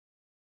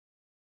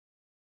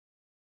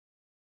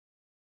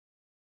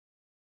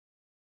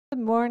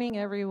morning,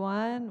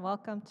 everyone.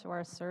 Welcome to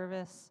our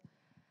service.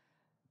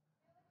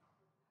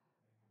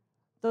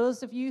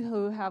 Those of you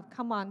who have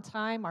come on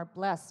time are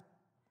blessed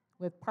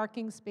with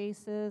parking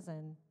spaces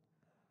and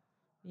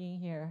being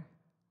here.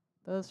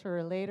 Those who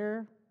are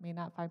later may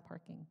not find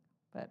parking,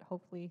 but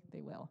hopefully they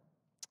will.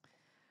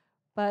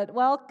 But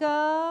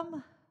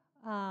welcome.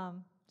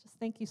 Just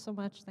thank you so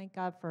much. Thank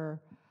God for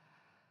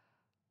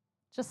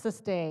just this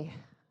day.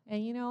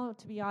 And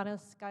to be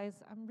honest, guys,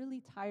 I'm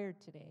really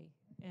tired today.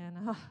 And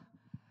I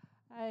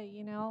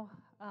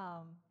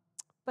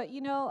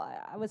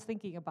was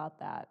thinking about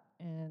that,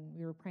 and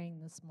we were praying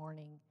this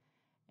morning.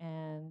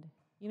 And,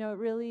 it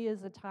really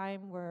is a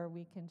time where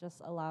we can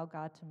just allow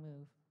God to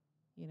move,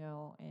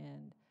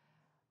 and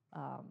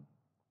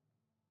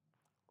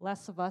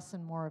less of us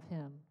and more of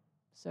Him.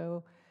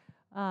 So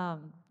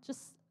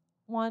just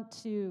want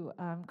to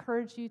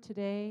encourage you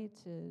today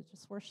to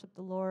just worship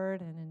the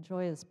Lord and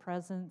enjoy His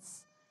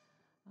presence,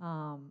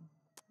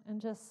 and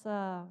just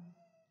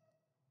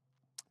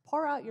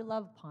pour out your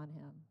love upon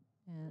Him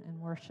and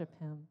worship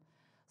Him.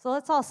 So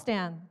let's all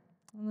stand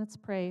and let's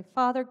pray.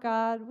 Father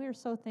God, we are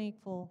so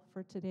thankful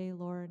for today,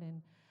 Lord,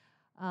 and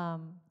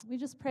we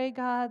just pray,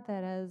 God,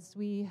 that as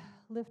we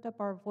lift up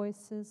our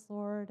voices,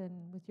 Lord,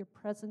 and with your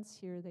presence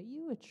here, that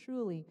you would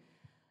truly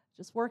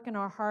just work in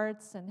our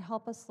hearts and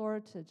help us,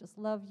 Lord, to just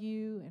love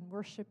you and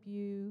worship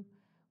you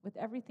with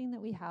everything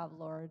that we have,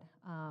 Lord.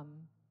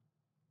 And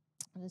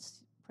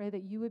just pray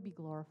that you would be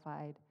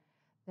glorified,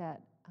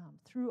 that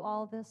through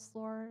all this,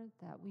 Lord,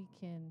 that we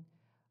can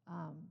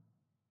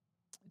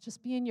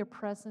just be in your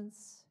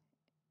presence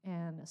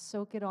and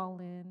soak it all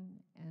in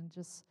and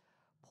just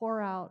pour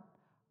out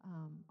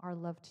our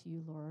love to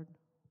you, Lord.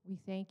 We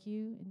thank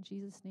you. In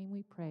Jesus' name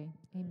we pray.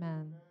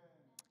 Amen.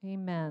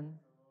 Amen.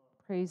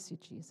 Praise you,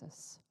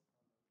 Jesus.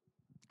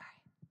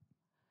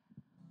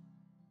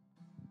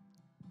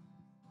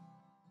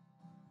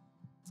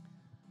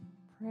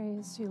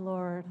 Praise you,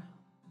 Lord.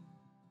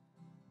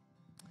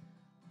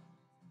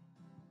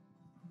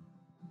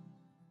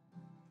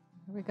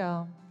 Here we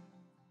go.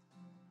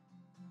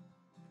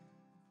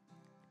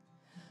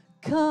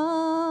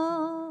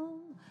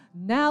 Come,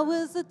 now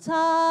is the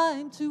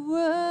time to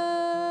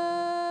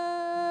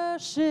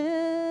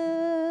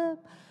worship.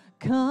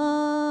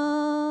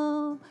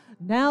 Come,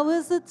 now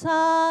is the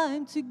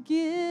time to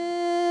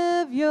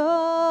give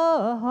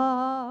your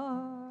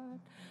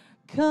heart.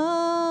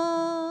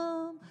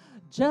 Come,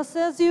 just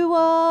as you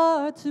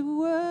are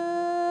to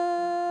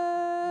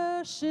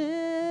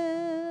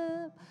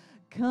worship.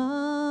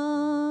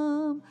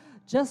 Come,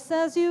 just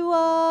as you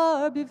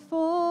are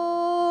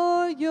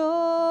before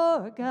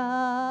your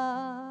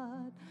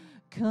God.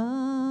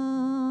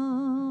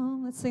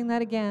 Come, let's sing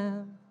that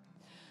again.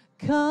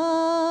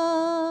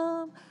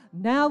 Come,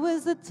 now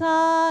is the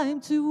time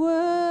to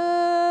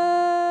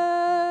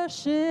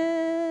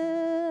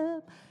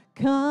worship.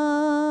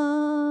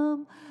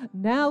 Come,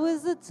 now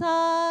is the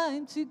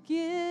time to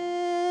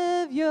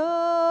give your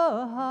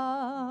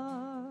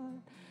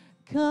heart.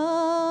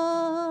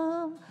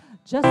 Come,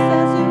 just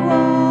as you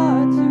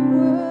are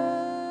to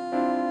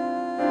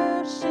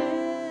worship.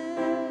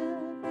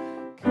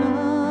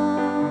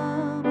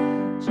 Come,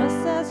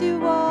 just as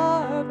you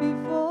are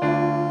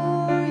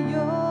before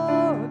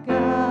your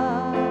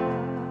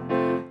God.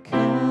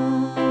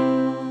 Come.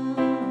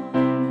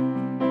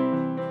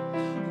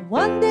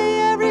 One day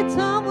every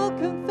tongue will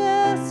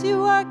confess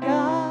you are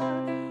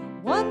God.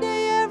 One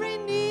day every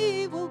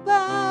knee will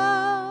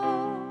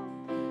bow.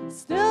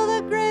 Still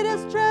the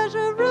greatest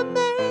treasure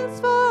remains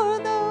for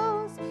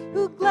those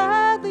who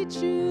gladly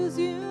choose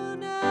you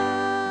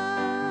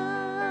now.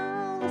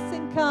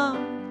 Listen,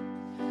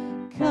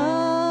 come.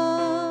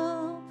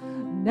 Come,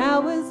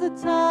 now is the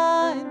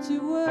time to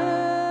worship.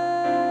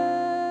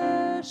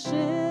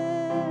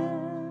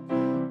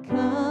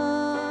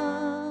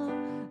 Come,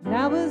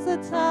 now is the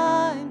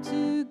time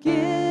to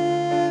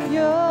give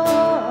your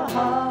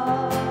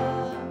heart.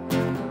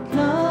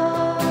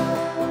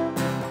 Come,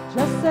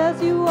 just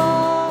as you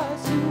are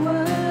to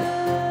worship.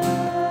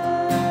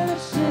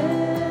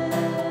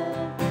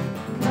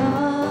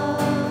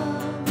 Come,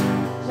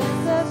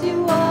 just as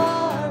you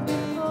are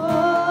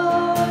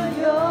before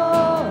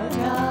your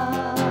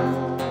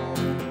God.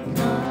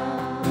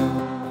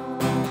 Come.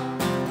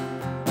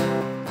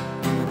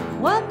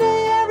 One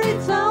day every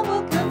tongue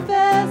will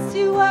confess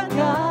you are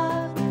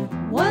God.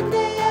 One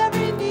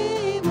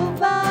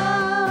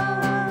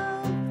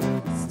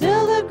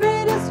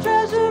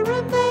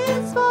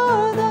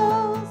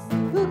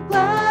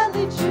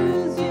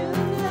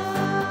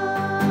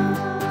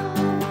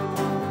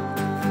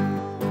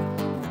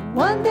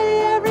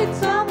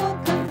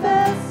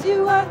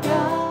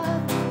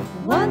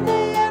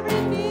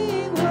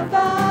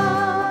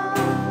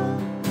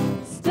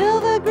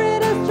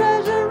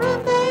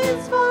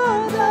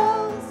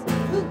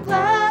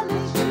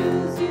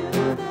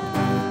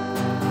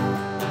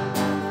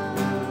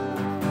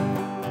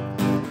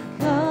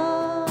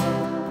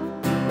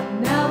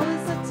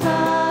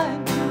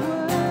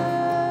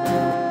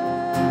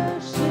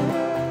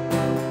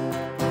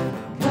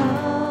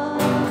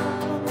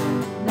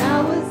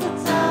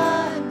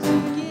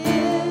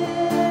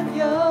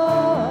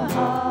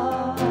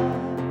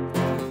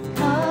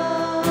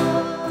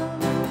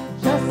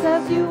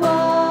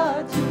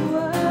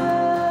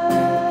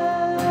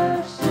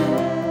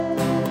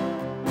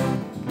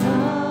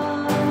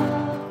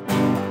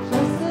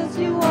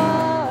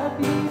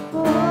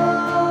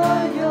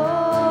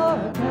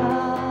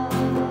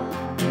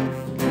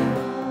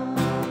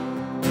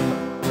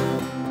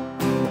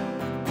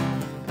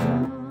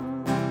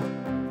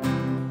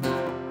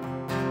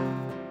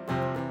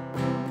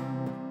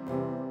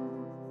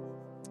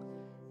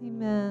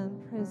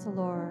Praise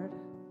the Lord.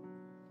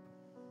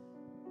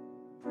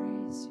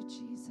 Praise you,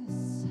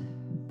 Jesus.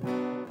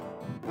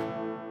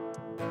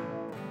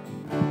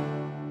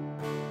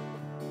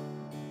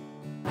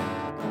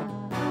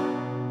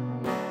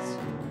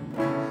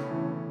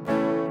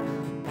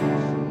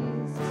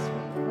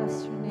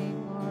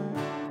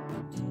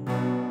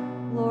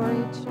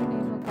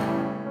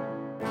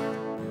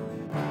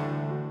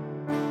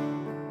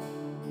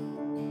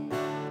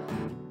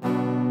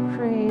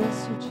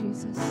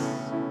 Jesus.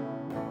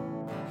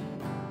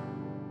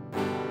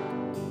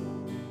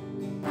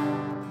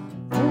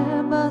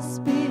 There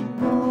must be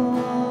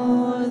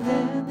more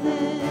than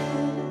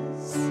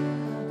this.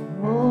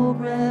 Oh,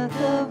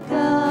 breath of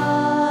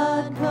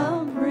God,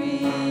 come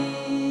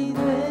breathe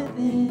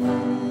within.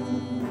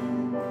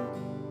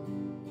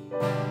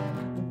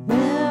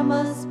 There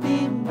must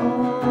be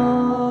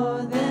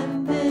more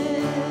than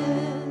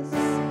this.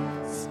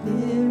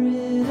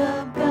 Spirit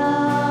of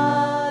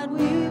God,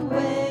 we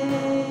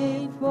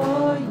wait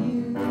for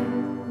you.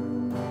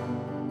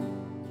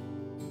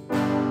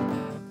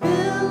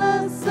 Fill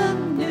us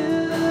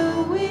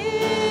anew,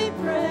 we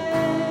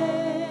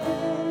pray.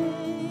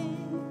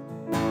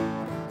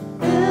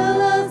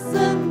 Fill us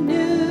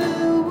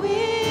anew,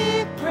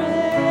 we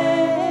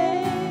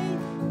pray.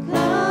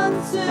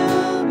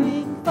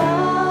 Consuming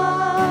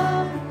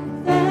fire,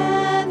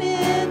 fan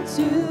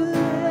into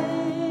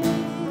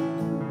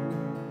flame.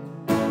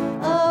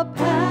 A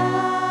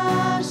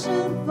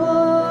passion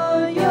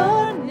for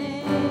your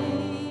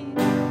name.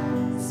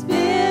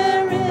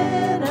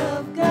 Spirit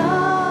of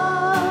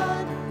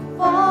God,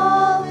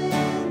 fall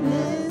in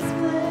this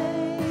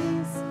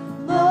place.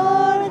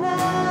 Lord,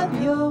 have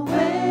your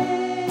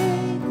way.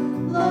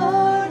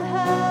 Lord,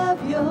 have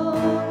your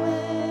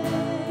way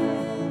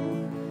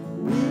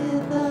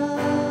with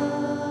us.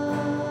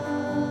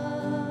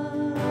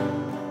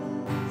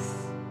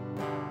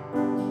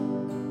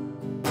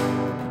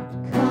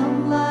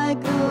 Come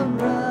like a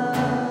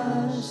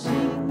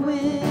rushing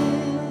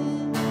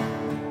wind,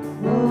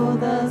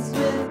 clothe us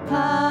with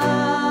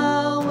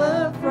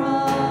power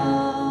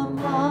from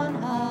on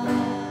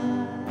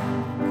high.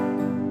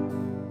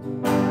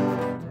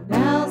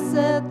 Now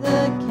set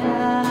the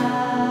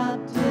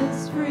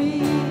captives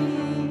free,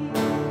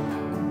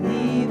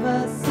 leave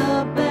us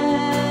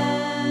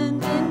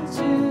abandoned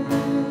to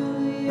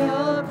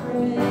your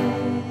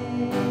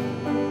praise.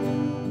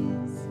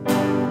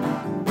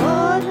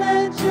 Lord,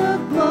 let your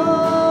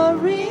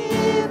glory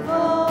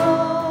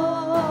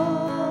fall.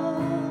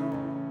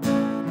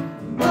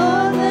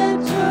 Lord, let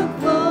your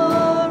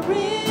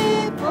glory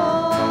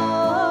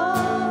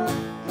fall.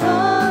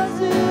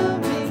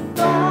 Consuming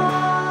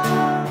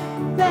fire,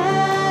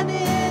 fan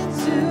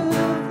into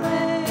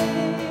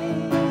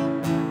flame.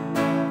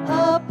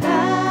 A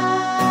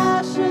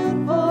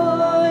passion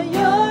for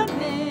your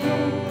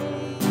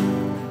name.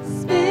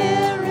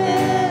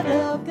 Spirit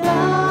of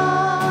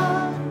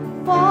God,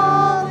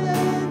 fall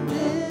in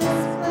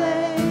this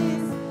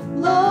place.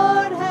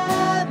 Lord,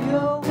 have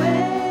your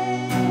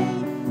way.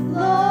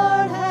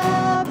 Lord,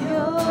 have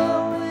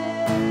your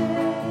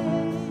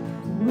way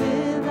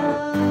with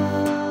us.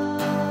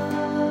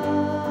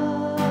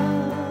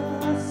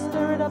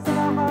 Stir it up in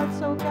our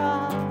hearts, oh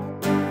God.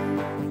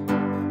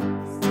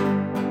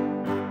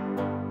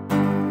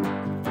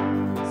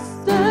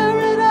 Stir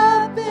it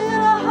up in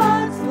our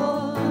hearts,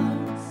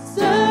 Lord.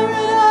 Stir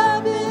it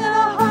up in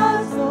our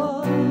hearts,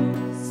 Lord.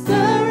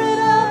 Stir it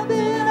up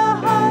in our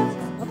hearts.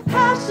 A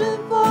passion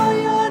for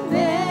your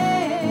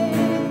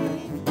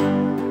name.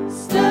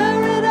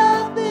 Stir it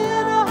up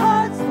in our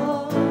hearts,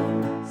 Lord.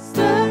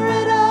 Stir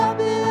it up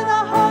in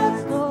our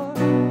hearts, Lord.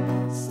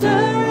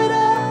 Stir it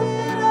up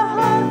in our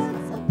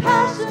hearts. A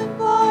passion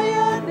for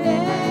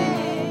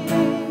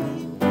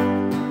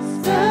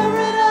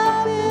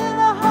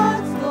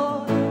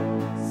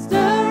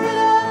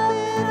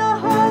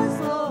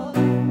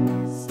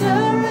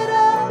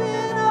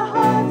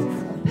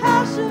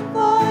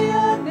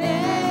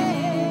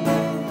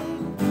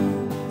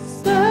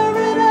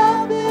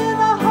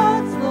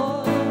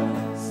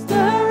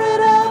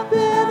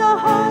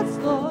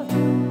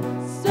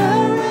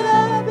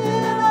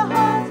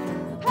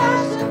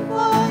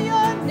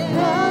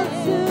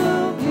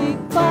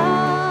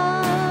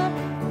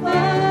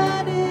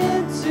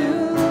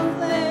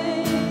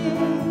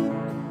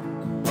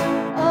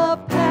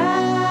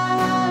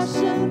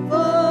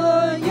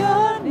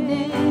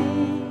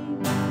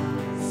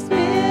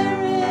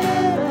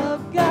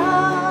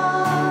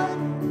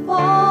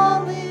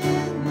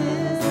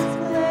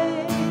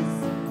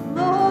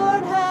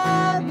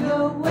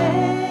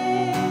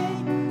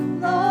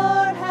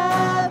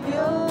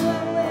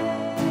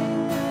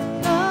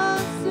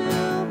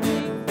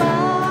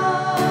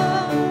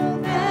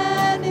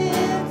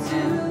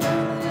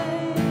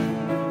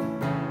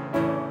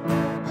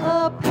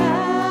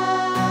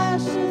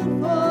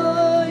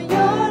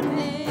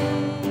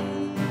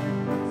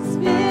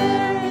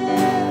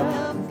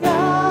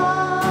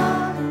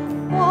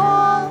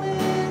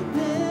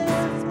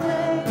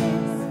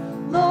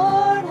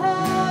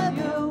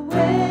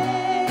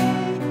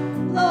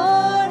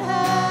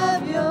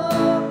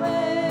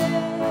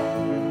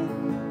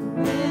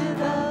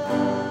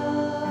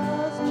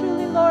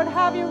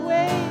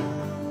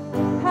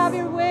have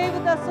your way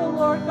with us, O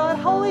Lord God.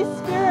 Holy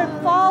Spirit,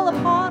 fall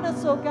upon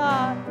us, O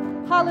God.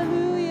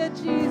 Hallelujah,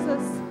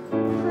 Jesus.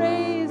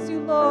 Praise you,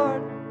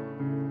 Lord.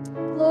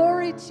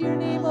 Glory to your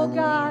name, O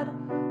God.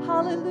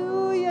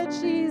 Hallelujah,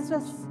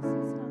 Jesus.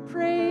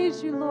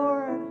 Praise you,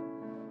 Lord.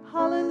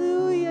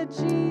 Hallelujah,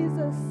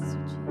 Jesus.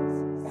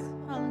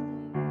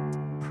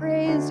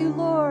 Praise you,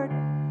 Lord.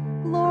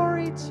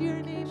 Glory to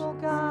your name, O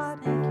God.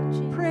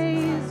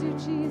 Praise you,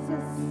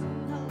 Jesus.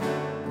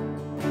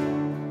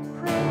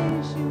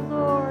 Praise you,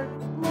 Lord.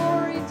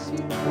 Glory to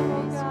your name,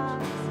 O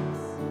God.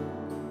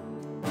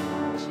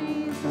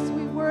 Jesus,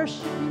 we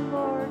worship you,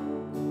 Lord.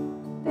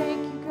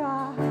 Thank you,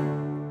 God.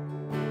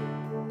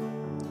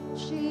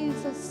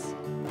 Jesus,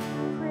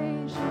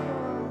 praise you,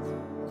 Lord.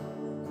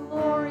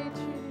 Glory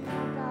to your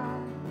name,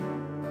 God.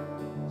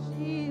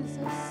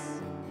 Jesus,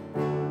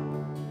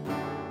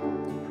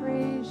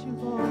 praise you,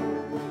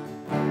 Lord.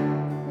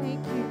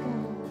 Thank you,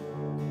 God.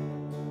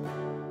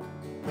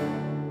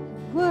 You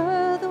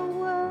were the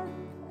Word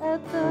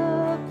at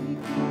the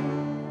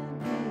beginning,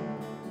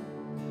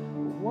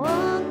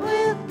 one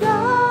with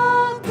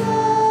God, the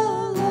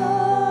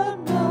Lord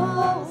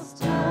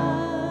Most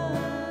High.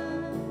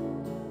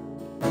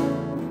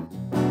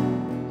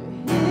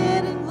 Your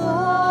hidden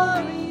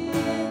glory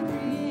in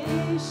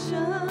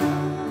creation,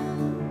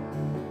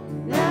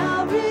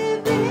 now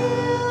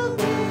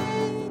revealed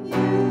in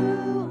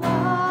you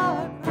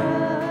are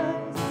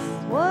Christ.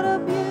 What a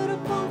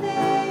beautiful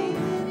name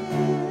it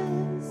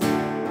is.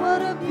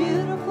 What a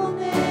beautiful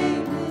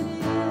name it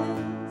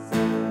is.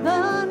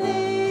 The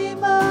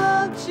name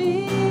of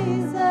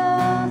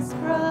Jesus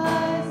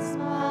Christ,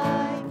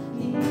 my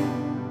King.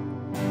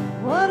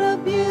 What a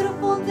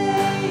beautiful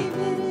name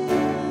it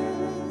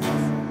is.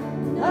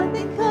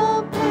 Nothing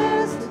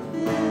compares to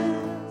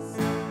this.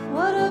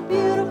 What a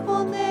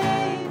beautiful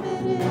name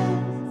it is.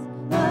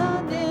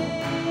 The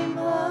name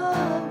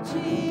of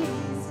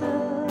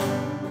Jesus.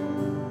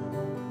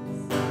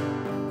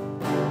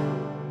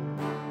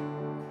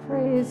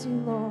 Praise you,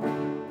 Lord.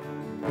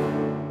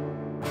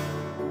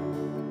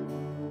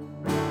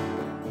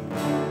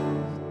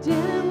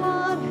 Didn't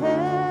want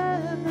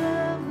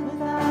heaven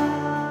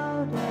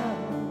without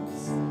us.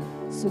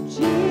 So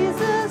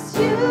Jesus,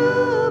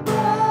 you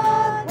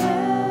brought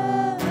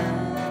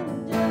heaven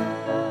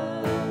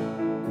down.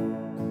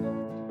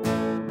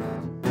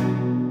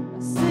 My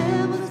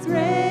sin was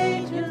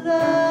great, your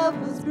love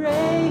was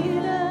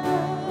greater.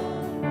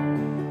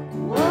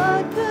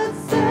 What could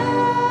separate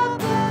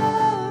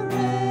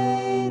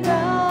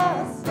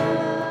us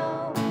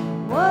now?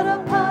 What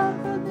a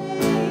powerful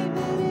name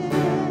it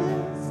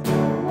is.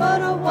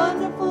 What a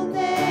wonderful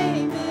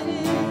name it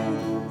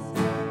is.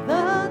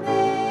 The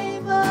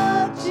name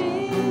of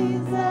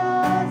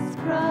Jesus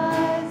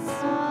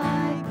Christ,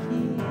 my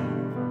King.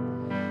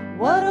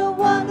 What a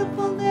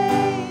wonderful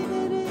name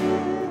it is.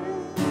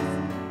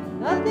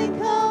 Nothing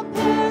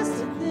compares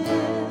to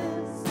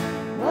this.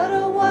 What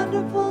a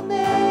wonderful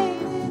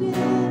name it is.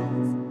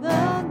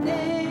 The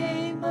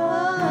name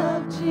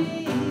of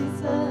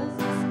Jesus.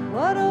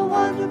 What a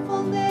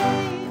wonderful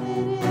name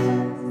it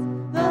is.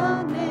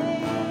 The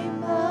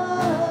name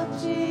of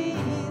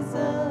Jesus.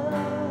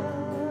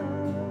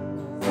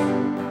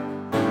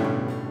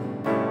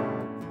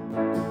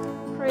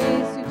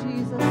 Praise you,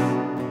 Jesus.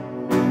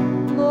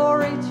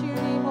 Glory to your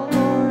name, O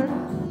Lord.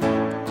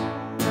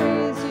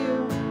 Praise you.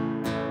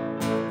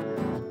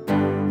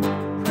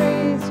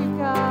 Praise you,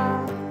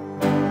 God.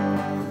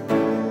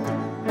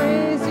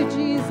 Praise you,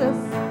 Jesus.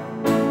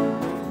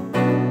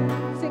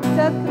 Sing,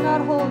 death could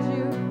not hold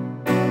you.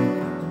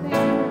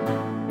 Thank you.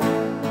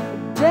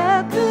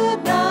 Death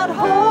could not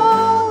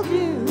hold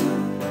you.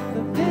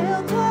 The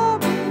veil tore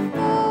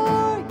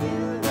before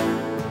you.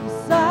 You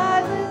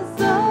silenced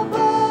the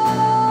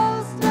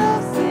boast of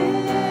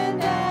sin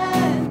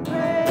and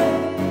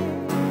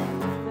grave.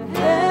 The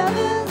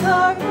heavens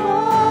are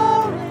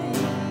roaring,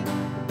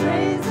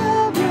 praise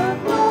of your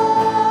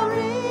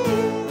glory.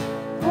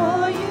 For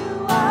you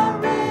are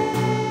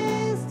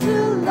raised to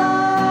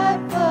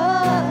life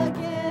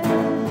again.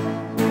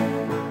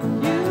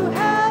 You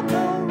have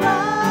no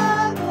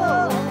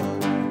rival,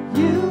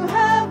 you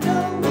have no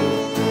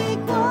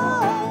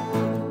equal.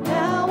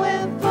 Now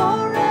and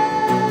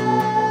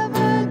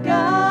forever,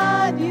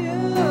 God, you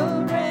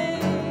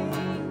reign.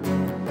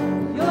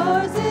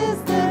 Yours is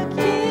the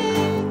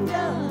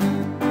kingdom,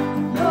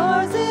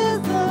 yours is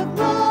the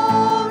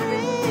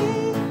glory,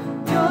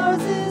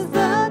 yours is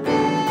the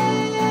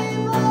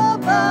name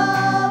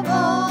above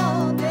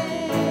all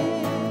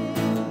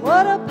names.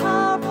 What a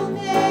powerful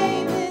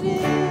name it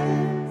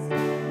is.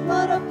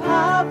 What a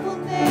powerful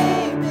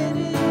name it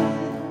is.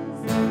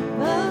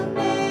 The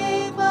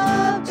name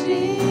of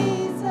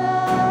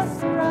Jesus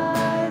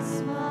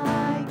Christ,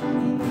 my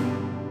King.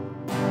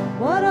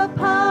 What a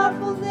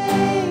powerful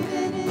name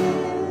it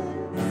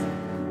is.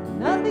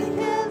 Nothing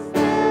can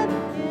stand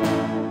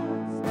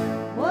against.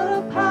 What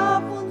a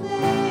powerful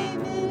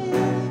name it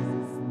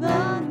is.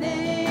 The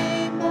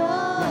name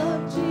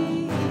of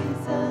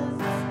Jesus.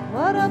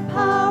 What a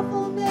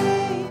powerful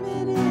name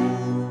it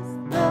is.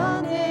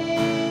 The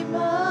name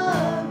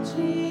of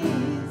Jesus.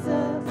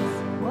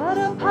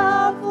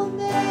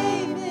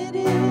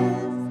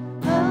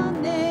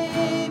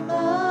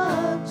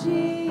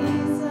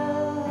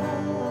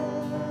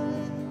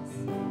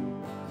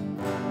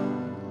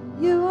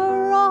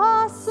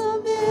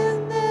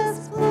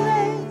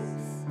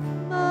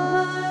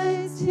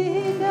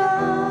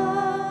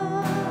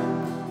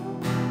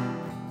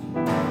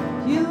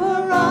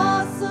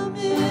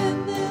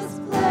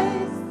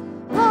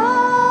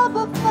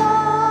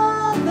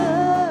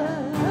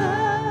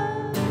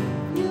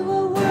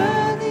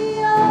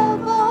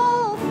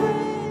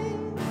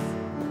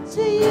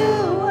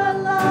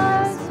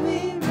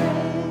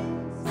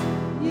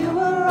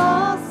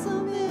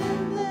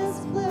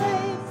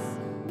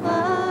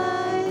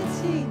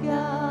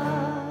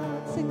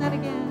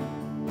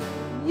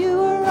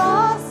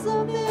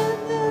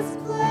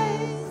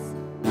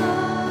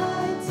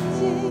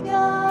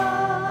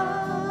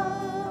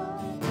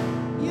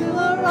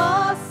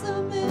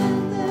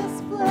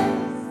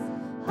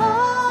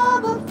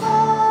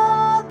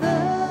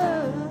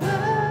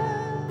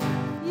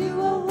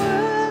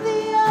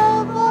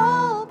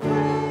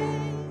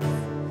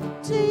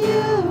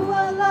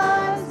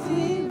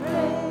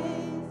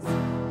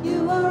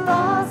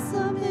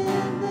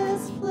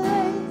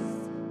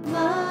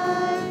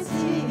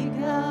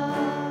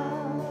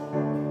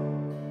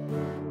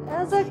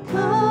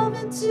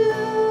 into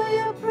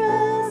your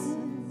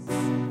presence,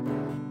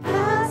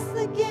 past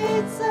the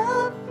gates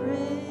of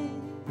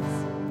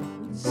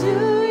praise,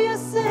 to your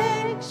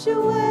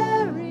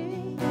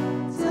sanctuary,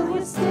 till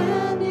we're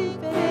standing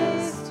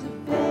face to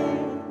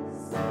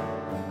face.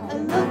 I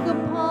look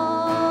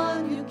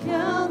upon your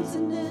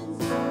countenance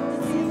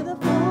to see the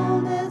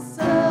fullness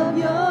of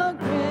your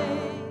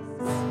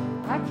grace.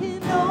 I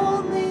can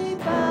only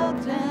bow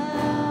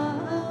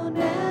down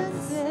and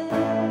say,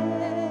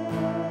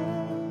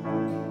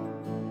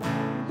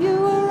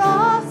 you are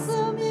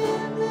awesome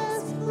in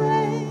this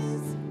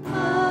place,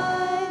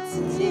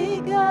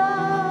 mighty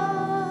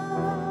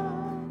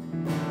God.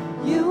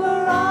 You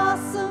are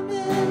awesome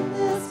in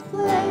this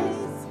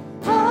place,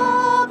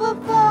 Abba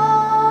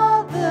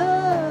Father.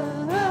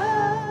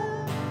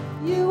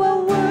 You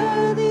are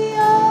worthy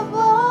of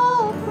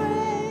all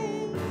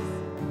praise.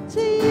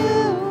 To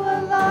you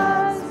our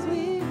lives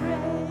we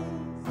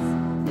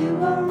raise. You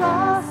are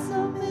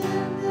awesome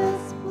in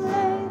this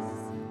place,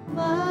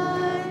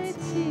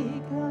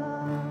 mighty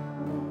God.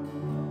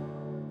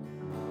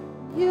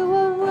 You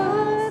are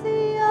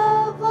worthy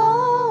of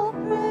all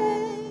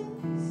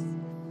praise.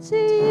 To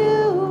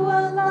you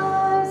our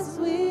lives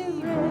we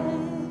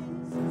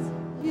raise.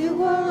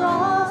 You are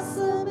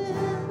awesome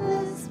in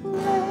this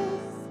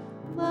place,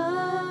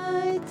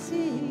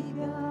 mighty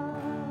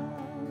God.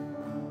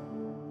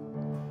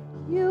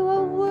 You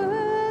are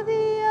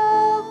worthy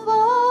of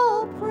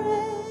all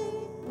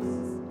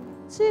praise.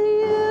 To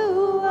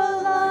you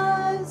our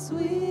lives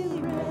we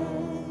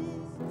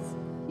raise.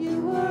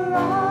 You are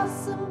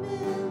awesome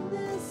in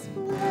this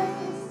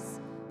place,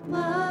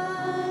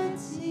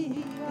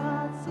 mighty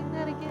God. Sing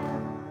that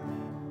again.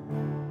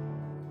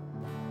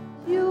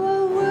 You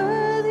are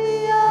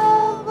worthy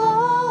of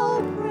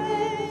all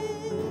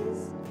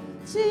praise.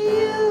 To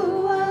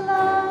you our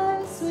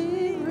lives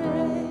we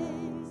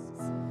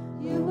raise.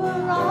 You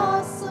are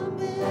awesome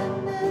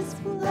in this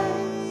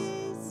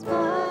place,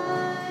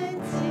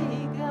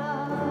 mighty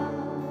God.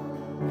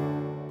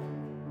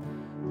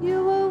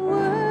 You are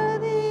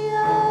worthy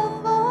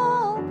of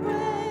all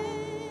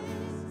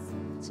praise.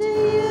 To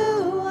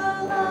you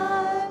our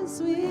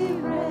lives we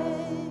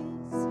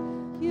raise.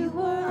 You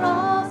are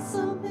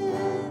awesome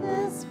in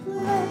this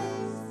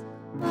place,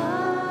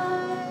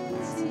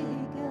 mighty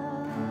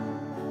God.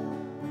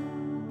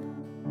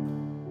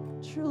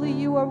 Truly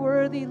you are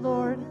worthy,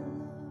 Lord.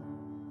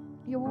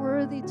 You're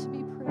worthy to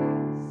be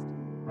praised.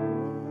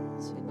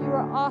 And you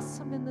are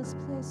awesome in this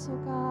place, oh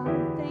God.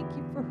 Thank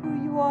you for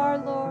who you are,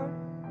 Lord.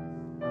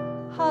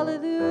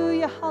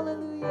 Hallelujah,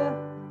 hallelujah.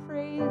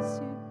 Praise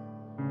you.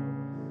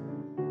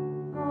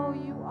 Oh,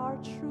 you are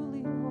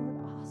truly, Lord,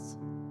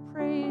 awesome.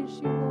 Praise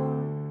you,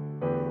 Lord.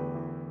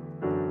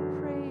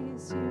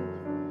 Praise you.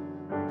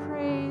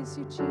 Praise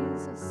you,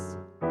 Jesus.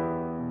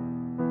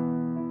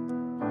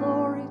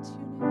 Glory to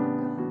your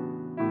name, oh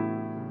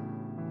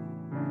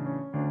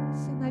God.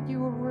 Sing that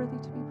you are worthy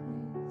to be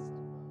praised.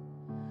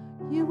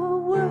 You are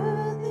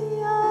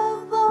worthy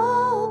of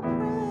all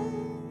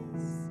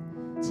praise.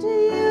 To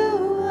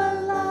you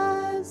our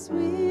lives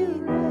we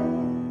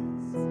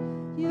raise.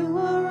 You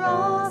are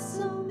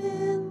awesome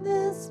in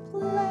this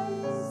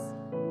place,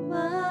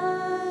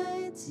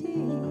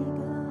 mighty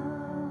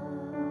God.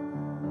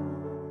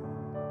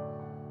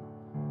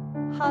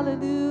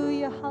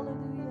 Hallelujah,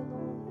 hallelujah,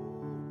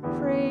 Lord.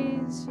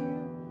 Praise you.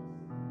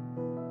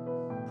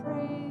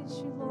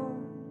 Praise you,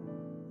 Lord.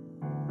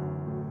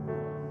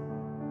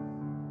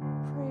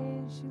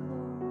 Praise you,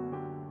 Lord.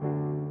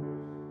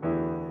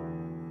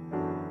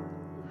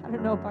 I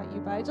don't know about you,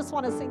 but I just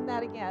want to sing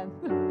that again.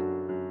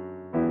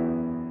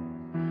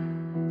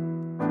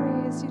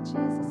 Praise you,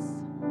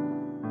 Jesus.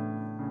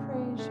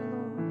 Praise you,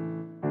 Lord.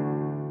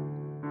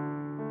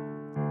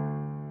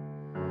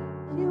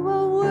 You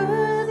are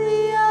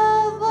worthy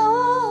of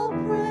all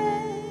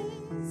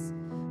praise.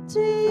 To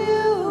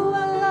you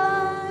our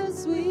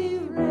lives we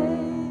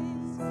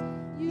raise.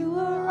 You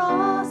are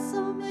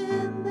awesome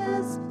in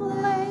this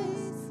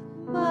place,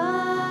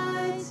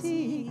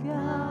 mighty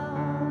God.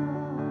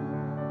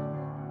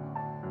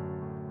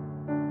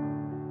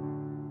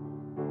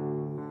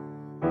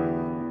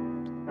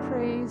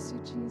 Praise you,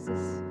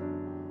 Jesus.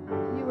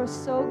 You are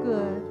so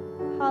good.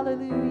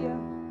 Hallelujah.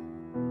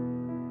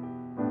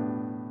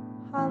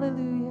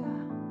 Hallelujah.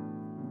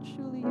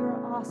 Truly, you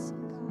are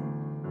awesome, God.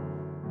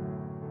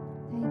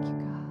 Thank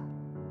you, God.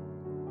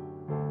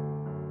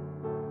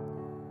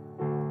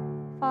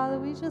 Father,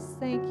 we just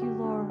thank you,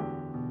 Lord,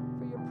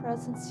 for your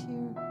presence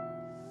here.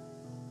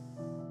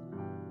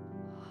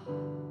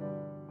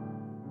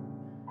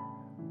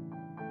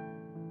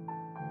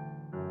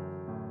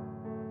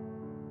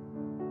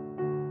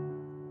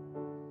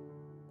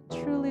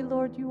 Truly,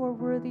 Lord, you are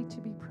worthy to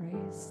be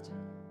praised.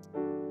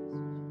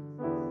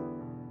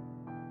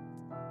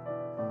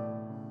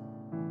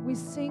 We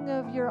sing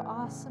of your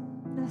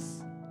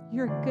awesomeness,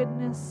 your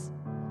goodness,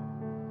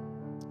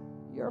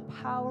 your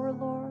power,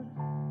 Lord,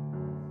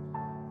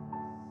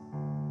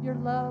 your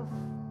love.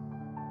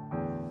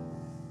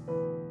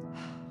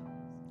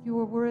 You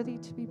are worthy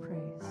to be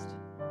praised.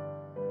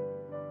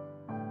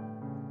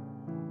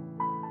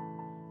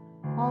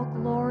 All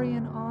glory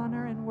and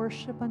honor and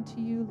worship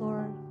unto you,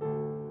 Lord.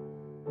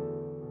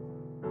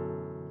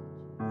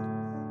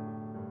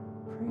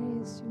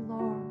 Praise you,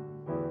 Lord.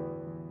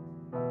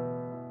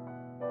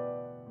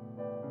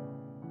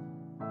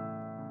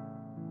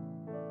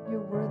 You're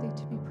worthy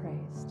to be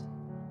praised.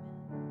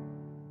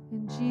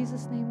 In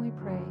Jesus' name we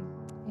pray.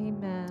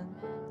 Amen.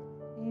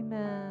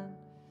 Amen.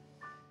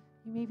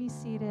 You may be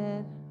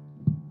seated.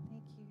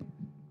 Thank you.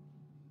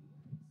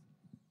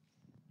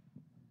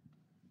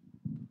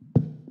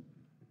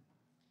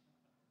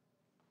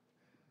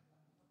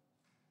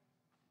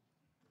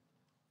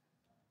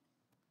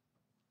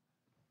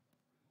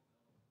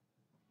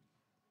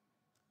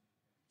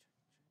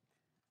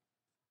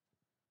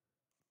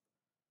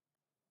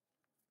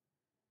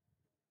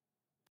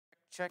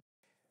 Check.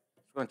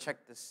 We're going to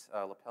check this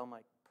lapel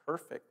mic.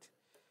 Perfect.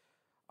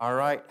 All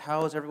right.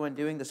 How is everyone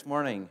doing this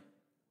morning?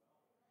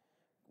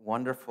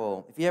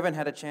 Wonderful. If you haven't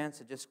had a chance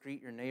to just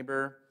greet your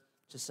neighbor,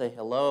 just say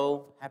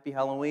hello, happy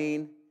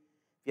Halloween.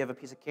 If you have a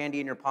piece of candy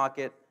in your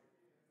pocket,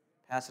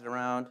 pass it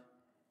around.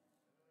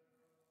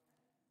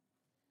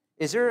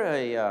 Is there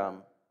a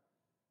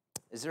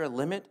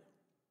limit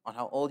on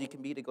how old you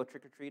can be to go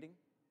trick-or-treating?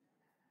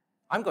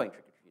 I'm going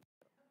trick-or-treating.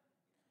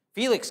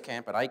 Felix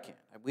can't, but I can't.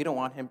 We don't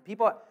want him.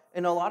 People,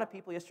 and a lot of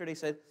people yesterday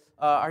said,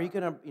 are you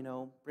going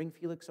to, bring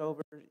Felix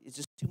over? It's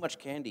just too much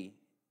candy.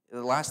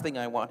 The last thing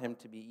I want him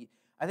to be.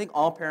 I think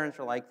all parents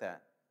are like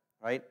that,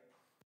 right?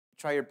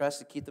 Try your best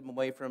to keep them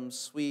away from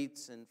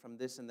sweets and from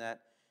this and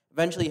that.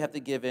 Eventually you have to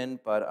give in,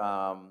 but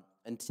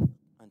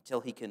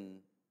until he can,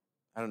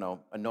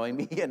 annoy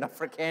me enough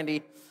for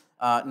candy,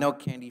 no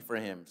candy for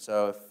him.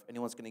 So if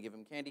anyone's going to give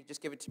him candy,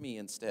 just give it to me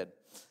instead.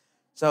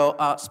 So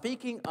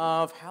speaking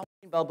of Halloween,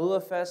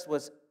 Balboa Fest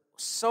was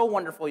so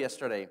wonderful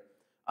yesterday.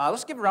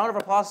 Let's give a round of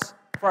applause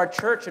for our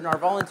church and our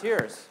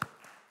volunteers.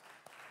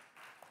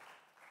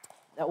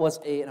 That was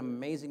an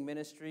amazing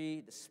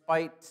ministry,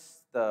 despite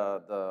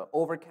the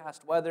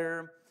overcast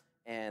weather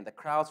and the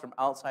crowds from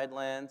outside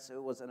lands.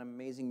 It was an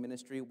amazing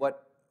ministry.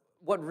 What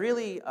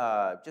really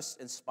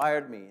just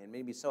inspired me and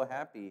made me so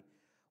happy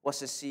was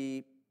to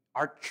see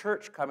our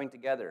church coming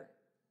together.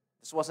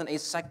 This wasn't a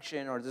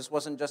section, or this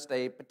wasn't just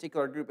a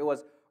particular group. It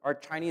was our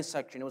Chinese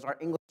section. It was our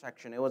English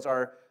section. It was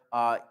our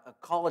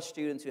college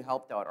students who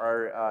helped out,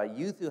 our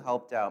youth who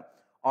helped out,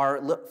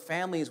 our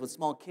families with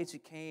small kids who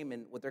came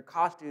and with their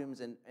costumes,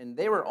 and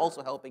they were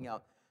also helping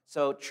out.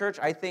 So church,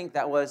 I think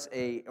that was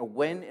a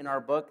win in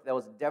our book. That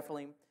was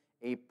definitely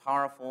a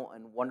powerful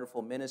and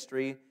wonderful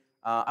ministry.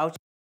 I was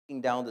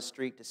looking down the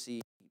street to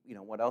see,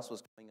 what else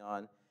was going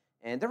on.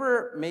 And there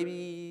were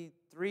maybe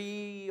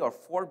 3 or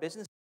 4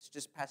 businesses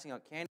just passing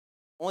out candy.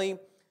 Only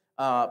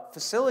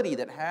facility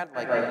that had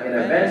like an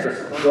event or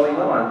something going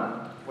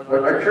on was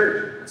our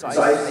church. So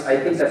I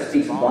think that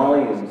speaks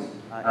volumes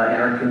in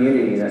our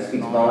community. That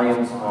speaks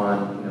volumes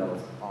on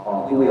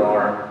who we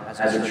are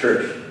as a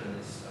church. In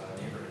this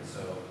neighborhood.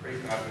 So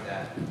praise God for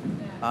that.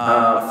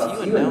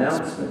 A few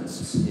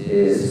announcements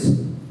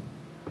is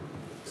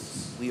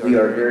we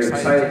are very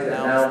excited to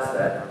announce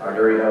that our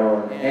very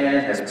own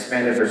Anne has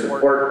expanded her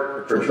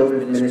support for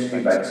children's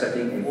ministry by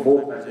accepting a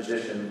full-time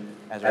position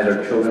as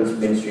our children's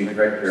ministry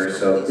director.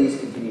 So please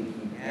continue to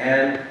keep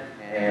Anne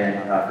and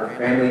her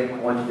family. I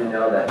want you to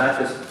know that not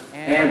just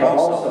Anne, but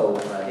also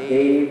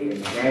Dave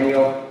and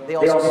Daniel, they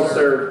also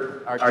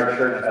serve our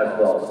church as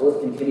well. So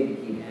let's continue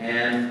to keep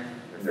Anne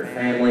and their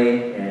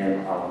family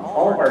and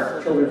all of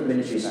our children's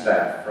ministry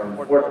staff, from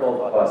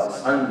 412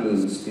 Plus,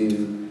 Sunbeams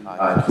to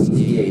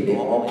KTA, they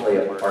all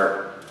play a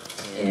part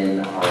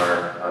in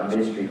our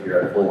ministry here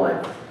at Full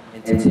Line.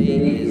 And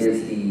today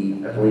is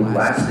the, I believe,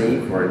 last day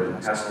for the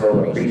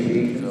pastoral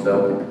appreciation.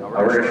 So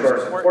we're going to show our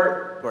support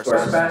to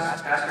our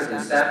pastors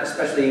and staff,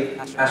 especially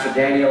Pastor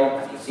Daniel,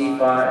 Pastor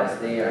Sifa, as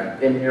they have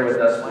been here with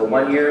us for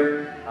 1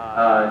 year.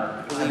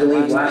 I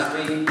believe last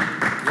week,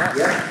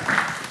 Pastor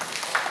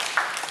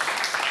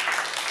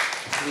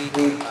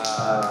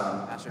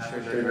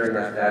shared during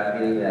our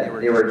staff meeting that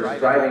they were just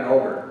driving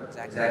over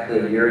exactly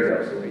a year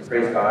ago. So we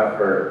praise God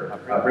for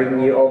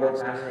bringing you over,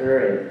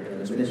 Pastor,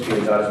 and the ministry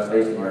that God has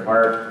placed in your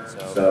heart.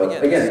 So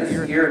again,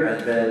 this year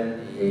has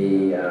been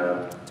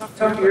a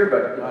tough year,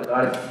 but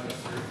God has.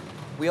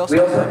 We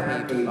also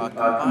have a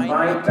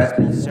combined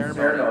baptism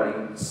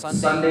ceremony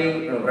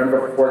Sunday,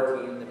 November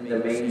 14th in the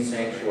main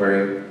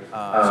sanctuary.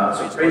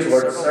 So praise the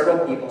Lord,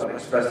 several people have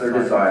expressed their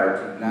desire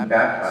to be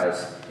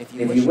baptized. If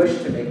you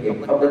wish to make a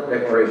public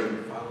declaration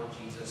to follow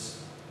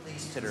Jesus,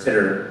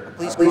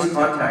 please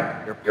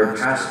contact your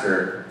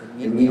pastor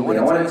immediately.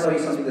 I want to tell you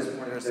something this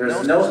morning.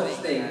 There's no such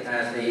thing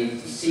as a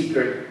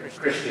secret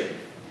Christian.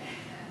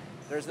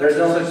 There's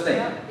no such thing.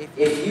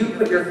 If you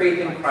put your faith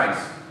in Christ,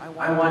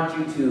 I want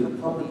you to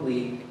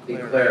publicly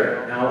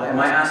declare it. Now, am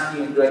I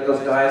asking you, like those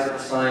guys at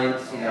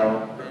Science,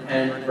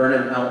 repent, burn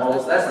in hell, all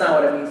this? That's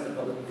not what it means to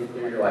publicly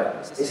declare your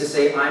life. It's to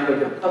say, I'm going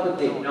to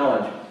publicly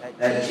acknowledge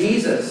that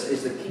Jesus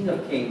is the King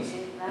of Kings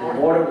and the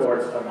Lord of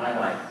Lords of my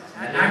life.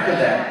 An act of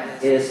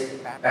that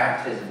is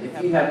baptism.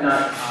 If you have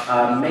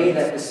not made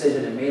that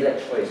decision and made that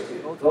choice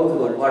to go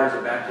through the waters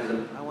of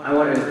baptism, I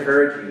want to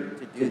encourage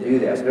you to do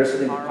that. There's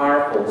something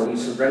powerful when you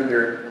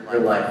surrender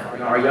your life. You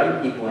know, our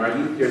young people and our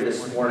youth here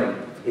this morning,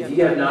 if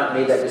you have not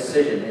made that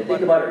decision, and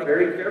think about it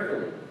very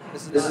carefully.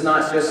 This is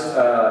not just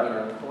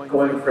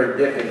going for a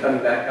dip and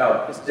coming back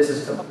out. This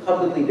is to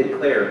publicly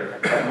declare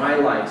that my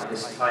life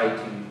is tied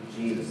to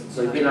Jesus.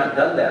 So if you've not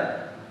done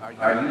that,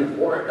 our youth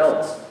or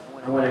adults,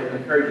 I want to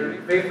encourage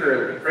you,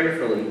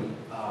 prayerfully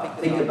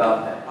think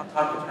about that.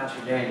 Talk to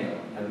Pastor Daniel.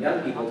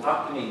 Young people,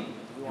 talk to me.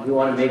 And we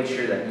want to make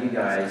sure that you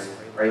guys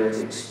are able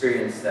to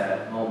experience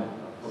that moment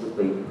of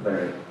publicly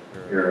declaring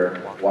your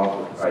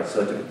walk with Christ.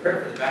 So to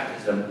prepare for the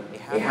baptism,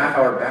 a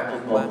half-hour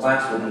baptismal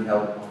class will be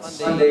held on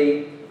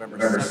Sunday,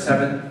 November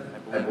 7th.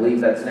 I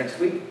believe that's next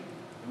week.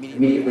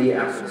 Immediately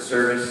after the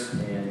service,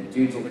 and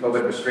due to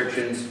COVID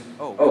restrictions,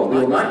 we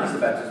will not use the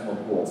baptismal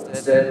pool.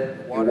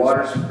 Instead, a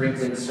water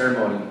sprinkling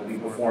ceremony will be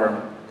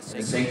performed in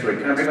the sanctuary.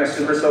 Can I bring my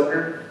super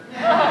soaker?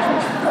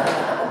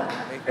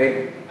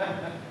 Okay.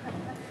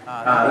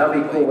 That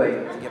would be a cool way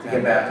to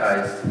get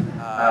baptized.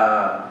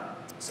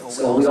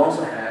 So we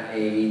also had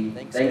a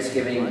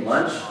Thanksgiving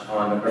lunch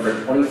on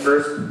November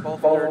 21st,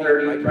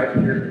 12:30, right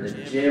here in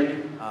the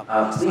gym.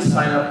 Please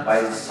sign up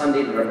by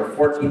Sunday, November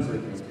 14th, so we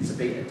can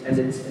anticipate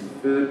attendance and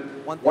food.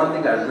 One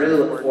thing I really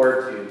look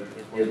forward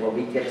to is when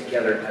we get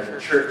together as a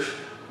church,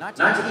 not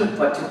to eat,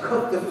 but to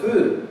cook the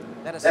food.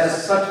 That is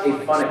such a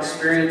fun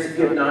experience. If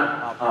you have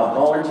not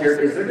volunteered,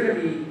 is there going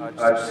to be,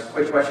 just a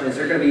quick question, is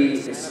there going to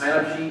be a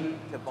sign-up sheet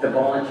to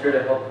volunteer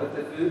to help cook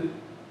the food?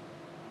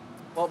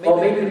 Well,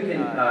 maybe we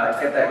can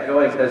get that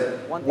going, because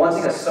one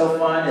thing that's so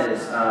fun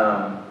is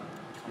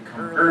you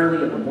come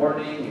early in the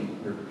morning,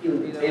 and you're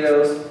peeling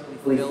potatoes.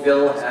 Hopefully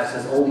Phil has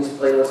his oldies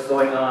playlist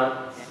going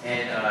on,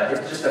 and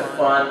it's just a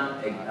fun,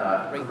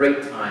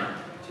 great time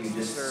to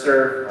just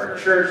serve our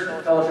church,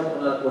 to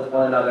fellowship with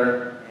one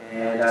another,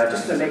 and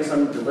just to make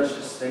some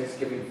delicious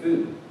Thanksgiving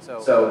food.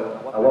 So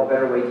what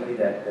better way to do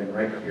that than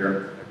right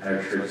here at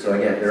our church? So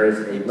again, there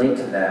is a link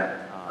to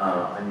that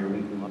on your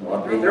weekly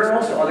update. There are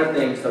also other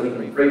things that we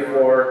can pray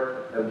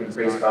for, that we can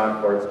praise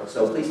God for.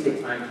 So please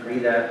take time to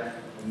read that,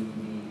 and you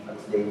can be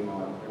up to date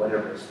on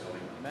whatever is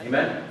going on.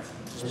 Amen?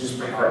 Let's just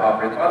pray for our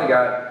offering. Father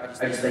God,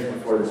 I just thank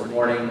you for this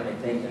morning. I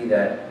thank you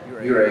that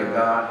you're a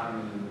God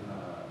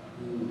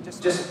who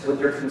just with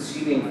your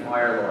consuming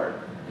fire, Lord,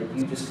 that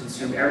you just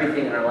consume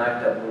everything in our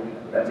life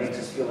that makes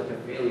us feel like a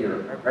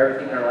failure, or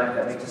everything in our life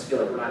that makes us feel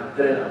like we're not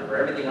good enough, or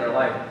everything in our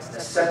life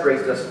that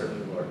separates us from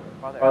you, Lord.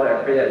 Father,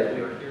 I pray that as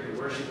we are here to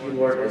worship you,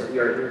 Lord, as we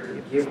are here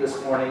to give this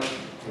morning,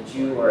 that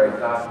you are a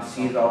God who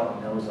sees all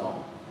and knows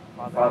all.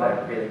 And Father, I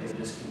pray that you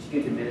just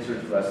continue to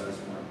minister to us this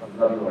morning. We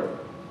love you, Lord.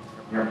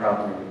 In your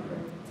powerful name we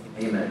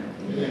pray. Amen.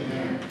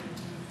 Amen.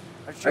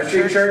 Our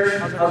street church,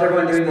 how's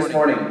everyone doing this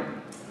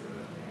morning?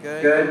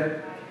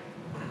 Good?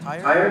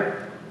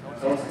 Tired?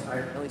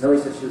 Millie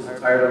said she was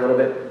tired a little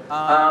bit.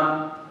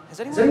 Has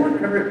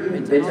anyone ever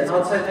even been to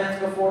Outside Dance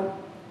before?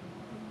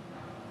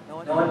 No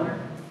one here?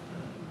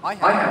 I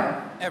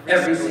have.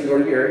 Every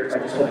single year, I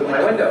just open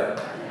my window.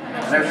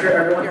 And I'm sure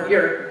everyone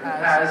here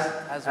has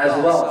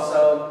as well.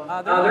 So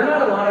there are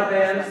not a lot of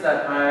bands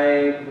that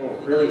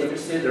I'm really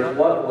interested in. There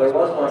was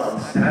one on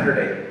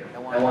Saturday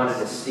I wanted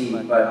to see,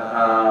 but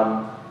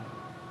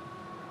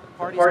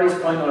the party's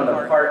going on in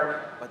the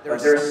park. But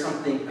there's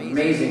something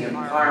amazing and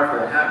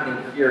powerful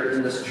happening here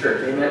in this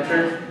church. Amen,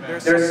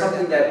 church? There's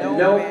something that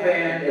no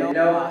band and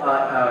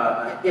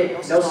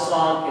no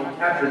song can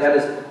capture. That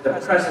is the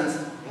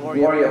presence,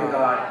 glory of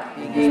God,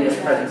 being His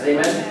presence.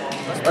 Amen?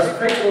 Let's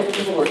pray for those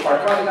people in this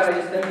park. Father God, I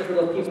just thank you for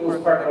those people in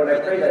this park, Lord. I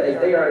pray that if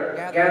they are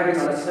gathering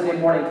on a Sunday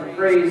morning to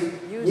praise,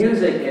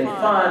 music, and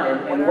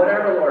fun, and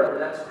whatever,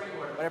 Lord, that's great.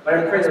 But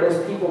I pray that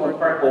those people in the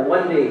park will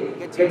one day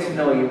get to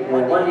know you,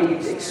 will one day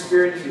get to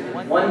experience you,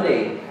 and one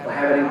day will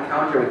have an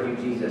encounter with you,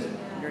 Jesus.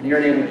 In your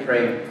name we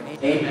pray.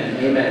 Amen.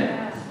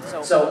 Amen.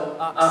 So,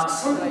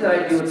 something that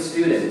I do with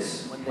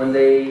students when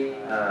they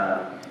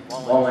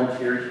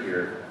volunteer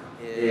here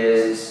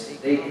is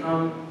they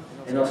come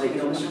and they'll say,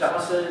 Mr.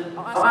 Dawson,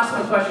 I'll ask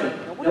them a question.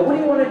 What do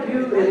you want to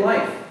do in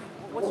life?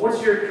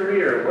 What's your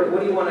career?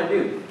 What do you want to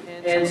do?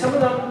 And some of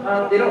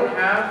them, they don't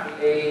have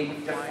a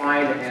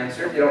defined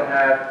answer. They don't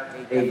have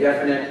a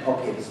definite,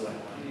 okay, this is what I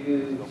want to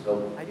do.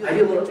 So I do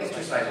a little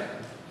exercise.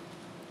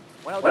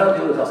 What I'll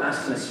do is I'll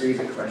ask them a series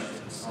of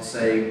questions. I'll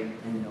say,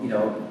 and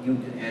you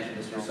can answer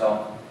this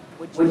yourself.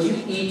 Would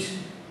you eat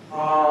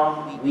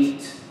raw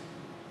wheat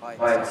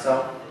by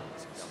itself?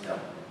 No.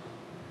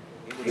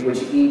 Okay, would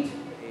you eat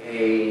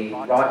a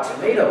raw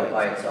tomato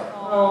by itself?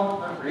 No,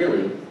 not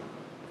really.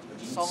 Would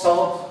you eat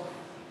salt?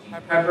 Would you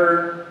eat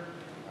pepper?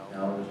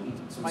 No. Would you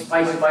eat some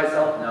spice by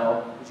itself?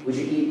 No. Would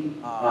you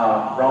eat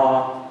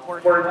raw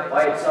pork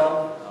by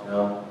itself?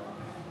 No.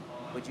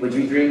 Would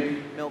you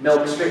drink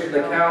milk straight from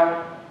the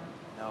cow?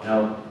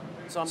 No.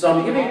 So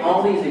I'm giving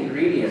all these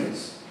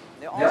ingredients.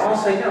 They all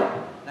say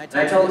no. And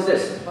I tell them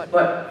this,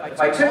 but if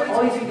I took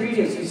all these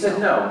ingredients, you said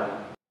no,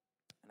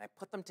 and I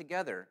put them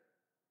together,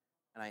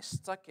 and I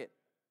stuck it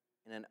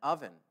in an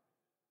oven,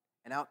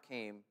 and out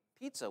came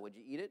pizza. Would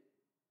you eat it?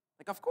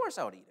 Like, of course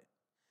I would eat it.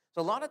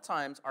 So a lot of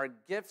times our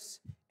gifts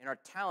and our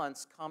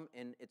talents come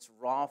in its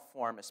raw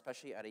form,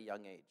 especially at a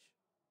young age.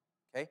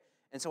 Okay?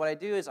 And so what I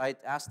do is I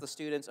ask the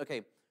students,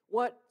 okay,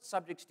 what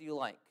subjects do you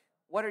like?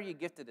 What are you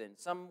gifted in?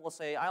 Some will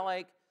say, I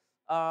like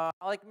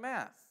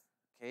math.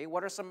 Okay,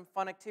 what are some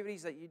fun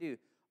activities that you do?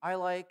 I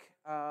like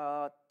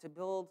to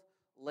build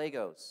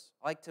Legos.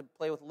 I like to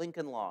play with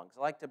Lincoln Logs.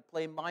 I like to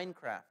play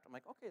Minecraft. I'm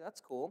like, okay,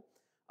 that's cool.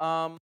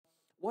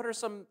 What are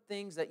some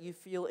things that you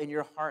feel in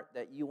your heart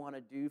that you want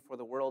to do for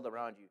the world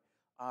around you?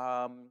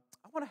 I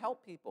want to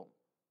help people.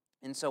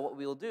 And so what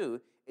we'll do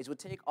is we'll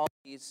take all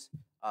these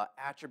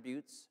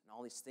attributes and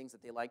all these things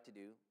that they like to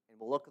do, and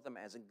we'll look at them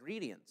as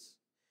ingredients.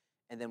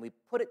 And then we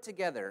put it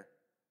together,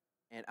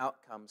 and out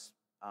comes,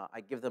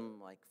 I give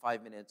them like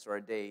 5 minutes or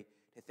a day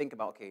to think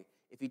about, okay,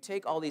 if you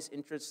take all these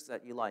interests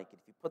that you like, and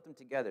if you put them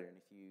together, and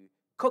if you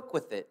cook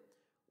with it,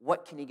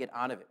 what can you get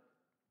out of it?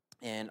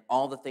 And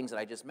all the things that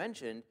I just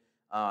mentioned,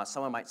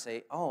 someone might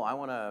say, oh, I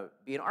want to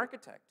be an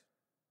architect.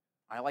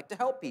 I like to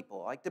help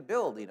people. I like to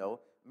build, you know.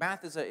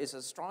 Math is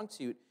a strong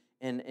suit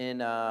in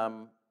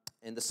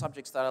the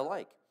subjects that I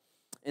like.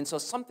 And so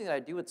something that I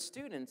do with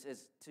students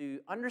is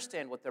to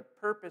understand what their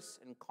purpose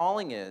and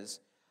calling is.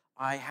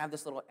 I have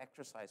this little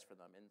exercise for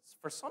them. And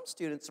for some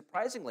students,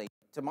 surprisingly,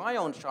 to my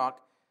own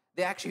shock,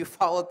 they actually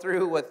followed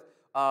through with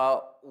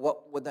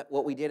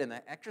what we did in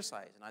that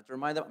exercise. And I have to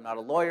remind them, I'm not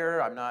a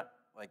lawyer. I'm not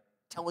like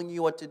telling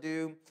you what to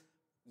do.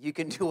 You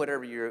can do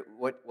whatever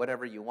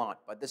you want.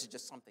 But this is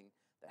just something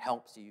that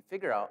helps you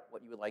figure out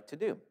what you would like to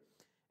do.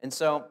 And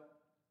so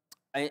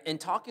in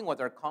talking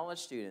with our college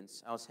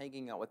students, I was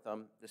hanging out with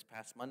them this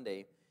past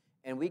Monday,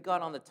 and we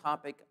got on the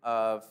topic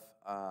of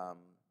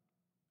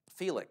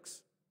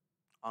Felix,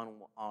 on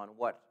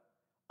what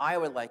I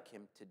would like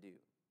him to do,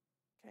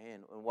 okay,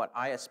 and what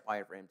I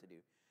aspire for him to do.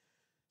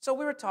 So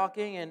we were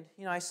talking, and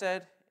I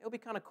said it would be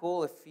kind of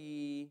cool if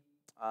he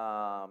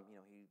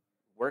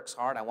works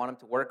hard. I want him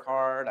to work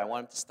hard. I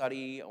want him to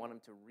study. I want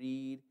him to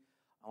read.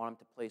 I want him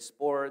to play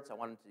sports. I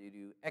want him to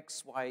do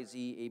X, Y,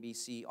 Z,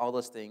 ABC, all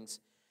those things.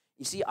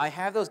 You see, I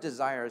have those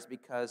desires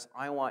because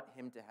I want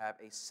him to have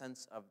a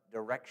sense of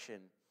direction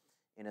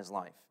in his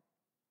life.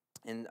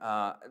 And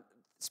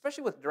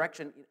especially with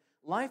direction,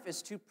 life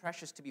is too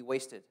precious to be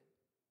wasted.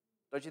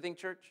 Don't you think,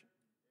 church?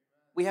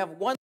 We have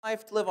one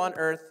life to live on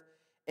earth,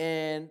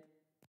 and what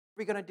are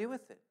we going to do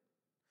with it?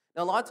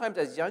 Now, a lot of times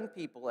as young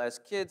people, as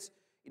kids,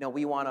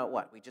 we want to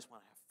what? We just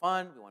want to have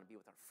fun. We want to be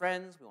with our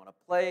friends. We want to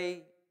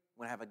play. We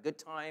want to have a good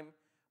time.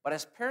 But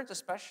as parents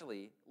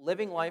especially,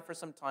 living life for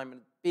some time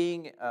and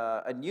being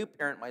a new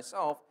parent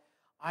myself,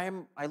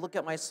 I look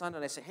at my son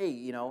and I say,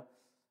 hey,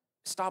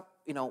 stop,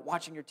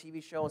 watching your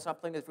TV show and stop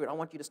playing with food. I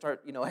want you to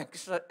start,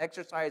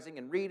 exercising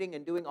and reading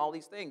and doing all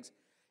these things.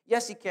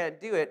 Yes, he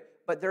can't do it,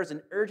 but there's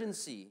an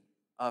urgency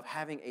of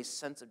having a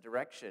sense of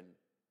direction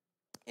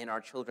in our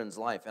children's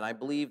life. And I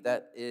believe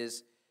that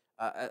is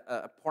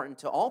important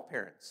to all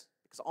parents,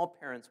 because all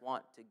parents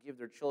want to give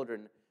their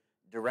children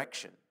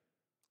direction.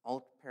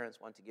 All parents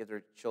want to give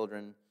their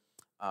children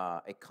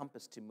a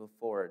compass to move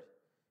forward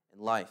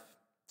in life.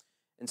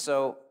 And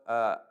so,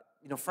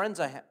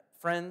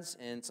 friends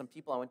and some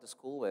people I went to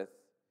school with,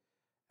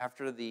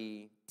 after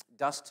the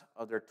dust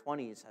of their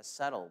 20s has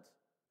settled,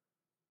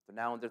 they're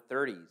now in their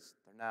 30s.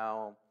 They're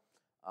now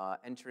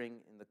entering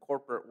in the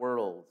corporate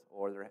world,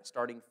 or they're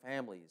starting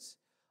families.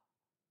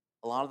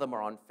 A lot of them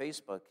are on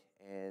Facebook,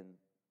 and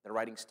they're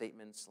writing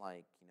statements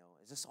like,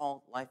 is this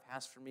all life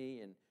has for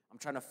me? And I'm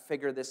trying to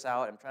figure this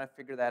out. I'm trying to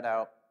figure that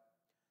out.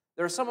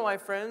 There are some of my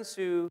friends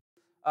who,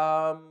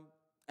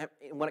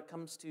 when it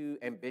comes to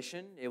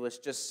ambition, it was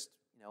just,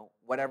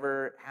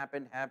 whatever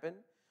happened, happened.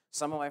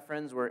 Some of my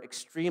friends were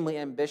extremely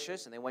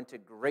ambitious, and they went to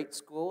great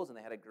schools, and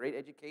they had a great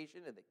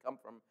education, and they come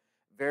from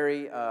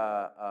very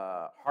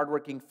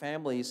hardworking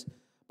families.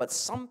 But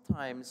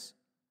sometimes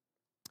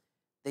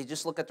they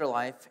just look at their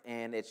life,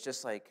 and it's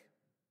just like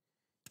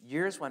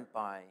years went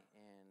by,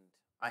 and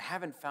I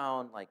haven't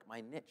found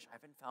my niche. I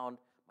haven't found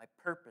my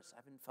purpose. I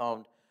haven't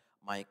found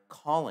my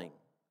calling.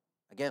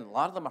 Again, a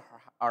lot of them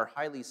are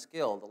highly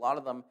skilled. A lot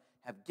of them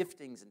have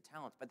giftings and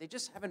talents, but they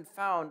just haven't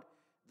found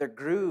their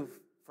groove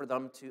for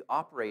them to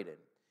operate in.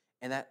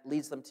 And that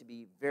leads them to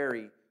be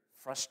very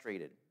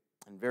frustrated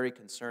and very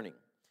concerning.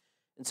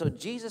 And so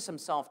Jesus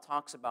himself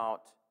talks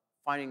about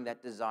finding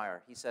that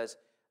desire. He says,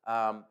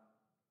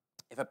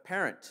 if a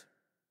parent,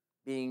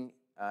 being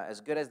as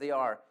good as they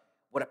are,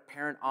 would a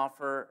parent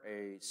offer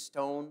a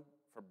stone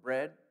for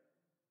bread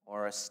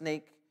or a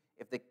snake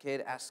if the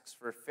kid asks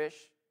for fish?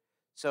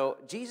 So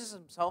Jesus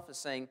himself is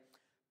saying,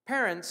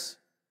 parents,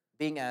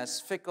 being as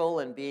fickle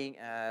and being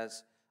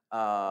as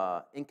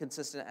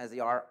inconsistent as they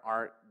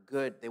are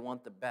good. They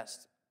want the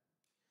best.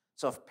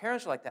 So if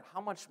parents are like that,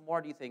 how much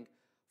more do you think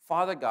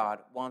Father God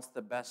wants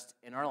the best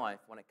in our life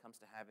when it comes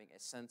to having a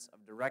sense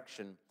of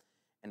direction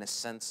and a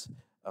sense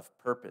of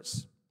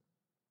purpose?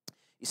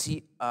 You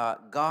see,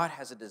 God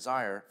has a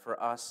desire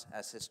for us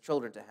as his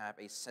children to have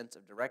a sense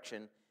of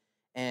direction,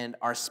 and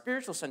our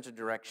spiritual sense of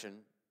direction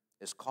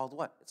is called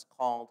what? It's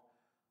called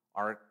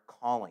our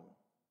calling.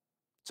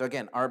 So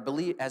again,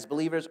 as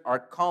believers, our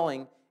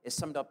calling is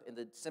summed up in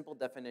the simple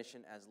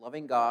definition as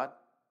loving God,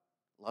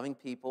 loving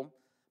people,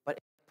 but in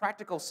a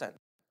practical sense.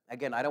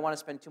 Again, I don't want to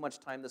spend too much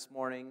time this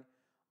morning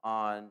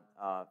on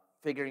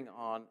figuring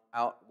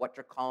out what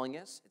your calling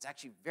is. It's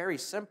actually very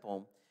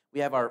simple. We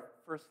have our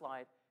first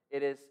slide.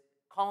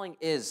 Calling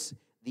is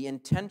the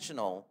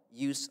intentional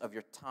use of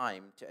your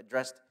time to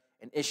address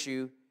an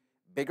issue,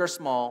 big or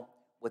small,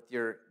 with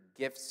your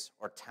gifts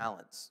or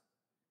talents.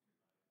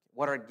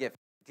 What are gifts?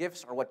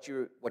 Gifts are what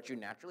you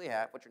naturally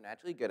have, what you're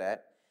naturally good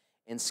at,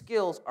 and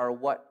skills are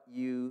what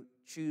you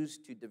choose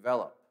to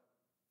develop.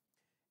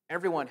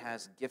 Everyone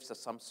has gifts of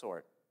some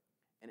sort,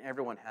 and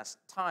everyone has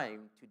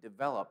time to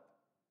develop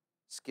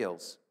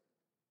skills.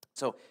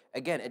 So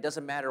again, it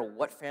doesn't matter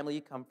what family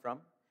you come from,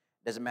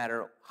 it doesn't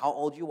matter how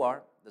old you are,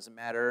 it doesn't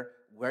matter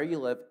where you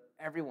live,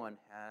 everyone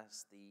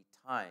has the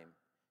time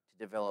to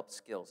develop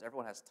skills.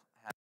 Everyone has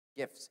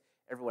gifts.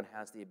 Everyone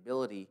has the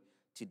ability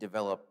to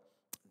develop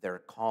their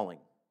calling.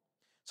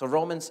 So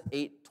Romans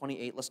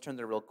 8:28, let's turn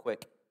there real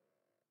quick.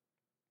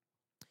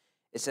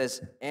 It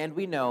says, "And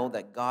we know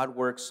that God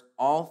works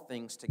all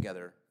things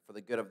together for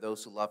the good of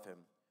those who love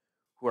him,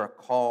 who are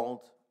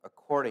called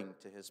according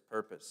to his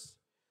purpose."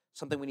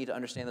 Something we need to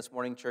understand this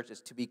morning, church,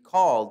 is to be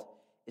called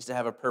is to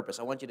have a purpose.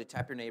 I want you to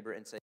tap your neighbor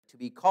and say, to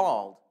be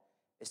called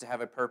is to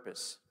have a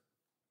purpose.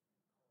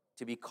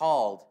 To be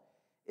called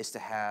is to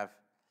have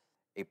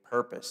a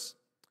purpose.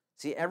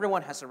 See,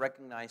 everyone has to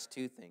recognize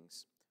two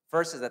things.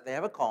 First is that they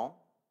have a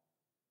call.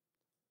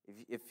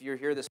 If you're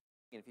here this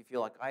morning, if you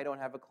feel like I don't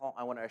have a call,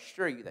 I want to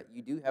assure you that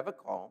you do have a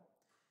call.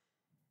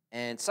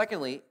 And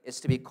secondly, is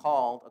to be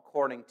called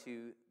according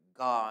to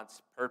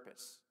God's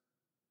purpose.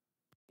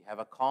 You have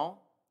a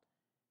call,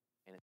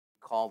 and it's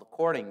called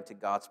according to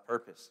God's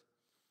purpose.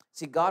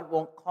 See, God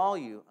won't call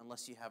you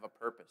unless you have a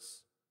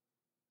purpose.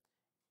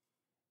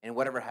 And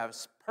whatever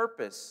has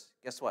purpose,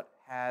 guess what?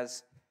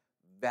 Has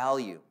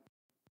value.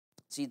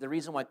 See, the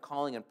reason why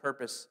calling and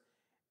purpose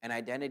and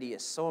identity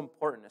is so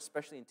important,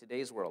 especially in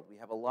today's world, we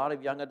have a lot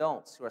of young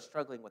adults who are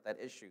struggling with that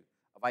issue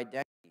of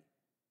identity,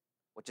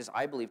 which is,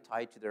 I believe,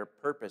 tied to their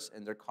purpose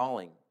and their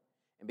calling.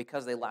 And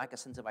because they lack a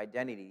sense of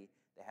identity,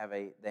 they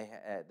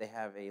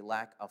have a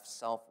lack of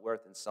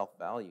self-worth and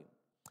self-value.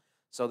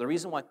 So the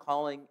reason why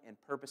calling and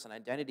purpose and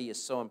identity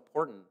is so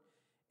important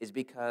is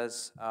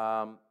because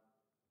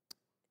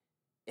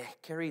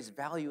it carries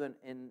value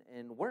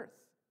and worth.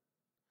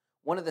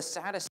 One of the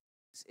saddest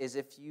things is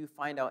if you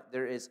find out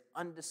there is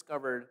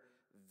undiscovered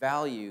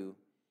value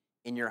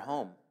in your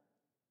home.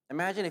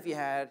 Imagine if you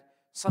had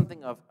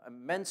something of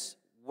immense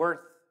worth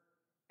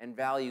and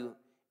value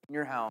in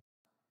your house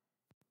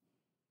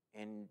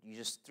and you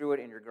just threw it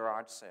in your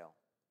garage sale.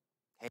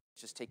 Hey,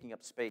 it's just taking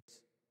up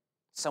space.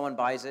 Someone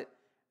buys it,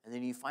 and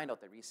then you find out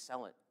they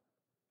resell it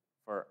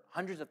for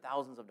hundreds of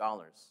thousands of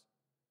dollars.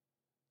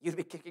 You'd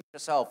be kicking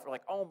yourself. You're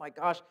like, oh my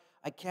gosh,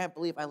 I can't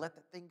believe I let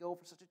that thing go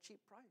for such a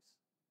cheap price.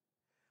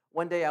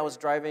 One day I was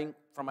driving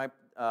from my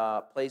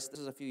place, this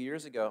was a few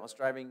years ago, I was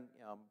driving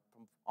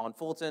on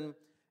Fulton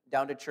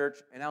down to church,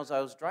 and as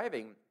I was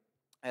driving,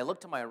 I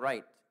looked to my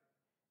right,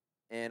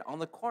 and on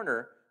the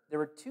corner, there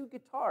were two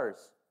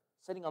guitars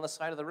sitting on the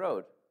side of the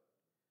road.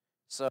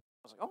 So I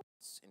was like, oh,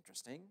 that's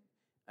interesting.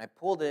 I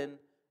pulled in,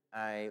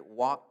 I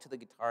walked to the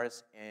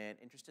guitars, and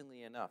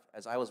interestingly enough,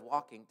 as I was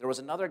walking, there was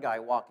another guy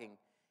walking,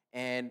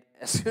 and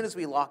as soon as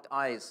we locked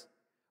eyes,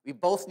 we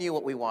both knew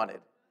what we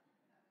wanted.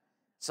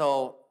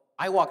 So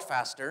I walked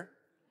faster,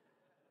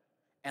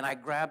 and I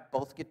grabbed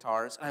both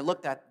guitars, and I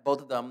looked at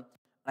both of them,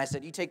 and I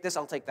said, you take this,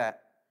 I'll take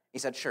that. He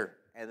said, sure.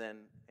 And then,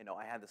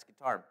 I had this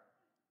guitar.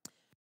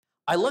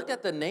 I looked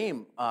at the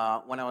name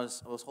when I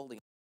was holding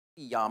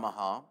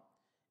Yamaha,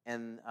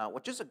 and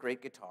which is a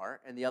great guitar,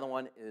 and the other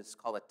one is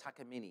called a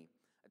Takamine.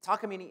 A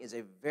Takamine is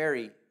a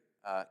very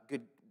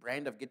good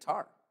brand of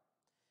guitar.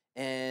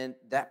 And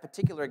that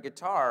particular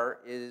guitar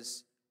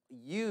is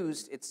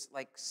used, it's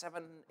like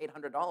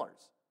 $700-800.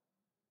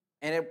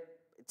 And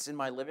it's in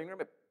my living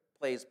room. It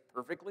plays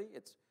perfectly.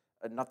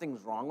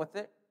 Nothing's wrong with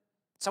it.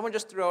 Someone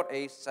just threw out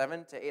a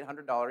 $700 to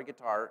 $800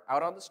 guitar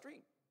out on the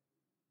street.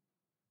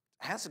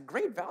 It has a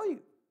great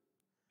value.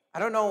 I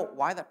don't know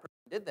why that person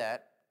did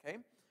that, okay?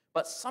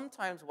 But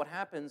sometimes what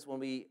happens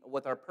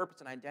with our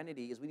purpose and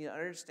identity is we need to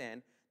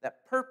understand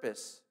that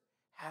purpose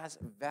has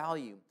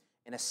value.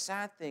 And a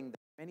sad thing that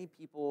many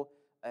people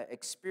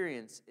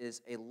experience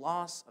is a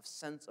loss of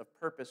sense of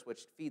purpose,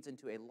 which feeds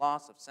into a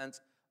loss of sense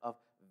of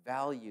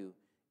value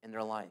in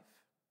their life.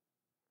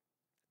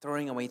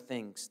 Throwing away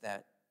things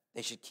that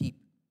they should keep.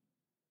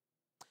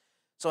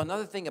 So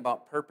another thing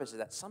about purpose is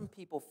that some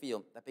people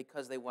feel that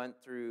because they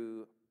went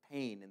through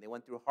pain and they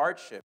went through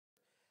hardship,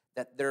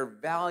 that their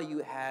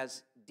value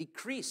has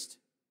decreased.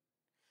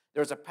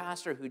 There was a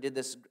pastor who did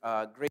this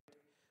great,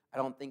 I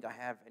don't think I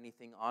have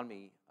anything on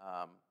me.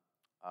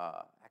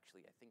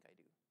 Actually, I think I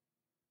do.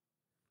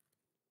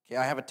 Okay,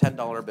 I have a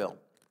 $10 bill.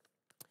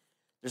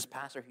 There's a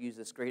pastor who used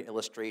this great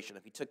illustration.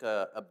 If he took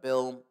a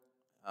bill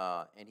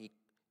and he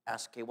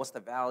asked, okay, what's the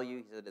value?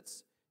 He said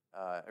it's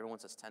everyone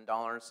says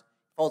 $10.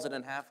 Folds it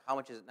in half. How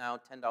much is it now?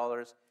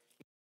 $10.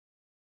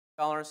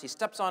 He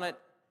steps on it,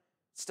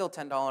 still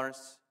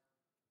 $10.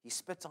 He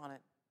spits on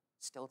it,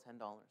 still $10.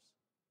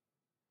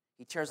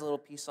 He tears a little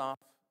piece off,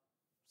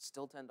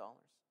 still $10.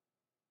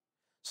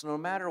 So no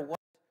matter what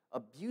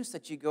abuse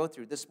that you go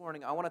through, this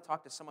morning I want to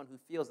talk to someone who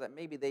feels that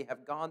maybe they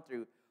have gone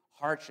through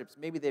hardships,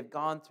 maybe they've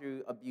gone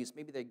through abuse,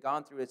 maybe they've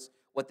gone through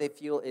what they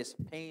feel is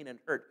pain and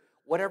hurt.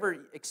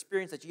 Whatever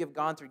experience that you have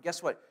gone through,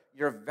 guess what?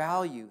 Your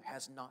value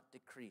has not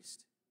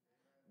decreased.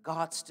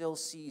 God still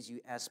sees you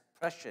as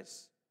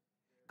precious.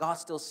 God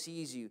still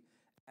sees you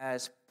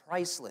as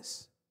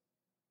priceless.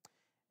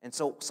 And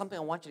so something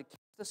I want you to catch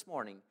this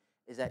morning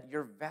is that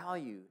your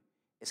value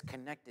is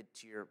connected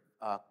to your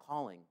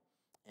calling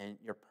and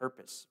your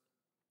purpose.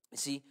 You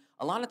see,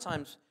 a lot of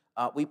times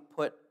I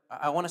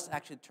want us to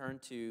actually turn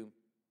to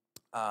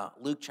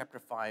Luke chapter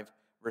 5,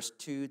 verse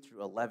 2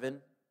 through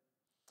 11.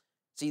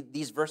 See,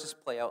 these verses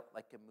play out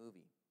like a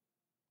movie.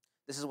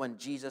 This is when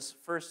Jesus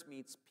first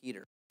meets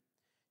Peter.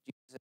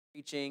 Jesus is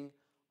preaching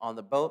on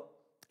the boat,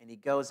 and he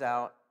goes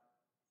out,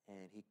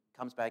 and he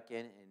comes back in,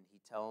 and he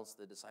tells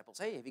the disciples,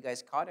 hey, have you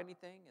guys caught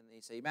anything? And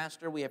they say,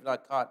 Master, we have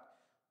not caught.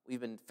 We've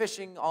been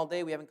fishing all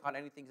day. We haven't caught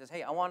anything. He says,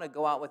 hey, I want to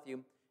go out with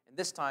you, and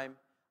this time,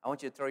 I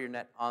want you to throw your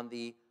net on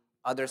the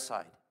other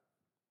side.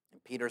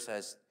 And Peter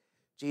says,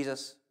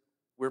 Jesus,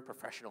 we're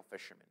professional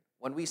fishermen.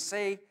 When we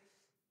say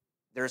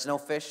there's no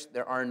fish,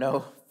 there are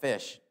no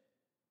fish.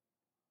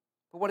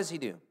 But what does he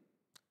do?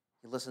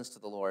 He listens to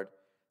the Lord.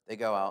 They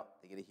go out.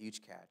 They get a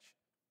huge catch.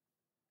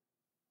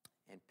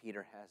 And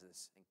Peter has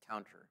this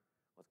encounter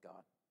with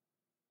God.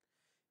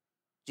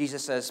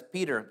 Jesus says,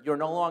 Peter, you're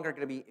no longer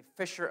going to be a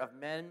fisher of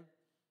men.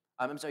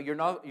 I'm sorry, you're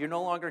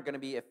no longer going to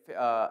be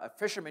a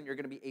fisherman. You're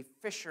going to be a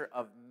fisher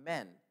of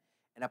men.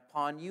 And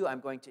upon you,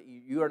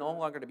 you are no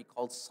longer going to be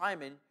called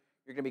Simon.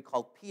 You're going to be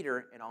called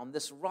Peter. And on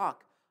this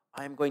rock,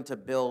 I'm going to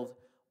build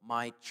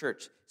my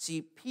church.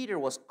 See, Peter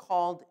was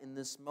called in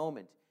this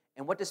moment.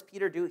 And what does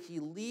Peter do? He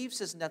leaves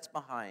his nets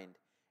behind,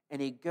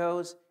 and he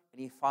goes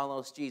and he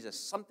follows Jesus.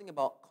 Something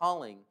about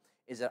calling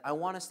is that I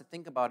want us to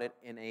think about it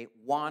in a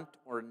want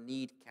or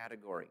need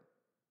category.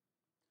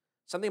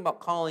 Something about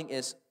calling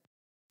is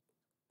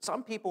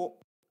some people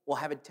will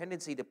have a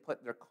tendency to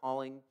put their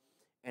calling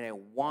in a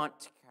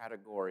want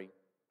category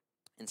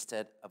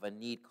instead of a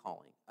need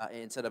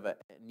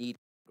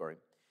category.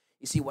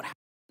 You see, what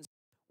happens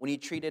when you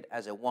treat it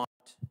as a want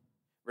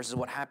versus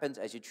what happens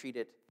as you treat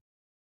it.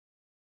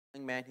 A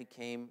young man who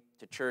came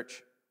to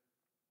church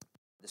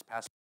this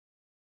past week.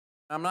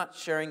 I'm not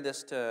sharing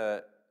this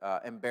to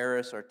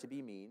embarrass or to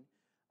be mean,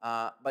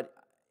 but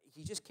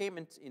he just came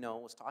and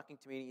was talking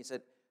to me, and he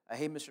said,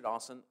 hey, Mr.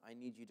 Dawson, I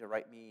need you to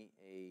write me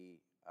a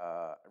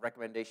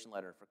recommendation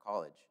letter for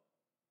college.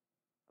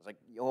 I was like,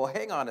 well,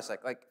 hang on a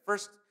sec. Like,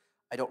 first,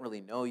 I don't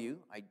really know you.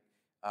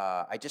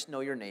 I just know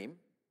your name,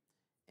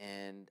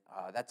 and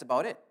that's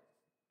about it.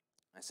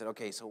 I said,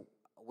 okay, so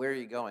where are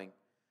you going?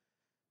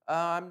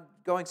 I'm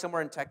going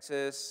somewhere in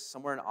Texas,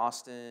 somewhere in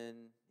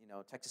Austin,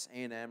 Texas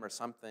A&M or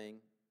something.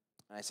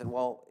 And I said,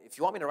 well, if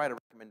you want me to write a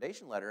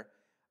recommendation letter,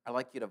 I'd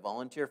like you to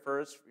volunteer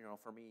first,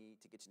 for me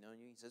to get to know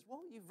you. He says,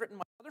 well, you've written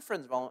my other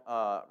friends'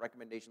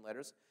 recommendation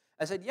letters.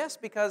 I said, yes,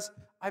 because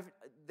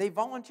they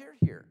volunteered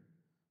here.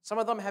 Some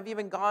of them have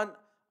even gone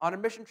on a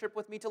mission trip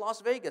with me to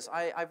Las Vegas.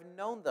 I've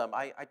known them.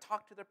 I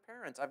talked to their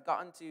parents. I've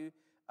gotten to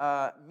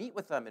meet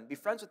with them and be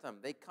friends with them.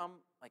 They come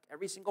like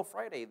every single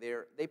Friday.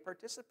 They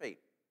participate.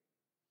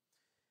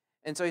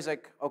 And so he's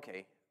like,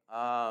 okay.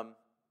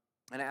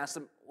 And I asked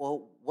him,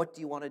 well, what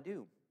do you want to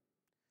do?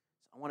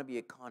 I want to be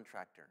a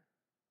contractor.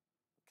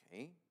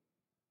 Okay.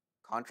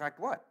 Contract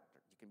what?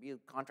 You can be a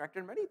contractor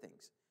in many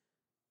things.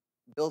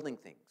 Building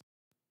things.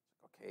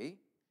 Okay.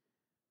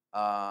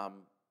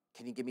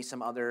 Can you give me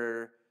some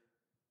other,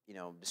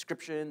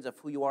 descriptions of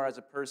who you are as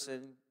a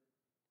person?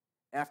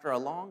 After a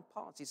long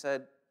pause, he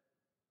said,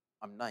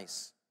 I'm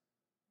nice.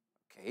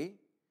 Okay.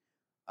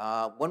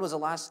 When was the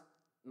last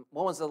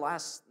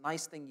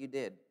nice thing you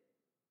did? I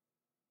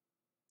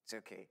said,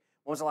 okay.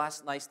 When was the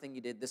last nice thing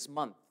you did this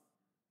month?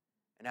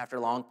 And after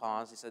a long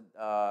pause, he said,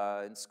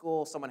 in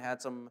school, someone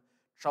had some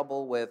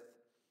trouble with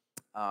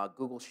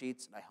Google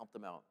Sheets, and I helped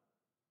them out.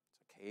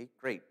 I said, okay,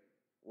 great.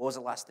 What was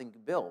the last thing you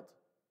built?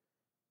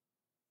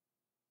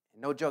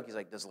 And no joke, he's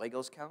like, does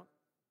Legos count?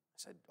 I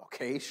said,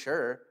 okay,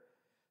 sure.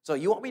 So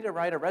you want me to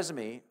write a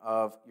resume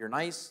of you're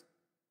nice,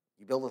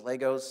 you build with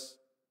Legos,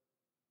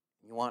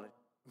 you want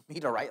me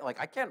to write? Like,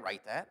 I can't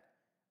write that.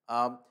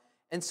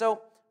 And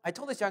so I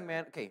told this young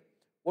man, okay,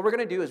 what we're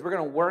going to do is we're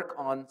going to work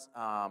on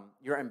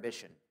your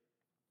ambition.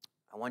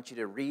 I want you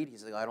to read.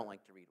 He's like, I don't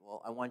like to read.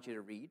 Well, I want you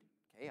to read.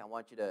 Okay, I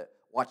want you to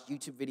watch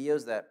YouTube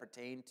videos that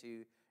pertain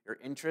to your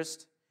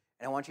interest,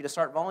 and I want you to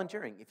start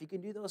volunteering. If you can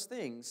do those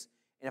things,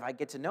 and if I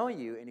get to know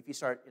you, and if you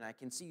start, and I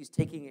can see you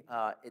taking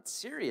it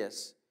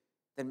serious,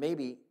 then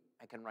maybe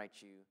I can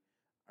write you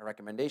a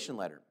recommendation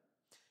letter.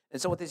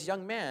 And so with this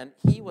young man,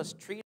 he was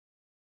treated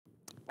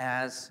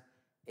as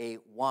a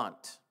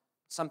want,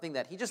 something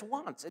that he just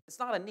wants. It's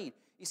not a need.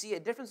 You see,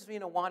 a difference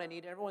between a want and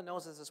need, everyone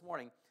knows this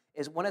morning,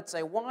 is when it's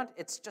a want,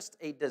 it's just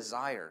a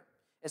desire.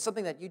 It's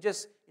something that you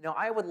just,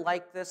 I would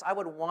like this, I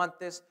would want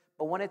this,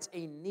 but when it's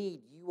a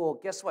need, you will,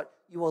 guess what?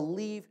 You will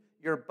leave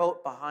your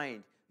boat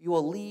behind. You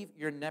will leave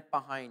your net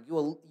behind.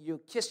 You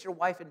kiss your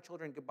wife and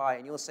children goodbye,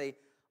 and you will say,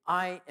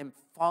 I am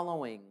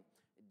following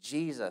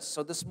Jesus.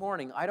 So this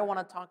morning, I don't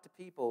want to talk to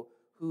people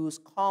whose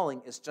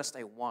calling is just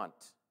a want.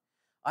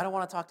 I don't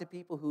want to talk to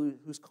people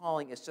whose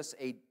calling is just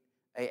a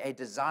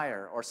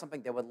desire or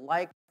something they would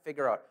like to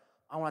figure out.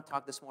 I want to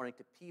talk this morning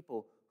to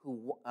people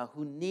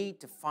who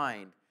need to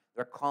find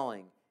their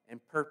calling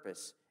and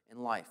purpose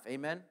in life.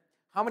 Amen?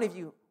 How many of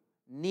you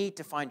need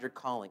to find your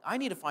calling? I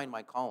need to find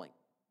my calling.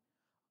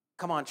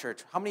 Come on,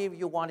 church. How many of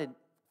you want to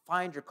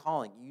find your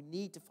calling? You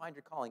need to find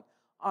your calling.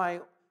 I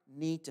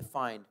need to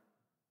find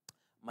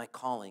my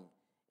calling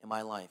in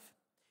my life.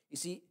 You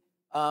see,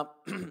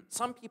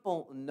 some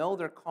people know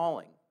their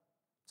calling.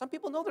 Some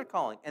people know their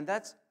calling, and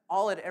that's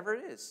all it ever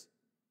is.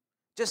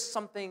 Just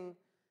something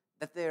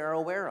that they are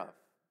aware of,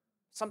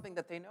 something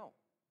that they know.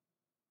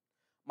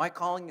 My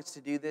calling is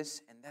to do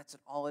this, and that's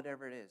all it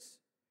ever is.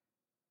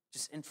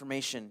 Just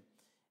information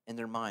in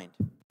their mind.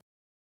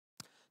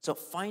 So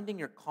finding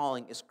your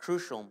calling is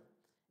crucial,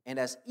 and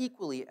as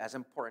equally as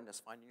important as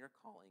finding your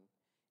calling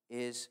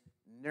is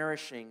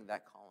nourishing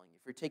that calling.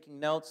 If you're taking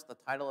notes, the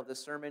title of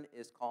this sermon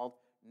is called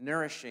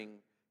Nourishing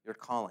Your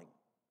Calling.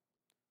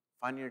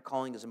 Finding your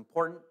calling is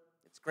important.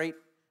 It's great.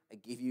 I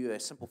give you a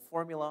simple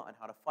formula on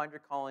how to find your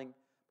calling,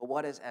 but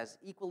what is as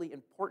equally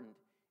important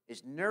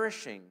is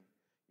nourishing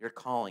your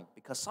calling.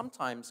 Because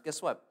sometimes,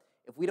 guess what?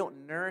 If we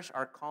don't nourish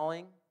our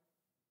calling,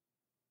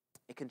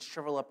 it can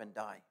shrivel up and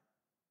die.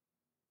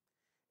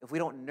 If we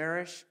don't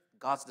nourish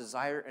God's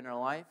desire in our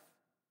life,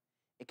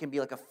 it can be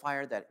like a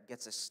fire that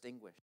gets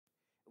extinguished.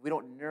 If we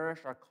don't nourish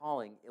our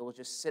calling, it will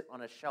just sit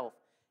on a shelf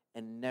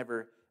and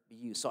never be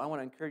used. So I want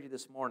to encourage you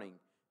this morning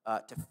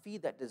to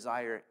feed that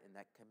desire and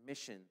that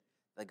commission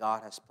that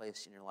God has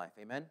placed in your life.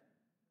 Amen?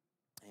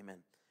 Amen.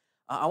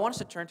 I want us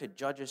to turn to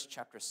Judges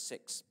chapter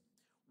 6.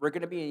 We're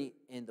going to be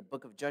in the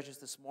book of Judges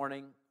this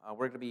morning.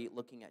 We're going to be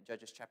looking at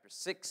Judges chapter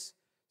 6,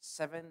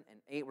 7, and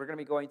 8. We're going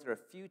to be going through a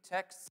few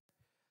texts.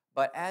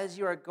 But as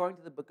you are going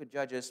to the book of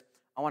Judges,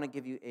 I want to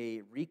give you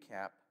a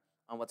recap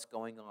on what's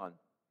going on.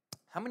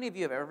 How many of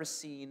you have ever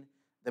seen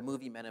the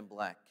movie Men in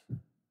Black?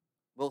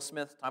 Will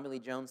Smith, Tommy Lee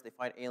Jones, they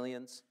fight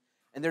aliens.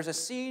 And there's a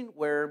scene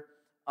where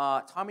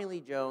Tommy Lee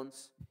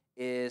Jones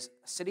is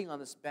sitting on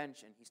this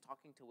bench, and he's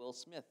talking to Will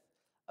Smith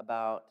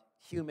about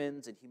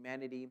humans and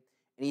humanity.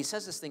 And he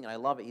says this thing, and I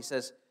love it. He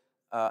says,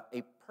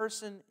 a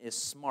person is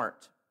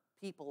smart,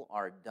 people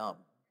are dumb.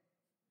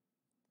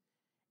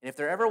 And if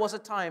there ever was a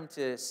time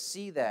to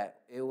see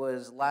that, it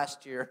was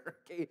last year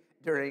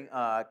during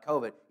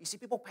COVID. You see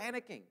people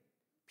panicking,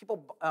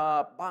 people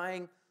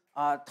buying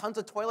tons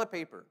of toilet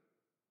paper.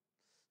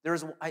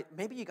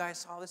 Maybe you guys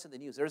saw this in the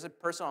news. There's a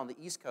person on the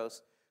East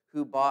Coast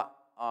who bought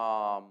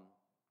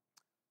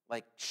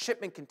like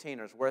shipment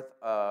containers worth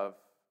of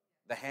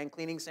the hand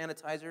cleaning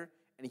sanitizer,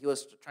 and he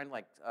was trying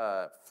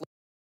to flip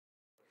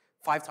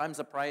 5 times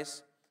the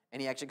price,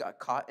 and he actually got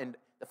caught. And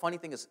the funny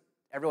thing is,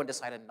 everyone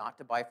decided not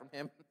to buy from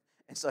him.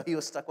 And so he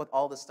was stuck with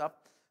all this stuff.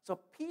 So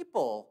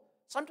people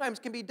sometimes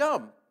can be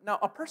dumb. Now,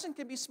 a person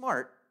can be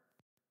smart,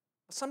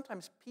 but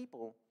sometimes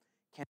people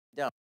can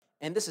be dumb.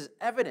 And this is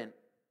evident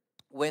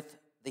with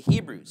the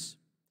Hebrews.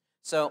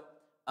 So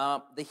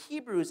the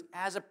Hebrews,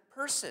 as a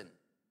person,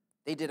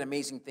 they did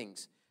amazing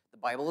things. The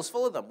Bible is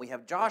full of them. We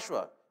have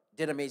Joshua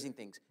did amazing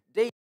things.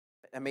 David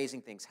did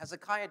amazing things.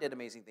 Hezekiah did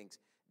amazing things.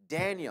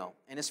 Daniel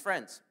and his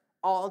friends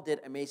all did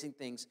amazing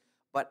things.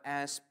 But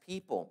as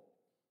people,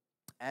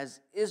 as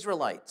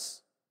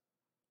Israelites,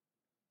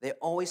 they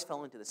always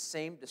fell into the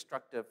same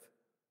destructive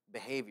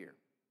behavior.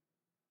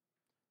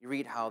 You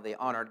read how they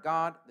honored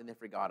God, then they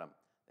forgot him.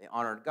 They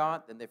honored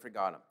God, then they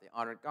forgot him. They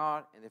honored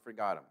God, and they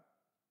forgot him.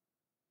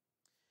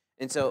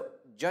 And so,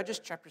 Judges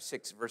chapter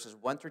 6, verses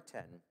 1 through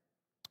 10,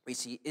 we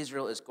see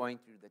Israel is going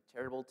through the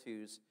terrible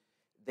twos.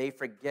 They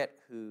forget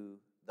who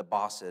the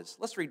boss is.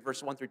 Let's read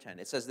verse 1 through 10.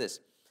 It says this,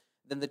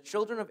 Then the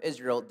children of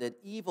Israel did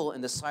evil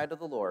in the sight of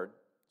the Lord,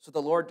 so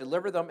the Lord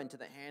delivered them into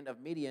the hand of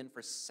Midian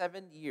for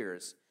 7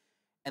 years.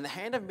 And the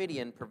hand of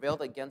Midian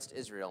prevailed against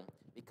Israel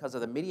because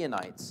of the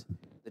Midianites.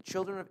 The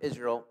children of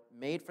Israel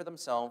made for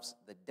themselves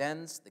the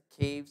dens, the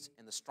caves,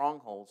 and the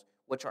strongholds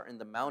which are in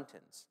the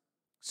mountains.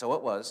 So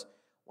it was,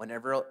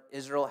 whenever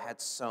Israel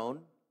had sown,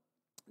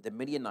 the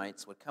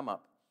Midianites would come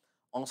up.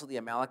 Also the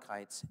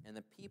Amalekites and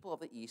the people of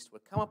the east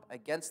would come up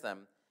against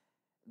them.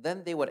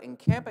 Then they would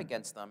encamp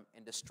against them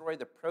and destroy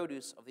the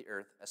produce of the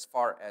earth as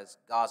far as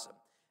Gaza.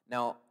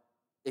 Now,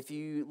 if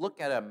you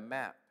look at a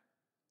map,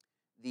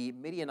 the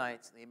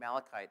Midianites and the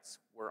Amalekites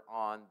were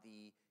on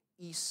the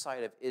east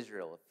side of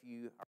Israel. If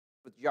you are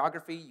with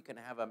geography, you can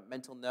have a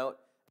mental note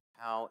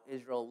how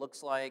Israel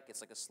looks like.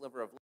 It's like a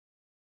sliver of land.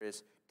 There's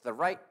to the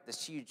right,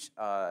 this huge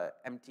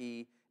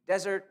empty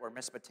desert where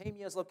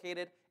Mesopotamia is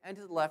located, and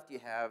to the left you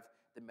have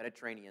the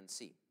Mediterranean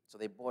Sea. So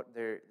they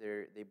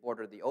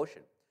border the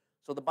ocean.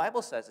 So the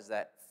Bible says is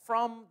that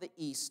from the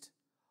east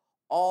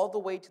all the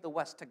way to the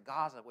west to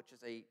Gaza, which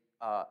is a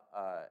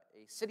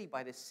city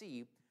by the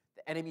sea.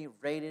 The enemy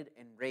raided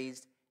and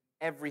razed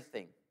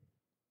everything.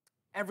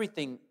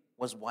 Everything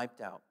was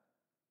wiped out.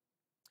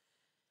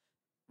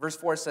 Verse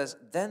 4 says,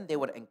 then they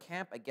would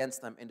encamp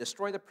against them and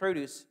destroy the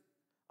produce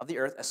of the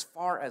earth as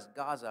far as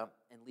Gaza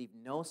and leave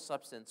no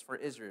substance for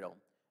Israel,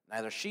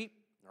 neither sheep,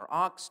 nor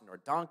ox, nor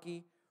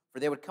donkey, for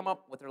they would come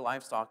up with their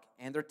livestock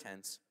and their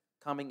tents,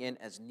 coming in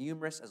as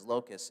numerous as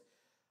locusts.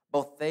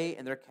 Both they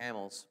and their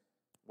camels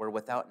were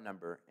without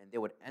number, and they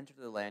would enter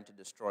the land to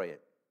destroy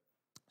it.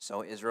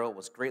 So Israel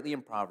was greatly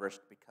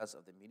impoverished because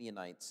of the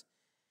Midianites,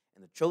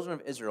 and the children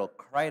of Israel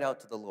cried out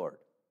to the Lord.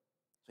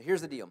 So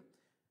here's the deal.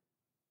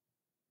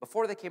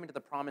 Before they came into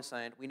the promised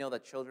land, we know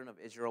that children of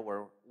Israel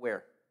were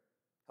where?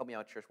 Help me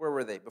out, church. Where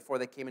were they before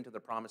they came into the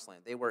promised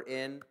land? They were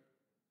in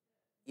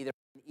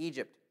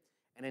Egypt.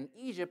 And in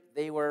Egypt,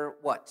 they were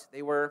what?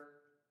 They were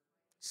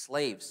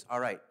slaves. All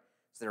right.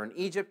 So they're in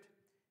Egypt,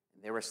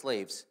 and they were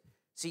slaves.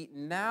 See,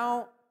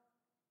 now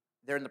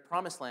they're in the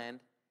promised land,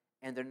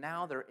 and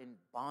they're in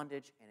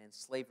bondage and in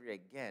slavery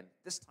again.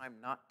 This time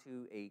not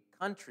to a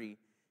country.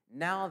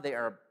 Now they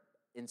are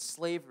in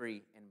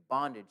slavery and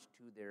bondage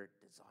to their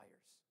desires.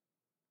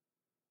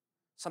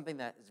 Something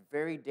that is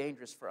very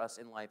dangerous for us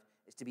in life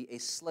is to be a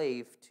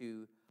slave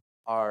to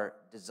our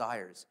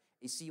desires.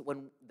 You see,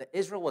 when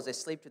Israel was a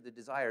slave to the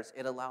desires,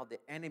 it allowed the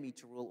enemy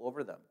to rule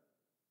over them,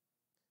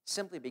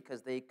 simply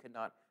because they could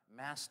not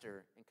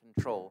master and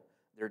control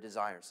their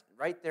desires.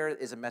 Right there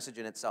is a message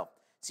in itself.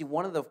 See,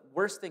 one of the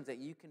worst things that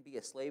you can be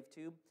a slave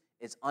to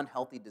is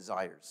unhealthy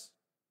desires.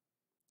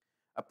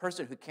 A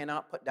person who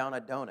cannot put down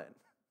a donut.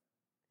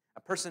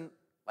 A person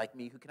like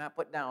me who cannot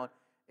put down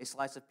a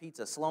slice of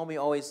pizza. Salome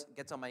always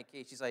gets on my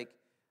case. She's like,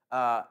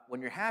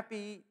 when you're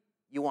happy,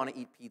 you want to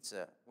eat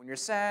pizza. When you're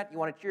sad, you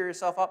want to cheer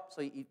yourself up,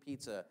 so you eat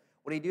pizza.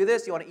 When you do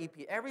this, you want to eat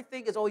pizza.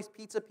 Everything is always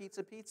pizza,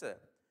 pizza, pizza.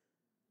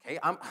 Okay,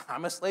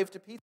 I'm a slave to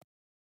pizza.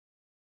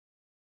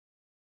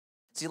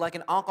 See, like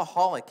an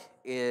alcoholic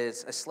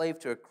is a slave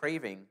to a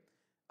craving.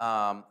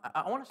 I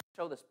want to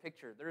show this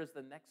picture. There is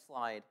the next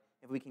slide,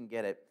 if we can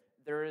get it.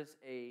 There is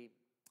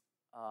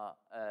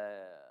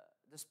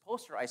this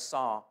poster I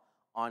saw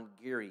on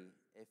Geary.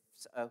 If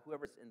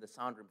whoever's in the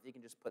sound room, if you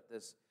can just put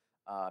this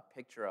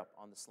picture up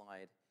on the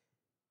slide.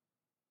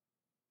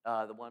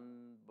 The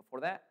one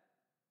before that?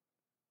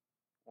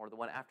 Or the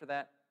one after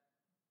that?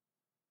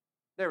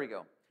 There we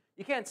go.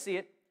 You can't see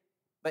it,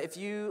 but if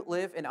you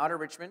live in Outer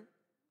Richmond,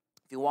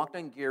 if you walked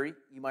on Geary,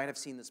 you might have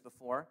seen this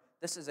before.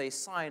 This is a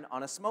sign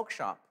on a smoke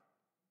shop.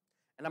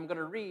 And I'm going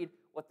to read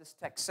what this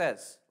text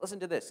says. Listen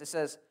to this. It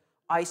says,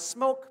 I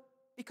smoke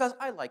because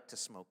I like to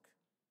smoke.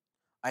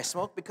 I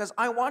smoke because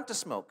I want to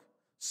smoke.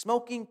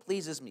 Smoking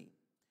pleases me.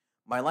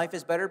 My life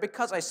is better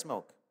because I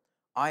smoke.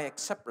 I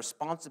accept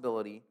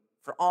responsibility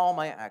for all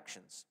my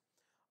actions.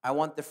 I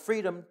want the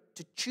freedom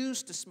to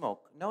choose to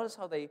smoke. Notice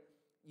how they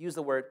use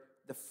the word,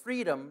 the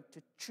freedom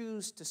to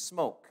choose to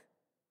smoke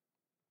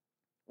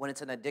when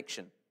it's an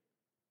addiction.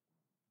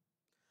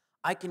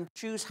 I can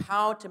choose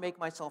how to make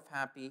myself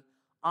happy.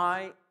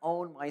 I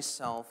own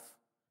myself.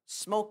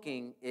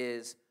 Smoking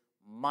is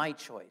my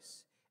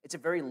choice. It's a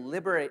very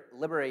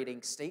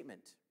liberating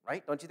statement,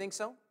 right? Don't you think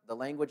so? The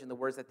language and the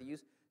words that they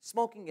use.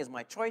 Smoking is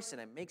my choice,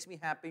 and it makes me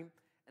happy.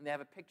 And they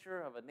have a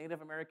picture of a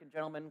Native American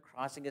gentleman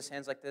crossing his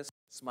hands like this,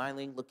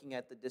 smiling, looking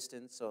at the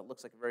distance, so it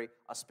looks like a very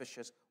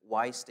auspicious,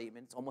 wise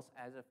statement. It's almost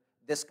as if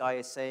this guy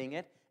is saying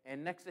it.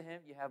 And next to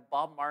him, you have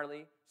Bob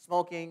Marley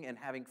smoking and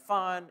having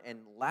fun and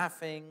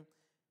laughing.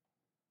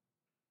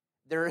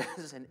 There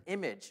is an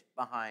image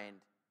behind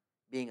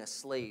being a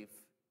slave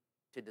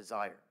to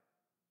desire.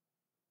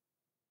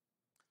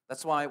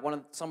 That's why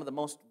some of the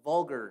most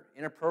vulgar,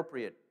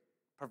 inappropriate,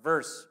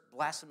 perverse,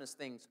 blasphemous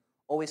things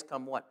always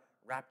come what?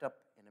 Wrapped up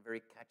in a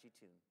very catchy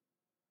tune,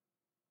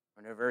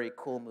 or in a very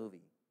cool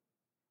movie,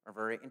 or a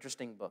very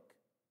interesting book.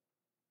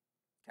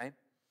 Okay?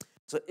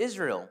 So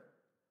Israel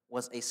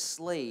was a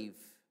slave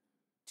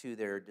to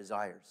their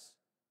desires.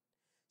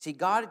 See,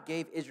 God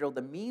gave Israel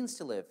the means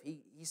to live.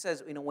 He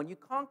says, when you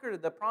conquer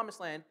the promised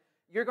land,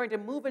 you're going to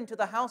move into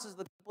the houses of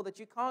the people that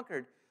you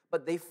conquered.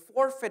 But they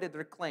forfeited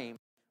their claim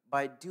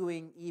by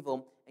doing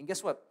evil. And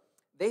guess what?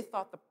 They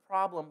thought the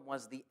problem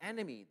was the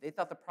enemy. They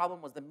thought the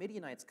problem was the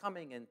Midianites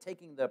coming and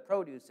taking the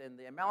produce, and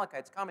the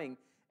Amalekites coming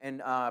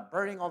and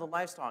burning all the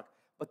livestock.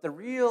 But the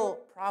real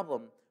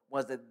problem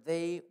was that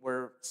they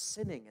were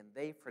sinning and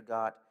they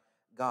forgot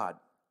God.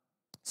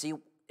 See,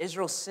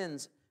 Israel's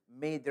sins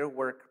made their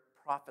work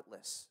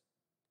profitless.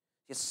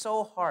 It's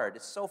so hard,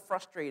 it's so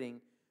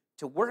frustrating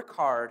to work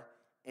hard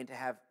and to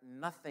have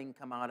nothing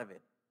come out of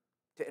it.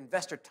 To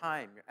invest your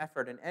time, your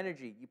effort, and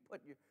energy. You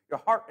put your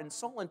heart and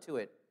soul into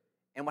it.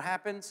 And what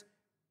happens?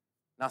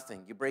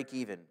 Nothing. You break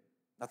even.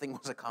 Nothing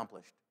was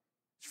accomplished.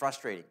 It's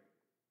frustrating.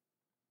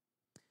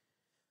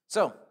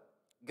 So,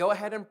 go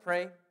ahead and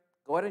pray.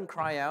 Go ahead and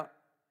cry out.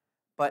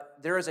 But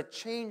there is a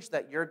change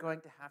that you're going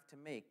to have to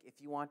make if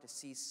you want to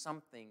see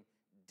something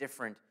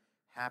different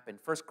happen.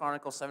 1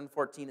 Chronicles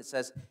 7:14, it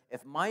says,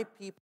 if my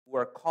people who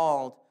are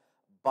called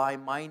by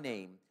my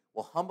name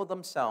will humble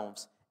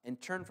themselves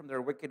and turn from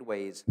their wicked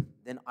ways,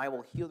 then I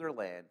will heal their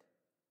land.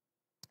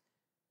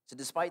 So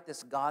despite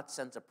this, God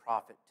sends a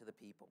prophet to the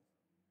people.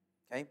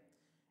 Okay?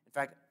 In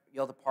fact,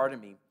 you'll have to pardon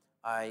me.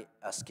 I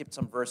skipped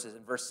some verses.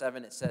 In verse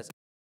 7, it says, "It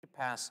came to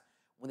pass,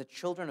 when the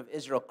children of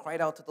Israel cried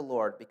out to the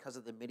Lord because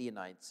of the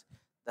Midianites,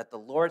 that the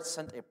Lord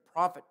sent a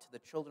prophet to the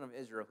children of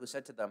Israel, who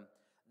said to them,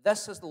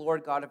 Thus says the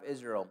Lord God of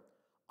Israel,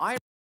 I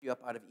brought you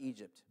up out of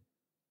Egypt,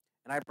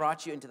 and I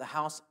brought you into the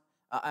house,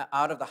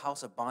 out of the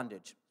house of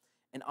bondage.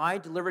 And I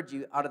delivered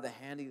you out of the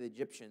hand of the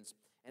Egyptians,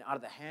 and out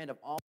of the hand of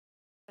all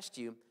who oppressed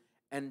you,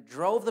 and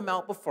drove them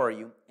out before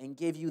you, and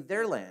gave you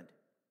their land.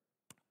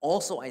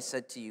 Also I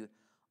said to you,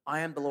 I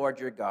am the Lord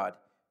your God.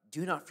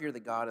 Do not fear the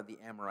God of the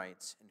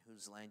Amorites, in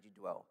whose land you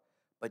dwell.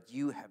 But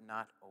you have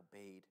not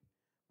obeyed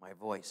my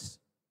voice."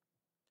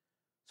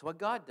 So what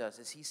God does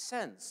is he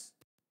sends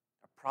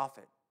a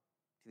prophet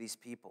to these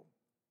people.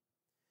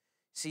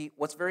 See,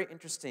 what's very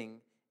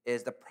interesting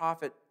is the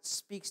prophet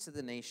speaks to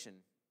the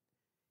nation.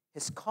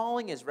 His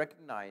calling is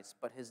recognized,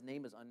 but his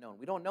name is unknown.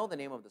 We don't know the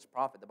name of this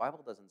prophet. The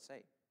Bible doesn't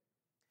say.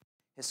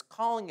 His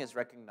calling is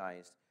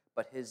recognized,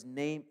 but his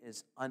name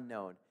is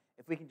unknown.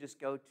 If we can just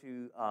go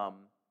to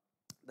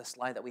the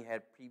slide that we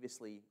had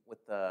previously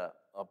with the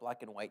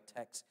black and white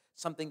text,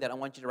 something that I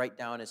want you to write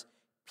down is,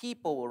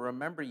 people will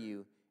remember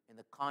you in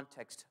the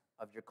context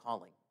of your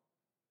calling.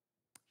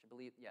 I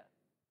believe, yeah,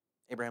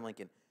 Abraham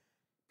Lincoln.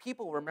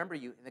 People will remember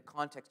you in the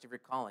context of your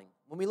calling.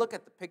 When we look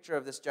at the picture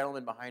of this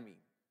gentleman behind me,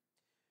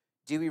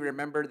 do we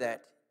remember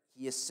that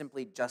he is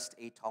simply just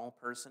a tall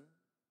person?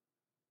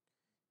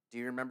 Do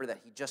you remember that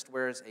he just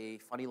wears a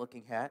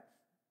funny-looking hat?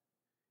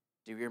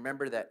 Do you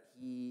remember that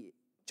he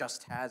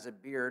just has a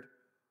beard?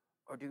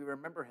 Or do you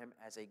remember him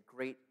as a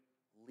great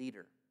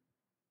leader?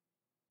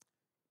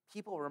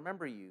 People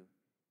remember you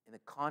in the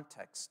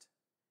context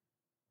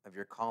of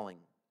your calling.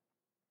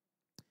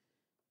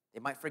 They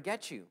might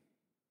forget you,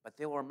 but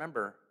they will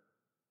remember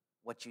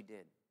what you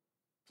did.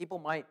 People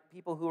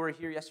who were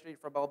here yesterday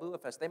for Balboa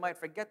Fest, they might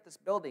forget this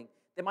building.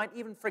 They might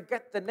even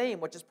forget the name,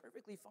 which is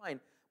perfectly fine.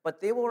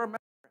 But they will remember,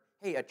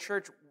 hey, a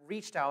church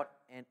reached out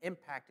and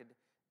impacted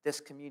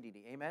this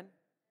community. Amen?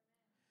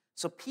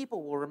 So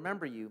people will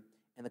remember you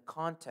in the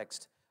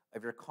context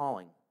of your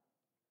calling.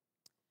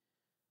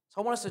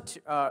 So I want us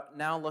to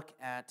now look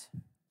at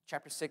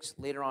chapter 6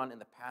 later on in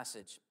the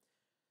passage.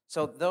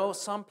 So though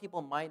some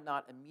people might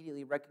not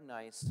immediately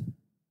recognize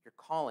your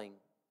calling,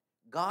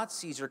 God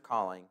sees your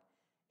calling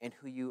and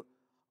who you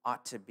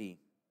ought to be.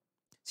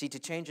 See, to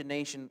change a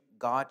nation,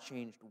 God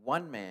changed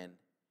one man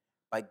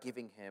by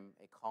giving him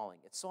a calling.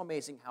 It's so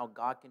amazing how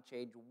God can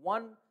change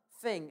one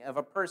thing of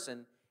a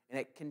person, and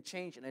it can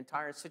change an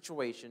entire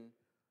situation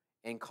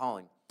and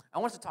calling. I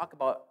want us to talk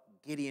about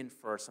Gideon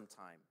for some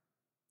time.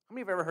 How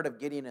many of you have ever heard of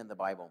Gideon in the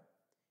Bible?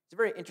 He's a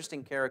very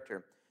interesting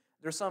character.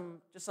 There's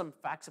just some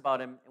facts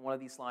about him in one of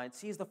these slides.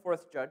 He's the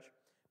fourth judge.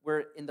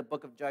 We're in the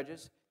book of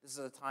Judges. This is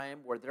a time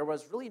where there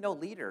was really no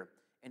leader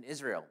in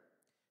Israel.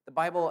 The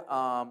Bible,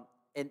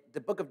 in the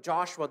book of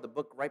Joshua, the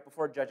book right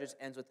before Judges,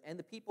 ends with, and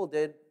the people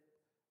did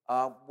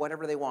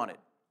whatever they wanted.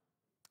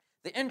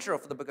 The intro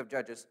for the book of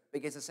Judges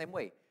begins the same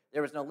way.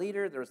 There was no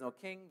leader, there was no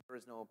king, there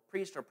was no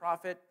priest or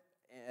prophet,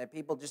 and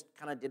people just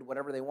kind of did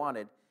whatever they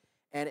wanted.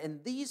 And in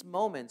these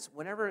moments,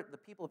 whenever the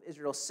people of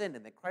Israel sinned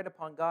and they cried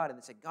upon God and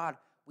they said, God,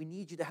 we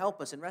need you to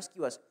help us and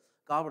rescue us,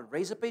 God would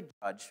raise up a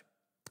judge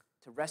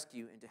to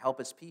rescue and to help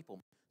his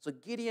people. So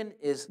Gideon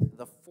is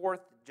the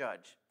fourth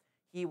judge.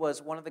 He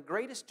was one of the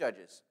greatest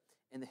judges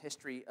in the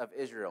history of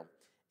Israel.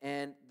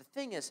 And the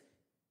thing is,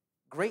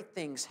 great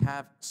things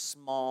have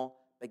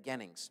small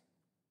beginnings.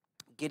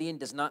 Gideon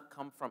does not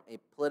come from a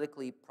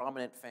politically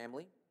prominent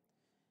family.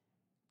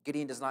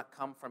 Gideon does not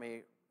come from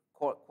a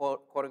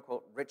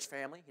quote-unquote rich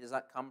family. He does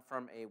not come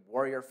from a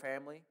warrior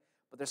family.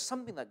 But there's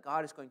something that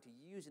God is going to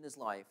use in his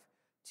life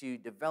to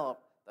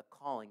develop the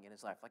calling in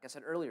his life. Like I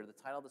said earlier, the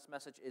title of this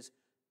message is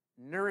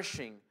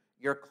Nourishing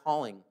Your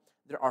Calling.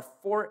 There are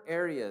 4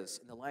 areas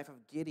in the life of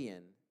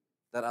Gideon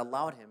that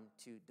allowed him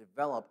to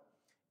develop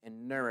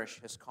and nourish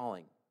his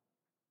calling.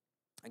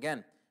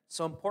 Again, it's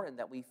so important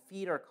that we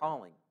feed our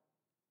calling,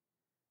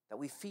 that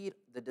we feed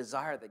the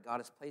desire that God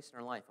has placed in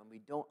our life, and we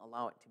don't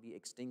allow it to be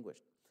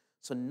extinguished.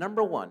 So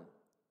number 1,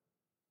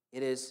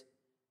 it is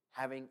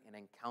having an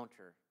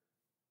encounter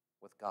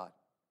with God.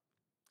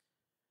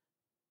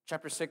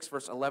 Chapter 6,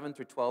 verse 11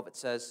 through 12, it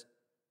says,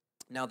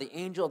 Now the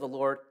angel of the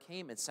Lord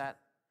came and sat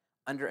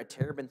under a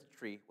terebinth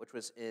tree, which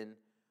was in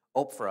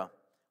Ophrah,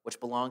 which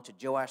belonged to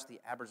Joash the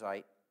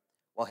Abiezrite,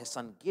 while his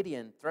son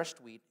Gideon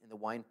threshed wheat in the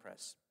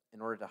winepress in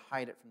order to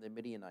hide it from the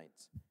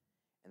Midianites.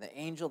 And the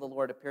angel of the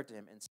Lord appeared to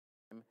him and said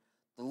to him,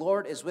 The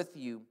Lord is with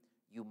you,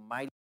 you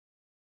mighty.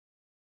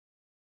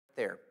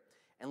 There.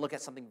 And look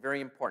at something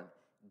very important.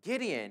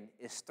 Gideon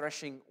is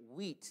threshing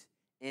wheat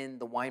in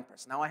the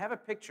winepress. Now I have a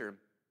picture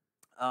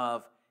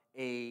of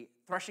a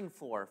threshing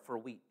floor for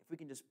wheat. If we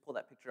can just pull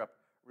that picture up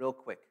real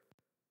quick.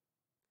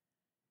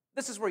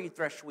 This is where you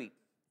thresh wheat.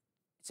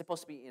 It's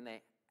supposed to be in an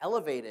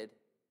elevated,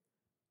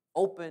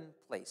 open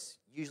place.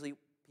 Usually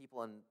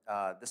people in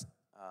this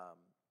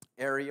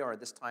area or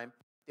this time,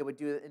 they would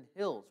do it in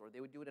hills or they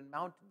would do it in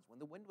mountains when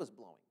the wind was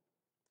blowing.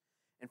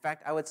 In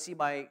fact, I would see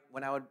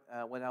when I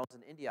was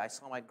in India, I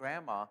saw my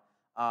grandma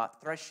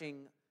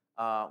threshing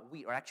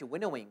wheat, or actually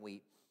winnowing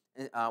wheat.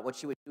 What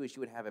she would do is she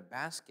would have a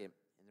basket,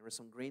 and there were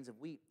some grains of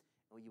wheat.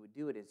 And what you would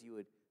do it is you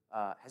would,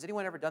 has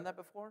anyone ever done that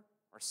before?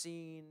 Or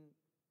seen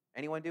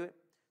anyone do it?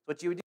 So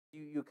what you would do,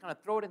 you kind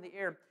of throw it in the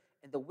air,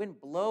 and the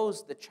wind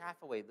blows the chaff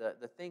away,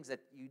 the things that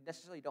you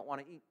necessarily don't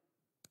want to eat.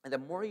 And the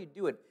more you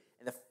do it,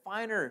 and the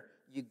finer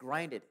you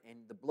grind it, and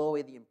the blow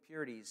away the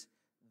impurities,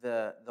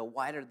 the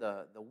whiter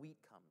the wheat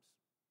comes.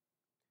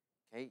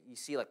 Okay, you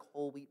see like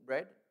whole wheat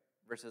bread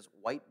versus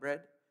white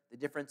bread. The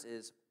difference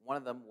is one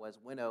of them was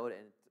winnowed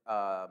and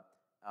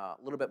a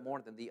little bit more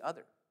than the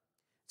other.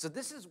 So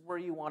this is where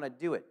you want to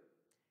do it,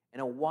 in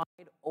a wide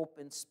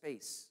open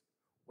space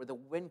where the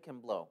wind can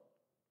blow.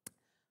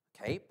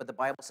 Okay, but the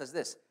Bible says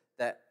this,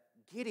 that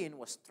Gideon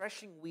was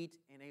threshing wheat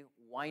in a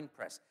wine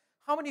press.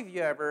 How many of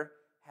you ever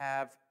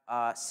have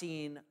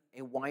seen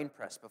a wine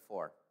press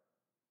before?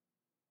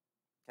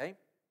 Okay,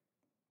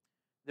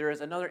 there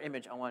is another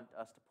image I want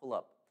us to pull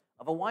up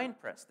of a wine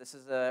press. This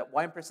is a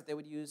wine press that they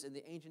would use in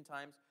the ancient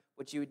times.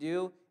 What you would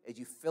do is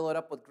you fill it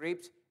up with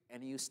grapes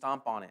and you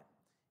stomp on it.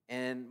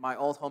 In my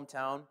old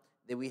hometown,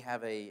 we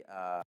have a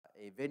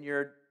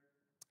vineyard,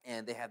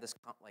 and they have this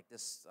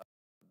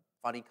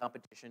funny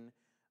competition.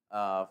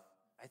 I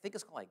think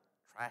it's called like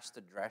trash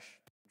to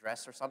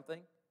dress or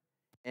something.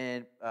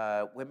 And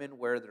women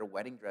wear their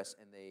wedding dress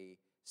and they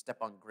step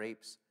on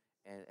grapes,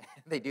 and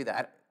they do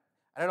that.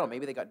 I don't know,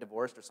 maybe they got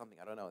divorced or something.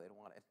 I don't know, they don't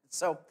want it.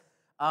 So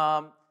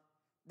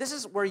this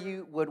is where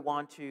you would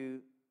want to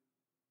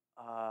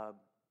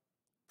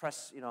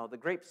press, the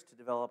grapes to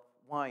develop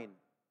wine.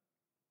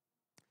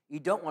 You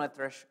don't want to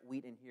thresh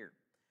wheat in here.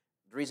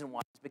 The reason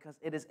why is because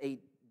it is a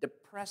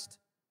depressed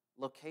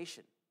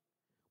location.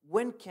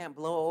 Wind can't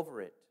blow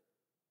over it.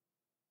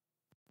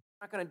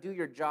 You're not going to do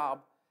your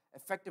job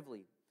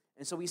effectively.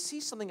 And so we see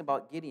something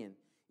about Gideon.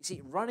 You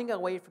see, running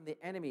away from the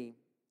enemy,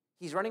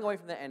 he's running away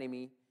from the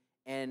enemy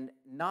and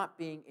not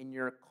being in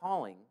your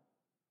calling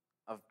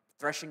of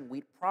threshing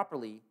wheat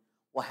properly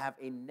will have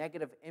a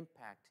negative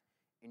impact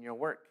in your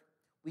work.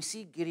 We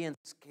see Gideon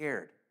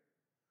scared.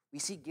 We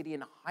see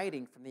Gideon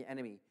hiding from the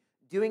enemy,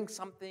 doing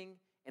something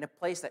in a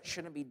place that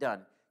shouldn't be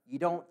done. You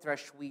don't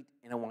thresh wheat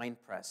in a wine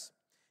press.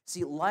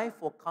 See,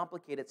 life will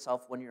complicate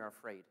itself when you're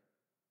afraid.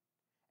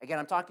 Again,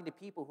 I'm talking to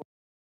people who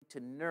are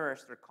to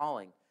nourish their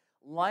calling.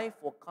 Life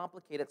will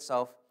complicate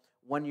itself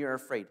when you're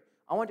afraid.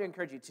 I want to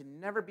encourage you to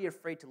never be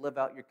afraid to live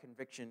out your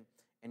conviction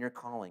and your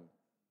calling.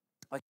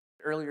 Like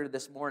earlier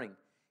this morning,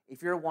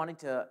 if you're wanting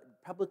to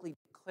publicly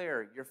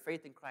declare your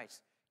faith in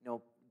Christ,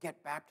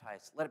 get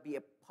baptized. Let it be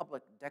a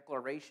public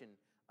declaration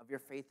of your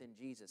faith in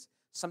Jesus.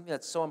 Something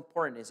that's so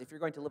important is if you're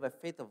going to live a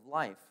faith of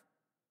life,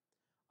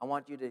 I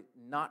want you to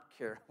not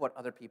care what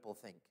other people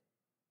think.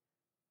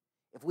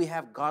 If we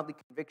have godly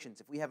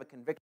convictions, if we have a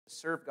conviction to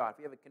serve God, if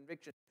we have a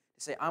conviction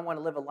to say, I want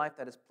to live a life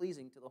that is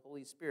pleasing to the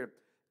Holy Spirit,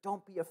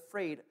 don't be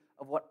afraid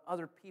of what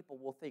other people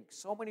will think.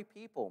 So many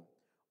people,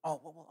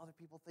 what will other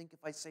people think if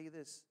I say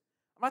this?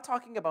 I'm not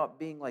talking about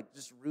being like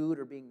just rude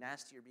or being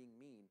nasty or being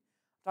mean.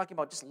 I'm talking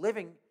about just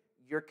living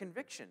your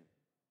conviction.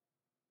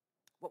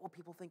 What will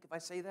people think if I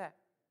say that?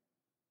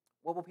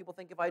 What will people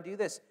think if I do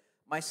this?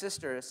 My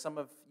sister, as some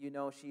of you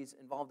know, she's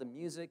involved in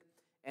music,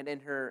 and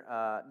in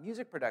her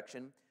music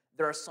production,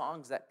 there are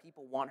songs that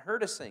people want her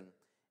to sing.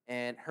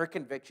 And her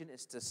conviction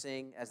is to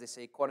sing, as they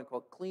say,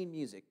 quote-unquote, clean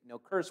music. No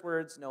curse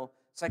words, no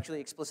sexually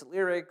explicit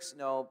lyrics,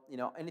 no,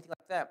 anything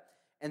like that.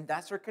 And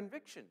that's her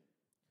conviction.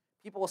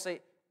 People will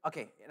say,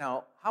 okay,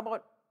 how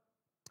about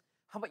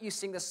you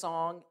sing the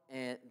song,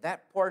 and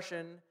that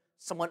portion,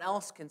 someone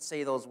else can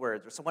say those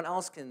words, or someone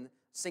else can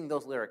sing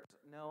those lyrics.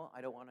 No,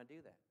 I don't want to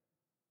do that.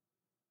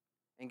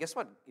 And guess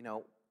what?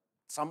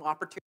 Some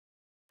opportunities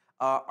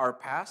are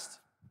passed,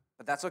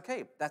 but that's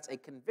okay. That's a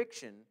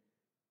conviction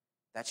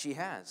that she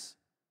has.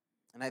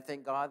 And I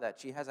thank God that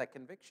she has that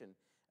conviction,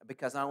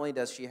 because not only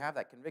does she have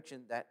that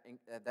conviction, that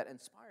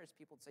inspires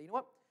people to say, you know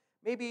what,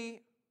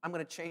 maybe I'm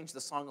going to change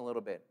the song a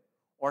little bit.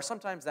 Or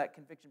sometimes that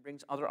conviction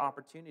brings other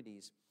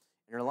opportunities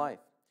in your life.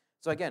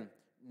 So again,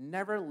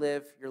 never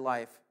live your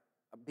life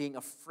being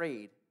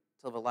afraid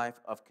to live a life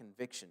of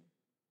conviction.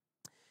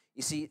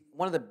 You see,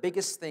 one of the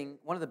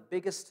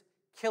biggest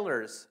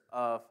killers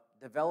of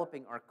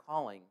developing our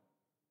calling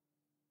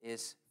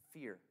is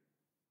fear.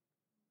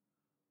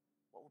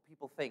 What will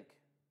people think?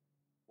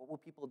 What will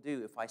people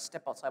do if I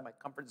step outside my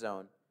comfort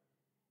zone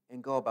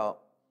and go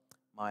about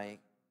my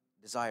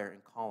desire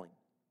and calling?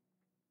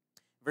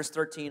 Verse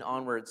 13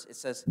 onwards, it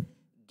says,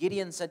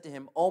 Gideon said to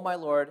him, "O my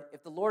Lord,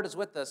 if the Lord is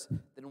with us,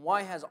 then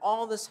why has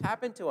all this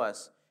happened to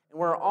us? And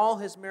where are all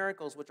his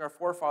miracles which our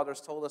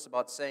forefathers told us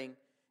about, saying,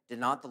 did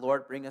not the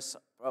Lord bring us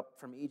up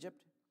from Egypt?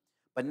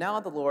 But now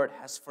the Lord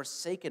has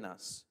forsaken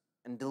us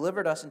and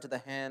delivered us into the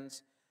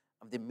hands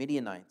of the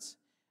Midianites."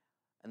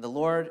 And the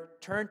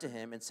Lord turned to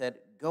him and said,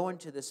 "Go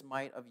into this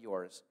might of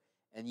yours,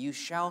 and you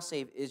shall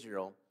save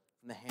Israel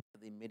from the hand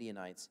of the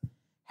Midianites.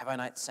 Have I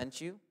not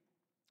sent you?"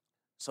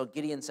 So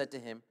Gideon said to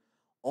him,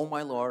 "O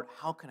my Lord,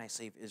 how can I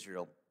save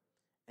Israel?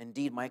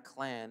 Indeed, my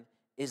clan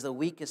is the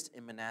weakest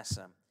in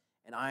Manasseh,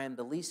 and I am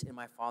the least in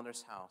my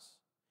father's house."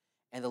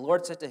 And the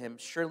Lord said to him,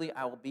 "Surely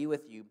I will be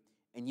with you,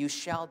 and you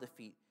shall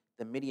defeat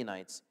the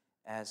Midianites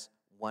as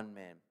one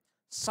man."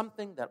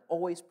 Something that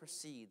always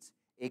precedes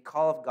a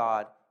call of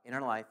God in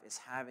our life is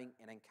having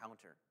an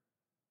encounter.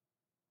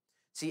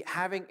 See,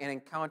 having an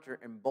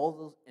encounter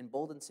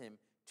emboldens him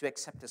to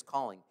accept his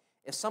calling.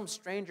 If some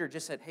stranger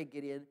just said, "Hey,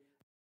 Gideon,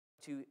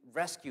 to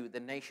rescue the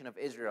nation of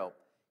Israel,"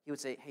 he would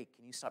say, "Hey,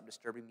 can you stop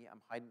disturbing me?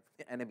 I'm hiding from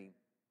the enemy."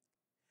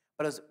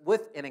 But as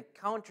with an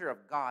encounter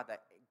of God,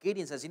 that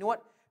Gideon says, "You know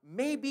what?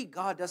 Maybe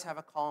God does have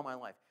a call in my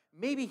life.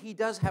 Maybe he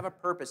does have a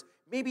purpose.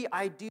 Maybe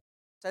I do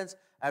sense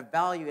of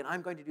value, and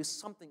I'm going to do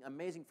something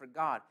amazing for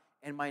God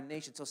and my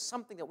nation." So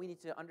something that we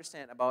need to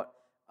understand about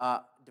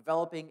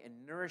developing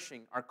and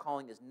nourishing our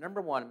calling is,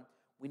 number one,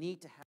 we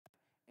need to have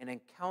an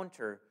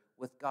encounter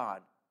with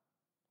God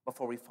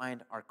before we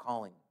find our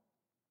calling.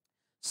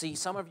 See,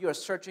 some of you are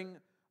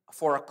searching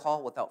for a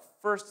call without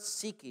first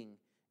seeking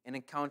an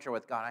encounter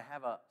with God. I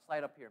have a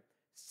slide up here.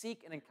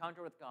 Seek an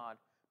encounter with God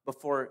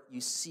before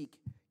you seek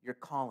your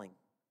calling.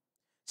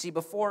 See,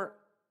 before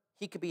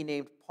he could be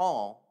named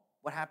Paul,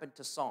 what happened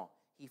to Saul?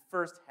 He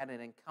first had an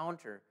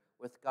encounter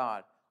with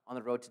God on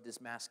the road to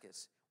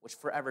Damascus, which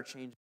forever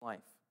changed his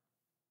life.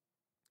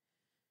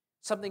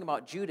 Something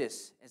about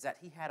Judas is that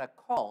he had a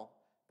call,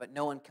 but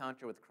no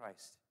encounter with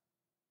Christ.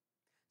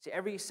 See,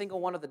 every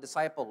single one of the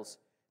disciples,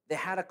 they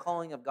had a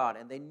calling of God,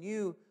 and they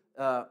knew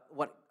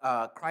what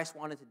Christ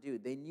wanted to do.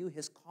 They knew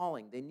his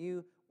calling. They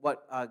knew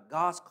what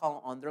God's call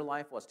on their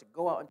life was, to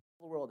go out into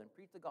the world and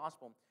preach the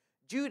gospel.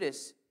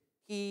 Judas,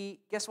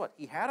 guess what?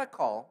 He had a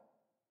call,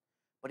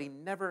 but he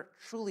never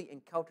truly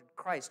encountered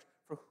Christ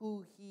for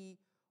who he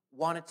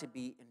wanted to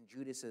be in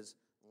Judas's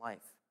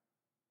life.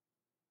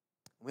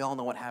 We all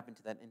know what happened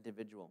to that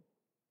individual.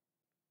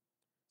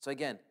 So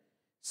again,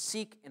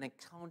 seek an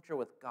encounter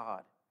with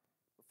God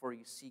before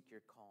you seek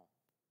your call.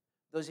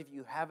 Those of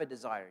you who have a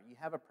desire, you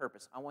have a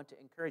purpose, I want to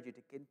encourage you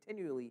to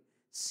continually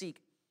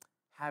seek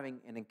having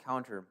an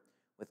encounter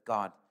with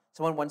God.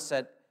 Someone once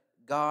said,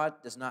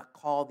 "God does not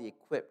call the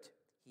equipped,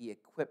 he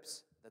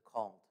equips the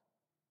called."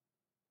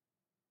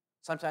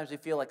 Sometimes we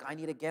feel like I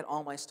need to get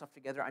all my stuff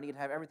together. I need to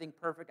have everything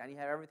perfect. I need to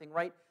have everything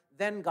right.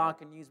 Then God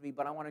can use me.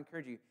 But I want to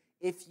encourage you,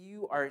 if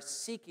you are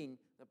seeking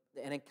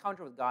an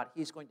encounter with God,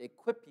 he's going to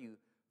equip you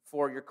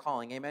for your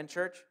calling. Amen,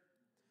 church?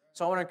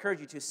 So I want to encourage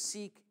you to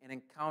seek an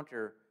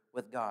encounter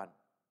with God.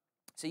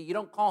 See, you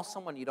don't call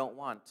someone you don't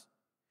want.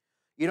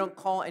 You don't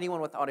call anyone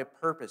without a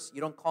purpose.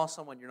 You don't call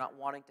someone you're not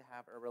wanting to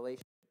have a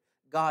relationship.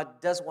 God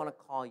does want to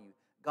call you.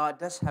 God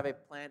does have a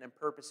plan and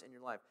purpose in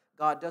your life.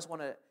 God does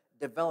want to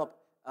develop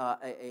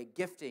a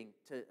gifting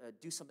to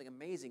do something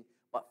amazing.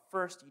 But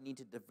first, you need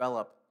to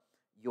develop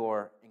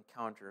your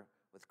encounter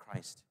with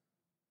Christ.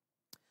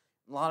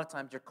 A lot of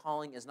times, your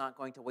calling is not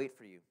going to wait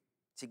for you.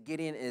 See,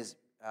 Gideon is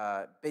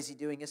busy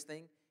doing his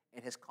thing,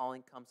 and his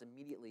calling comes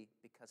immediately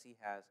because he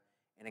has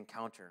an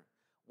encounter.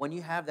 When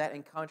you have that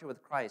encounter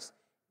with Christ,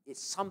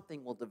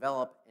 something will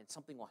develop and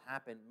something will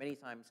happen many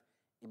times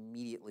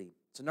immediately.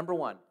 So number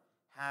one,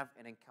 have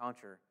an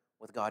encounter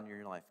with God in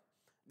your life.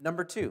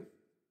 Number two,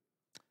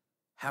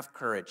 have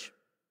courage.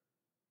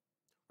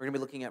 We're going to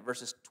be looking at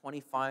verses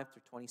 25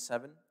 through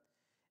 27.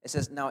 It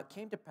says, "Now it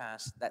came to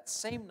pass that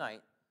same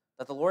night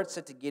that the Lord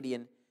said to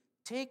Gideon,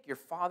 'Take your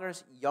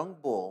father's young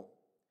bull,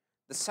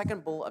 the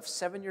second bull of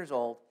 7 years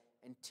old,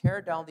 and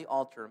tear down the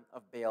altar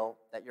of Baal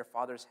that your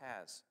father's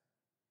has,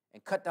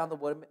 and cut down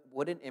the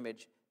wooden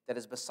image that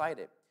is beside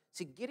it.'"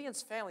 See,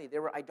 Gideon's family, they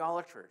were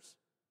idolaters.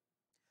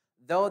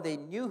 Though they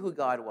knew who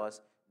God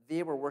was,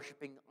 they were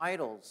worshiping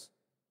idols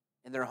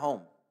in their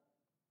home.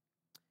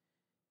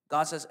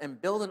 God says, "And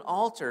build an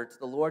altar to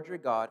the Lord your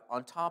God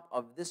on top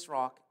of this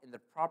rock in the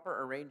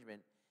proper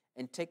arrangement,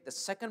 and take the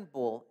second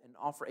bull and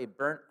offer a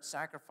burnt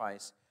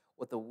sacrifice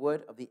with the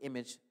wood of the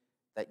image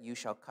that you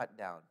shall cut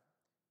down."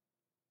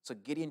 So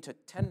Gideon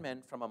took 10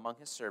 men from among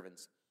his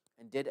servants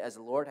and did as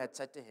the Lord had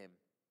said to him.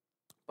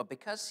 But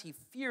because he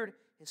feared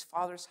his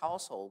father's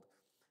household,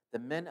 the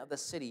men of the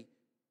city,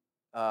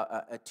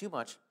 too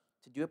much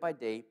to do it by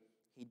day,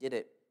 he did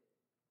it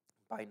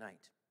by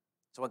night.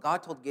 So what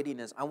God told Gideon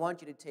is, I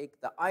want you to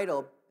take the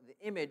idol, the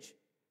image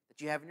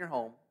that you have in your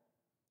home,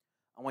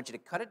 I want you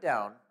to cut it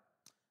down,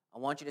 I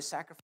want you to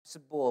sacrifice a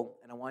bull,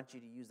 and I want you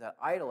to use that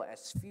idol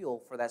as fuel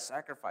for that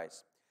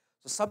sacrifice.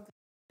 So something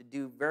to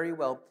do very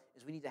well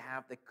is we need to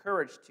have the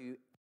courage to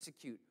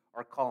execute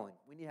our calling.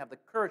 We need to have the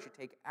courage to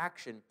take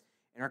action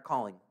in our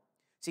calling.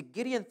 See,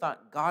 Gideon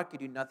thought God could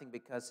do nothing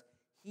because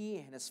he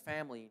and his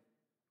family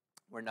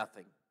were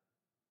nothing.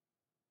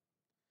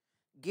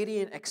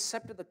 Gideon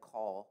accepted the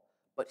call,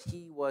 but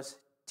he was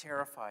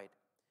terrified.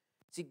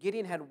 See,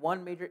 Gideon had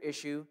one major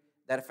issue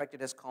that affected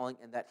his calling,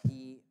 and that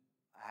he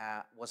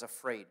was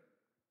afraid.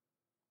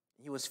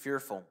 He was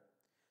fearful.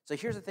 So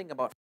here's the thing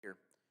about fear.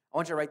 I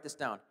want you to write this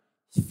down.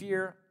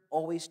 Fear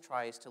always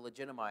tries to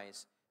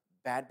legitimize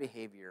bad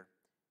behavior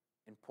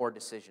and poor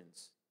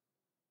decisions.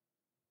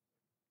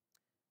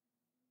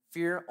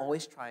 Fear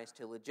always tries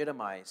to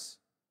legitimize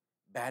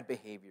bad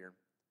behavior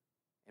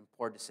and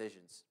poor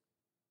decisions.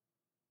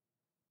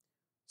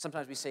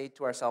 Sometimes we say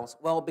to ourselves,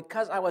 well,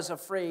 because I was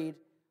afraid,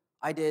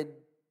 I did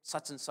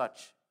such and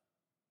such.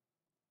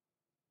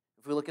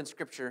 If we look in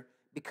Scripture,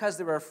 because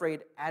they were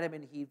afraid, Adam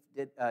and Eve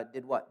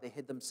did what? They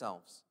hid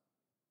themselves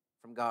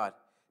from God.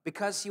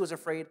 Because he was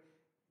afraid,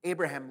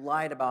 Abraham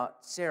lied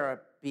about Sarah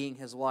being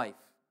his wife.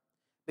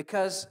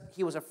 Because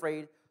he was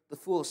afraid, the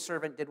foolish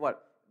servant did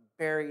what?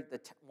 Buried the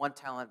one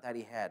talent that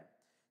he had.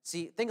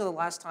 See, think of the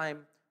last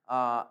time,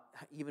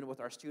 even with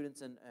our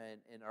students and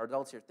our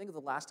adults here, think of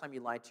the last time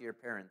you lied to your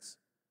parents.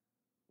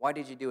 Why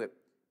did you do it?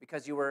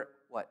 Because you were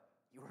what?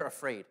 You were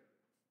afraid.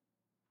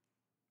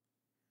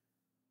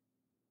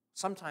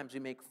 Sometimes we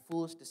make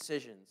foolish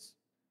decisions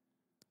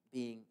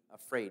being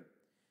afraid.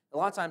 A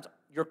lot of times,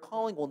 your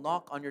calling will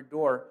knock on your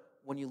door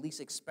when you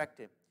least expect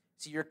it.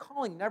 See, your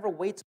calling never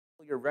waits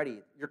until you're ready.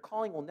 Your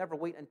calling will never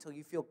wait until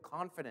you feel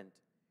confident.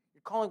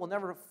 Your calling will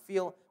never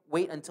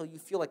wait until you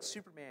feel like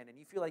Superman and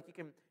you feel like you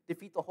can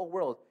defeat the whole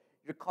world.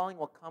 Your calling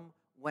will come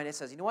when it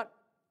says, you know what?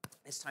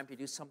 It's time to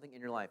do something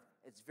in your life.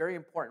 It's very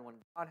important when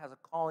God has a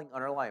calling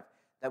on our life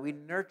that we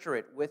nurture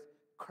it with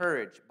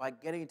courage by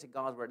getting into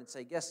God's word and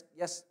say,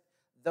 yes,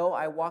 though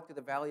I walk through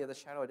the valley of the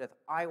shadow of death,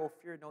 I will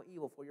fear no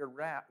evil, for your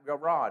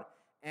rod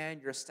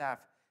and your staff,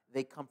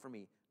 they comfort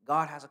me.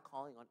 God has a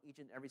calling on each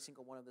and every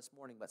single one of this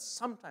morning, but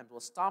sometimes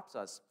what stops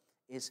us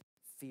is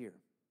fear.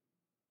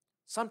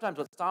 Sometimes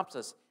what stops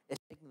us is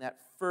taking that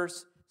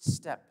first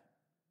step.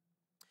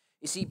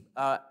 You see,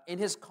 in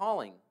his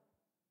calling,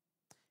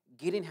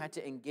 Gideon had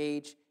to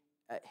engage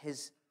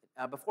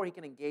before he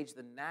can engage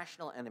the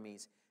national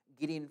enemies,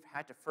 Gideon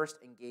had to first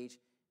engage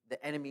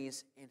the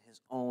enemies in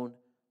his own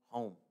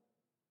home.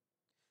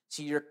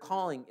 See, your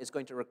calling is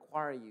going to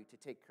require you to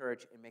take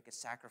courage and make a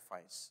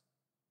sacrifice.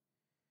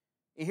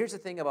 And here's the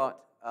thing about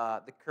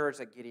the courage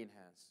that Gideon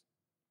has.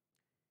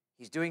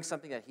 He's doing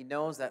something that he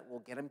knows that will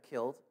get him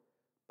killed,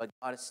 but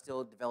God is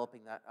still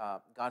developing that.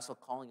 God's still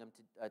calling him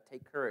to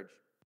take courage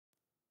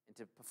and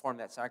to perform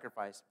that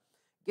sacrifice.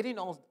 Gideon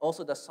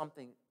also does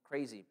something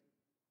crazy.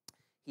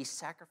 He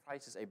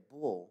sacrifices a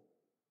bull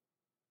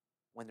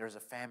when there's a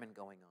famine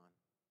going on.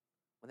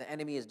 When the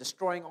enemy is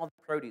destroying all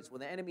the produce, when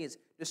the enemy is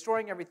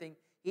destroying everything,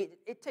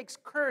 it takes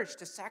courage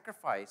to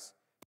sacrifice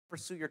to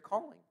pursue your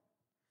calling.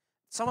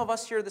 Some of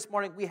us here this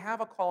morning, we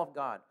have a call of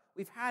God.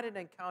 We've had an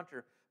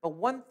encounter, but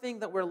one thing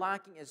that we're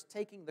lacking is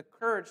taking the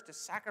courage to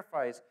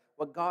sacrifice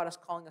what God is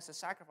calling us to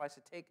sacrifice,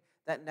 to take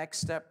that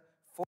next step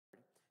forward.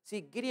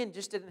 See, Gideon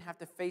just didn't have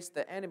to face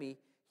the enemy.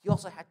 He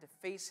also had to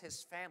face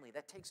his family.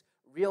 That takes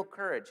real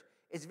courage.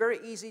 It's very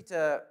easy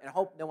to, and I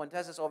hope no one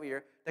does this over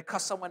here, to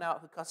cuss someone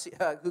out who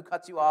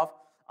cuts you off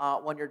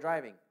when you're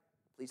driving.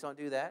 Please don't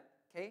do that,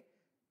 okay?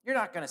 You're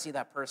not going to see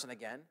that person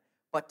again.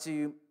 But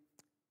to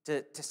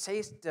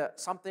say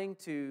something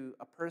to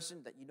a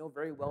person that you know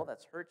very well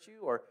that's hurt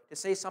you, or to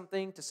say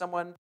something to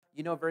someone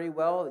you know very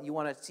well that you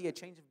want to see a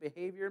change of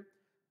behavior,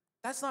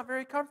 that's not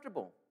very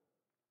comfortable.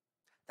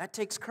 That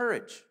takes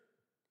courage.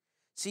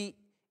 See,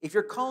 if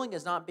your calling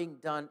is not being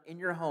done in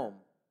your home,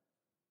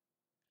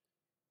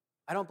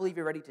 I don't believe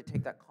you're ready to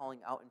take that calling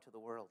out into the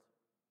world.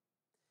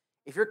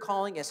 If your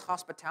calling is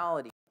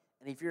hospitality,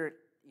 and if you're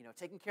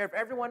taking care of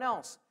everyone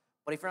else,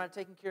 but if you're not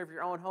taking care of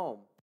your own home,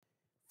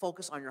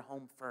 focus on your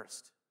home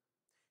first.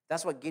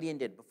 That's what Gideon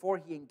did. Before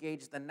he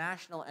engaged the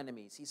national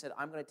enemies, he said,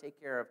 I'm going to take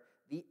care of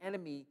the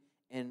enemy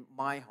in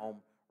my home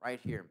right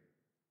here.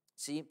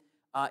 See,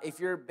 if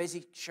you're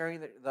busy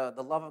sharing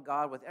the love of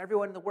God with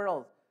everyone in the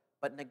world,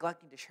 but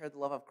neglecting to share the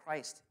love of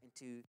Christ and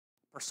to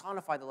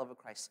personify the love of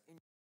Christ,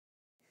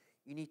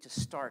 you need to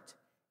start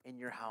in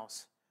your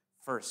house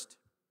first.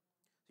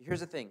 So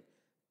here's the thing.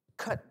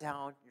 Cut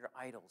down your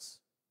idols.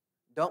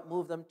 Don't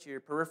move them to your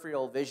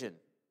peripheral vision.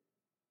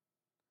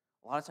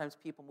 A lot of times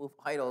people move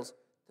idols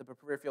to the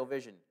peripheral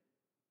vision.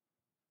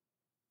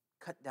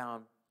 Cut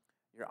down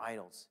your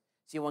idols.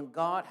 See, when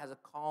God has a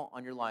call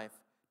on your life,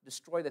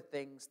 destroy the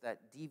things that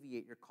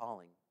deviate your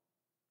calling.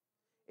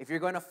 If you're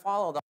going to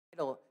follow the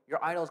idol,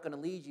 your idol is going to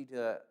lead you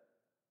to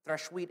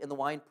thresh wheat in the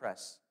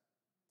winepress.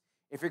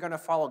 If you're going to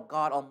follow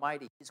God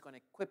Almighty, He's going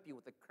to equip you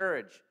with the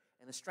courage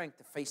and the strength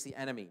to face the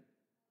enemy.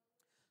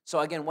 So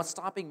again, what's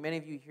stopping many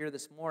of you here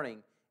this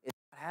morning is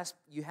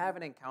you have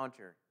an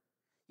encounter.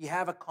 You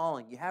have a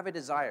calling. You have a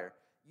desire.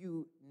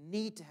 You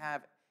need to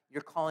have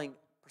your calling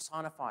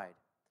personified.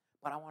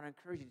 But I want to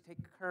encourage you to take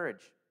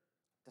courage,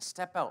 to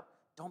step out.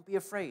 Don't be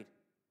afraid.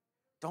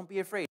 Don't be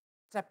afraid.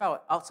 Step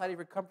out outside of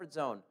your comfort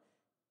zone,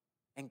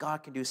 and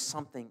God can do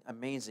something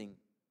amazing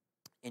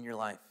in your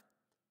life.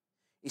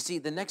 You see,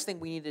 the next thing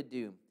we need to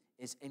do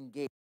is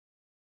engage.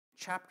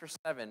 Chapter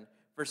 7,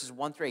 verses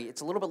 1 through 8.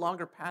 It's a little bit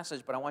longer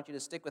passage, but I want you to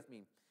stick with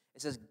me.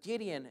 It says,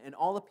 Gideon and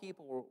all the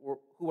people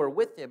who were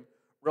with him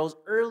rose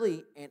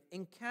early and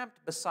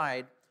encamped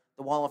beside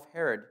the wall of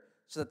Herod,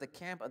 so that the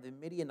camp of the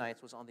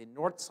Midianites was on the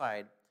north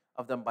side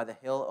of them by the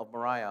hill of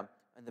Moriah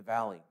in the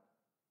valley.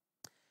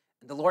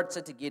 And the Lord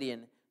said to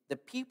Gideon, the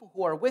people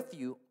who are with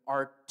you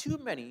are too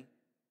many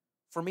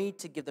for me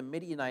to give the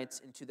Midianites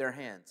into their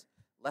hands,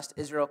 lest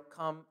Israel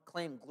come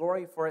claim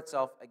glory for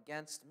itself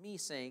against me,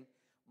 saying,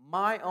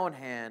 my own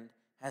hand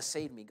has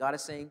saved me. God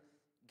is saying,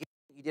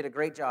 you did a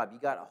great job. You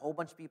got a whole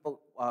bunch of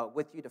people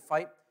with you to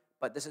fight,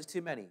 but this is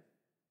too many.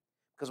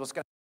 Because what's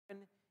going to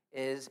happen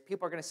is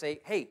people are going to say,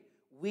 hey,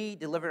 we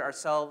delivered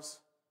ourselves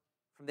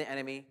from the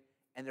enemy,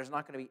 and there's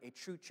not going to be a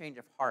true change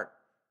of heart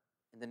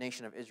in the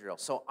nation of Israel.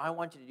 So I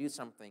want you to do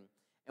something.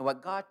 And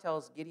what God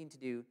tells Gideon to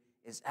do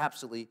is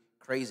absolutely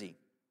crazy.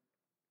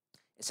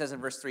 It says in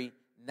verse 3,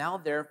 now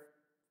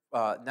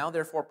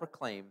therefore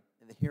proclaim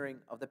in the hearing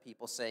of the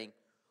people, saying,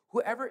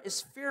 whoever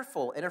is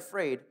fearful and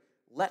afraid,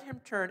 let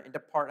him turn and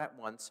depart at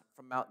once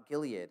from Mount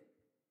Gilead.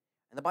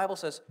 And the Bible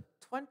says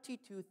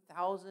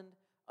 22,000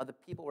 of the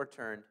people were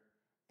turned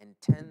and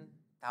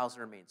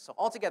 10,000 remained. So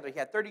altogether, he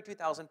had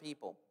 32,000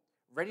 people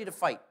ready to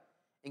fight.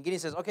 And Gideon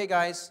says, okay,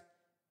 guys,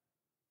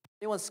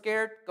 anyone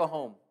scared? Go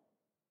home.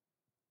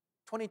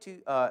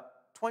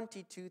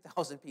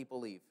 22,000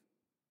 people leave.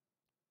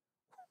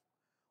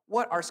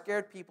 What are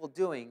scared people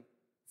doing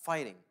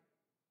fighting?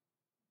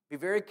 Be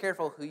very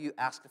careful who you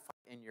ask to fight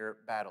in your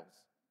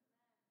battles.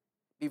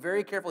 Be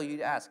very careful who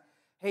you ask.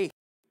 Hey,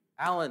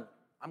 Alan,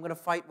 I'm going to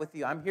fight with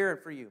you. I'm here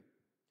for you.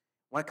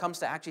 When it comes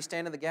to actually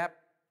stand in the gap,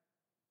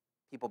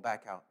 people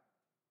back out.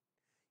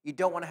 You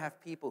don't want to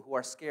have people who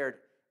are scared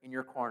in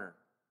your corner.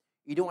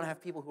 You don't want to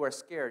have people who are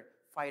scared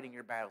fighting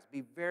your battles.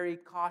 Be very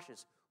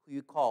cautious who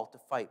you call to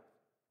fight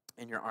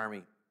in your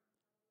army.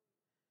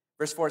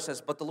 Verse 4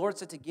 says, but the Lord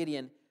said to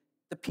Gideon,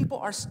 the people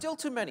are still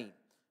too many.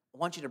 I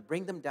want you to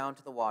bring them down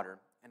to the water,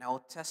 and I will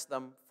test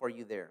them for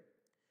you there.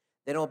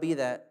 Then it will be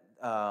that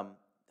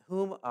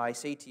whom I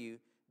say to you,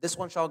 this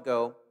one shall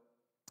go,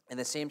 and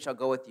the same shall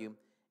go with you.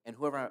 And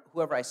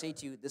whoever I say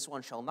to you, this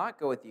one shall not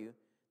go with you,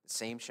 the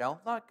same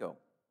shall not go.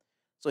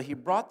 So he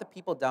brought the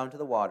people down to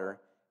the water,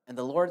 and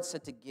the Lord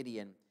said to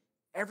Gideon,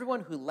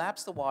 everyone who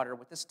laps the water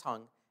with his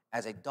tongue,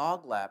 as a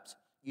dog laps,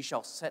 you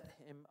shall set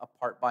him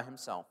apart by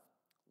himself.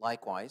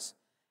 Likewise,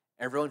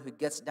 everyone who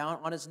gets down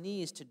on his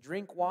knees to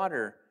drink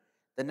water,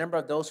 the number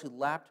of those who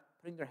lapped,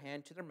 putting their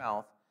hand to their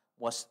mouth,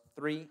 was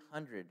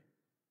 300.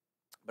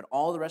 But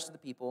all the rest of the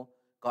people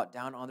got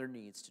down on their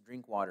knees to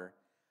drink water.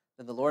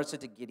 Then the Lord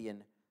said to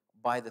Gideon,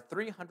 by the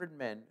 300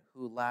 men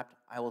who lapped,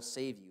 I will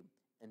save you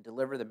and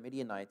deliver the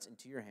Midianites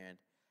into your hand,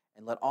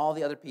 and let all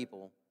the other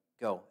people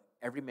go,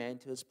 every man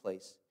to his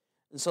place.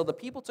 And so the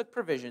people took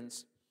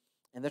provisions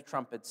and the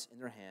trumpets in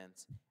their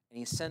hands, and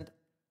he sent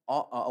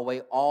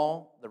away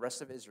all the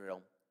rest of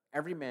Israel,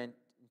 every man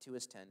into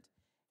his tent,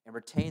 and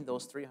retained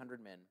those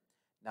 300 men.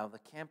 Now the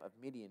camp of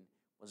Midian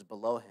was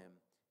below him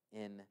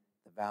in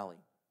the valley.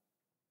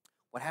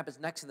 What happens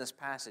next in this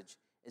passage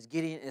is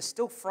Gideon is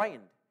still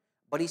frightened,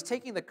 but he's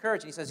taking the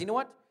courage, and he says, you know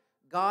what?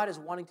 God is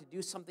wanting to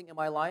do something in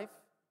my life.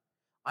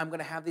 I'm going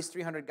to have these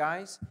 300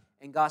 guys,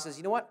 and God says,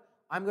 you know what?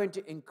 I'm going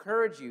to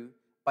encourage you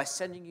by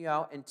sending you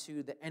out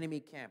into the enemy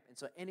camp. And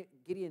so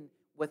Gideon,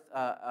 with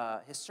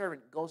his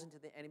servant, goes into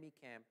the enemy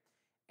camp,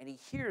 and he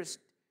hears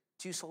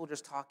two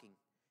soldiers talking.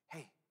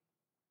 Hey,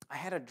 I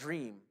had a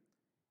dream,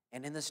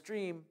 and in this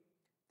dream,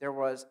 there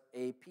was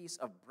a piece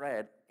of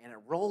bread, and it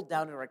rolled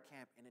down to our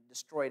camp, and it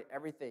destroyed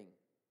everything.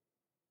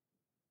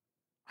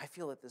 I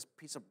feel that this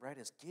piece of bread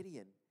is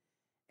Gideon.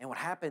 And what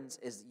happens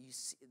is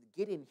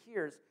Gideon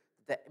hears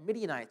that the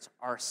Midianites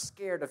are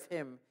scared of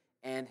him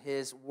and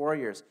his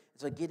warriors.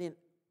 And so Gideon,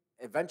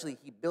 eventually,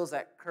 he builds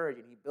that courage,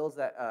 and he builds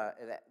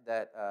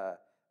that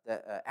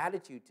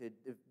attitude to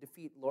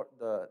defeat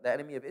the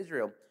enemy of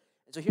Israel.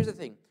 And so here's the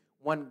thing.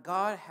 When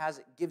God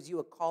gives you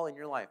a call in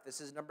your life,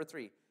 this is number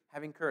 3,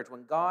 having courage.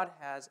 When God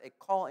has a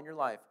call in your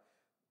life,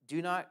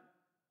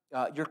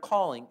 your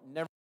calling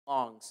never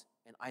belongs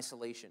in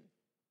isolation.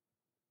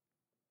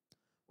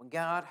 When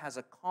God has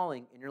a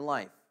calling in your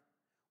life,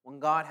 when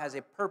God has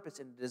a purpose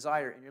and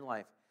desire in your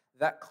life,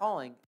 that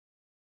calling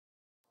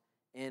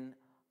in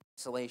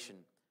isolation.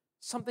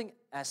 Something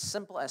as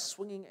simple as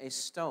swinging a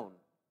stone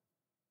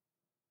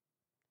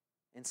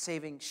and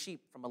saving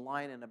sheep from a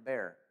lion and a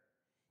bear.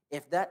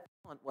 If that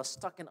talent was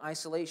stuck in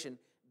isolation,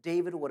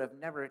 David would have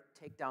never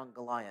taken down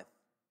Goliath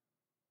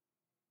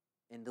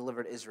and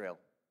delivered Israel.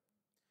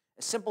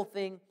 A simple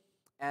thing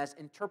as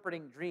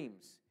interpreting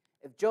dreams.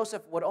 If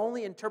Joseph would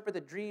only interpret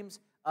the dreams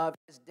of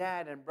his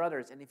dad and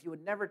brothers, and if he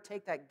would never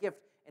take that gift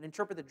and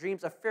interpret the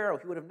dreams of Pharaoh,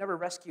 he would have never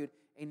rescued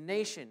a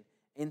nation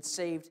and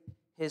saved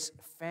his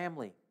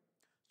family.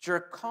 Your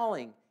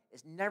calling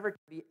is never to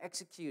be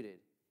executed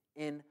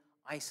in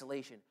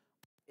isolation.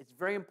 It's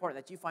very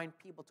important that you find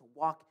people to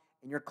walk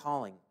in your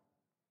calling.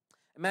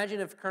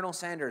 Imagine if Colonel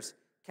Sanders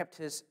kept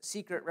his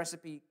secret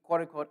recipe,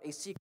 quote unquote, a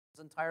secret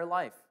his entire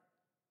life.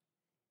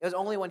 It was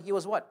only when he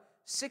was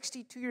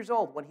 62 years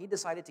old, when he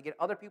decided to get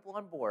other people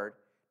on board,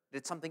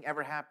 did something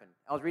ever happen.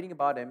 I was reading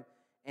about him,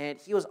 and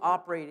he was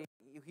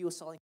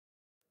selling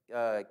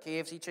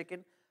KFC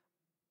chicken,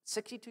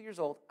 62 years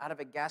old, out of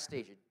a gas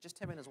station, just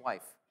him and his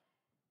wife.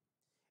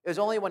 It was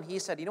only when he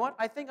said, you know what,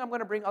 I think I'm going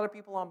to bring other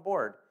people on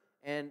board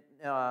and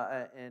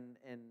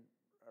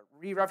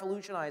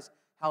re-revolutionize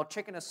how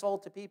chicken is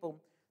sold to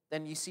people,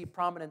 then you see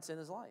prominence in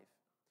his life.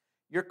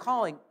 Your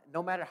calling,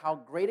 no matter how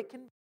great it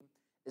can be,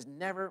 is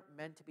never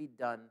meant to be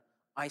done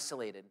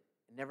isolated,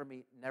 never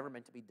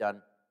meant to be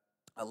done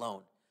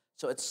alone.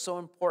 So it's so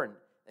important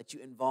that you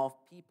involve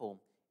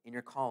people in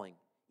your calling.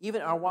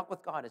 Even our walk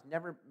with God is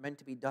never meant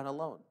to be done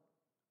alone.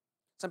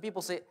 Some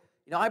people say,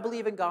 I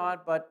believe in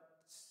God, but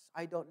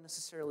I don't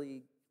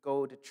necessarily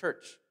go to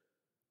church.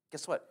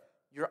 Guess what?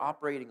 You're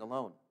operating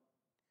alone.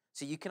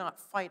 So you cannot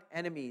fight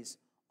enemies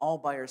all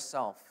by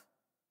yourself,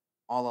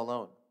 all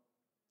alone.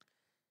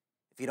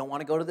 If you don't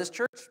want to go to this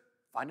church,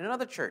 find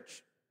another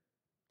church.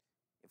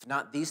 If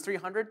not these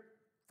 300,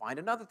 find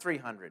another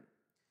 300.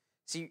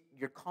 See,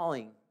 your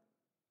calling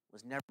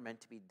was never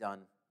meant to be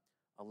done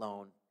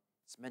alone.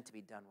 It's meant to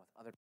be done with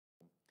other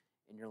people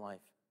in your life.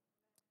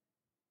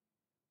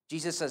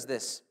 Jesus says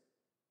this,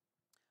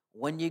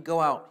 when you go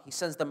out, he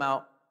sends them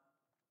out.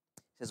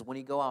 He says, when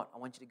you go out, I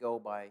want you to go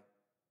by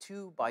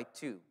two,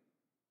 to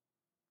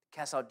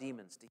cast out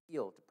demons, to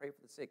heal, to pray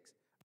for the sick,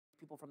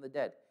 people from the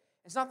dead.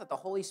 It's not that the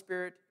Holy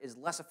Spirit is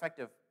less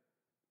effective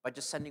by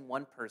just sending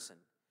one person.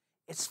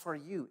 It's for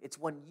you. It's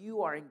when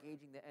you are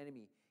engaging the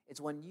enemy. It's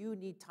when you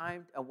need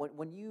time,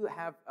 when you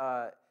have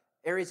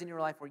areas in your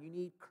life where you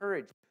need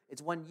courage.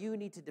 It's when you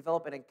need to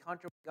develop an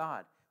encounter with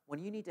God, when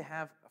you need to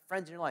have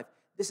friends in your life.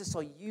 This is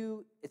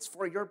it's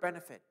for your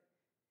benefit.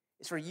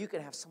 It's where you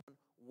can have someone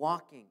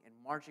walking and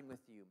marching with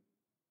you.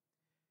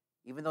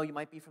 Even though you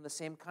might be from the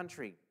same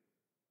country,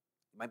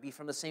 you might be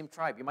from the same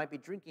tribe, you might be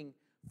drinking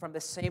from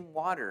the same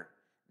water.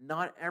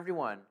 Not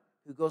everyone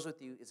who goes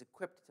with you is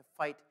equipped to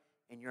fight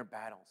in your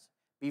battles.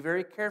 Be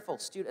very careful,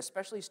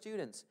 especially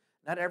students.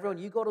 Not everyone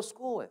you go to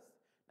school with,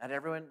 not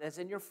everyone that's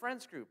in your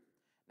friends group,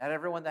 not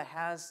everyone that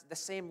has the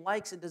same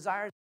likes and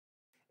desires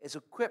is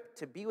equipped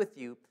to be with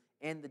you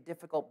in the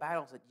difficult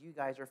battles that you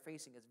guys are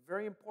facing. It's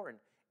very important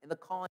in the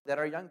calling that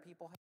our young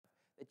people have,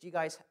 that you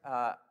guys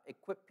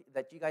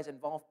that you guys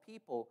involve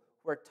people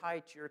who are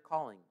tied to your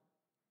calling.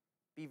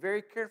 Be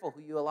very careful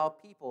who you allow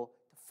people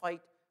to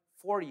fight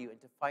for you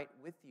and to fight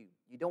with you.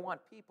 You don't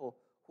want people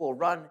who will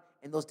run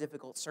in those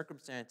difficult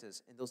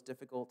circumstances, in those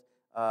difficult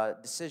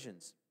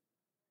decisions.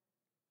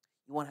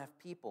 You want to have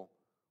people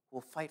who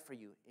will fight for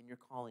you in your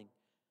calling.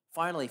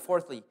 Finally,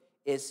 fourthly,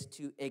 is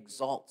to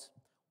exalt.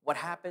 What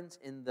happens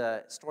in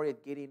the story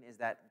of Gideon is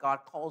that God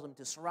calls him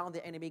to surround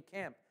the enemy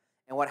camp.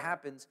 And what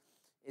happens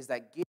is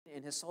that Gideon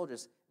and his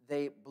soldiers,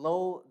 they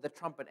blow the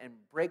trumpet and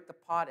break the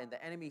pot, and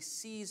the enemy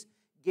sees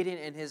Gideon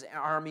and his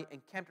army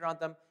encamped around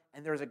them,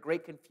 and there's a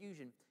great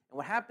confusion. And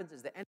what happens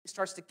is the enemy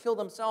starts to kill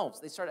themselves.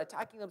 They start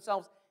attacking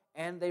themselves,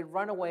 and they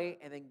run away,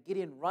 and then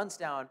Gideon runs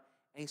down,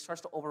 and he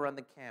starts to overrun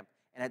the camp.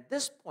 And at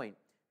this point,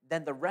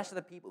 then the rest of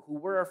the people who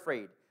were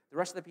afraid, the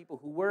rest of the people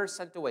who were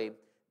sent away,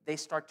 they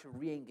start to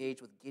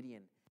re-engage with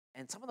Gideon.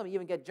 And some of them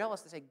even get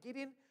jealous. They say,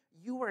 Gideon,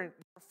 you were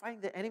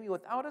fighting the enemy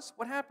without us?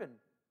 What happened?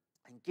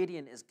 And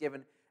Gideon is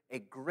given a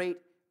great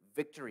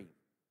victory.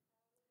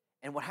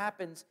 And what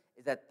happens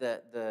is that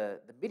the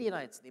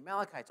Midianites, the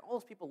Amalekites, all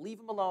those people leave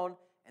him alone,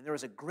 and there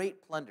was a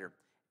great plunder.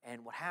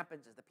 And what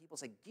happens is the people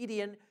say,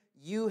 Gideon,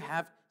 you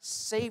have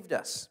saved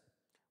us.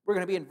 We're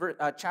going to be in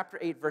chapter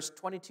 8, verse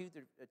 22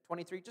 through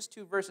 23, just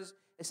 2 verses.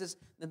 It says,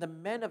 then the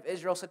men of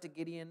Israel said to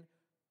Gideon,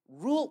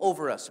 rule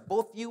over us,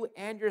 both you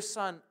and your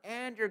son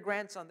and your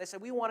grandson. They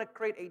said, we want to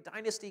create a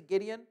dynasty,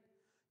 Gideon.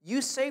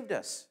 You saved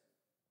us.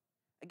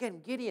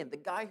 Again, Gideon, the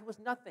guy who was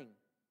nothing,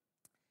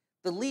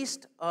 the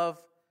least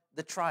of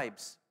the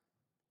tribes.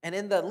 And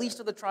in the least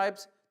of the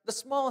tribes, the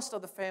smallest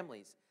of the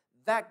families.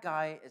 That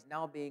guy is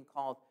now being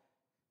called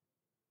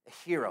a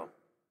hero.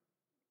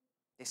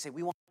 They say,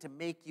 we want to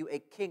make you a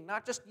king.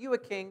 Not just you a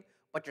king,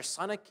 but your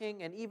son a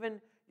king, and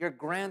even your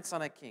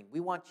grandson a king. We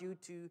want you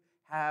to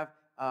have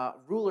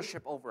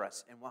rulership over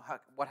us. And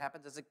what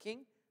happens as a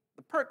king?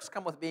 The perks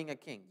come with being a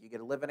king. You get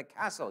to live in a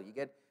castle. You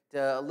get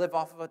to live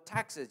off of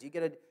taxes. You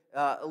get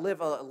to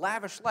live a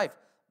lavish life.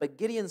 But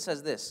Gideon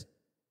says this.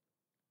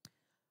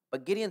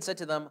 But Gideon said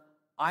to them,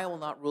 I will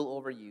not rule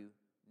over you,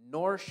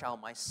 nor shall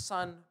my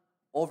son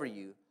over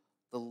you.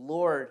 The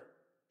Lord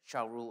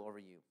shall rule over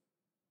you.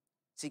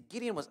 See,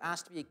 Gideon was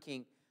asked to be a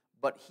king,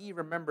 but he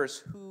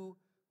remembers who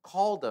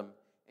called him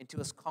into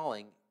his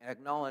calling and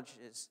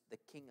acknowledges the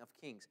King of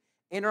Kings.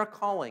 In our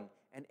calling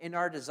and in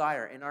our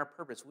desire, in our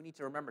purpose, we need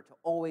to remember to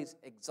always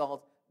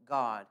exalt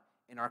God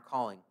in our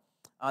calling.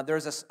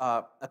 There's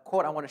a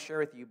quote I want to share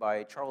with you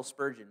by Charles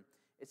Spurgeon.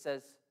 It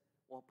says,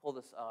 we'll pull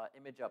this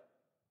image up.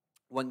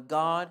 When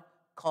God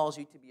calls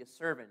you to be a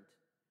servant,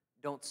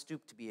 don't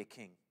stoop to be a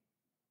king.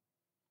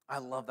 I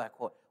love that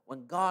quote.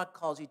 When God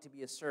calls you to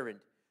be a servant,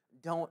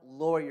 don't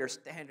lower your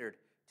standard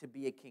to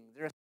be a king.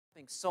 There's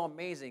something so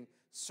amazing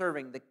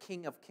serving the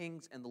King of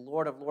Kings and the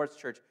Lord of Lords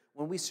church.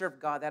 When we serve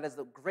God, that is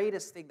the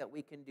greatest thing that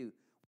we can do.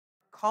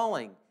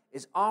 Calling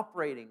is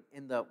operating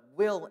in the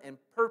will and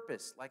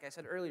purpose. Like I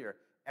said earlier,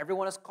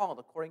 everyone is called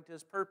according to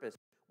his purpose.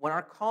 When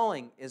our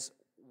calling is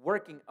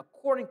working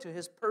according to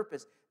his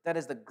purpose, that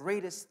is the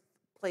greatest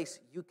place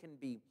you can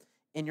be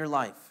in your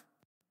life.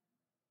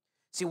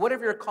 See,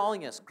 whatever your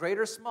calling is, great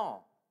or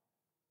small,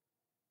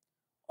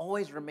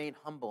 always remain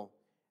humble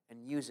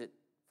and use it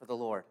for the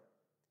Lord.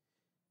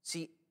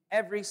 See,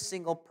 every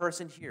single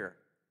person here,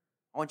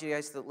 I want you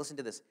guys to listen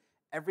to this.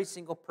 Every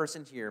single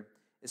person here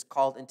is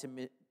called into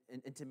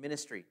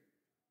ministry.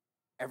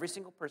 Every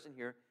single person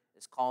here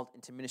is called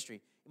into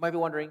ministry. You might be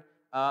wondering,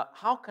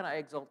 how can I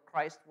exalt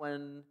Christ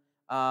when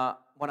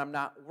I'm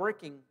not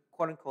working,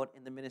 quote unquote,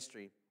 in the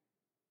ministry?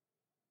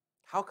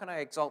 How can I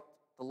exalt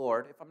the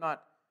Lord if I'm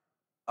not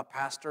a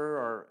pastor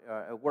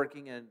or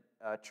working in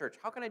a church?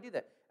 How can I do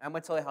that? And I'm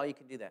going to tell you how you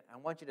can do that. I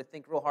want you to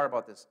think real hard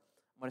about this.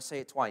 I'm going to say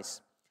it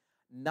twice.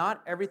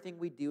 Not everything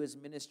we do is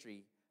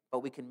ministry, but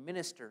we can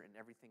minister in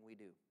everything we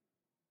do.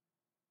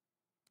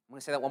 I'm going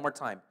to say that one more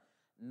time.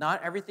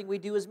 Not everything we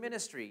do is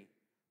ministry,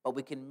 but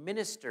we can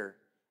minister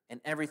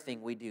in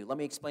everything we do. Let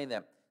me explain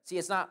that. See,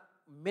 it's not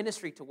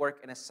ministry to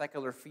work in a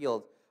secular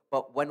field,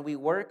 but when we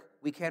work,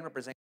 we can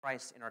represent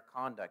Christ in our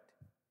conduct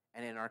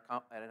and in our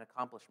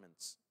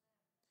accomplishments.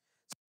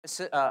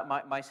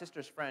 My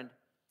sister's friend,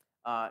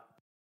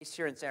 based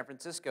here in San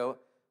Francisco,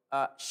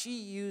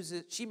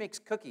 she makes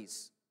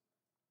cookies.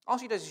 All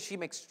she does is she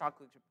makes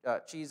chocolate.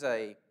 She's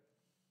a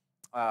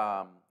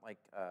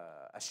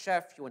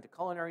chef. She went to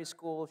culinary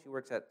school. She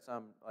works at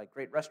some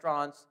great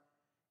restaurants,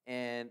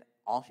 and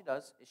all she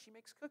does is she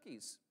makes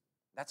cookies.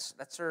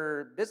 That's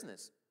her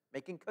business,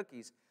 making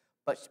cookies.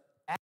 But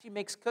as she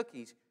makes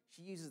cookies,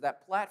 she uses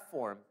that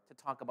platform to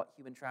talk about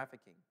human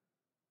trafficking.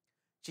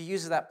 She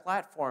uses that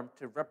platform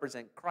to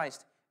represent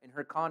Christ in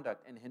her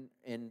conduct and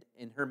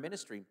in her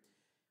ministry.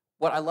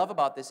 What I love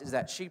about this is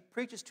that she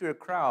preaches to a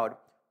crowd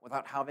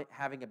without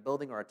having a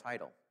building or a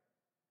title.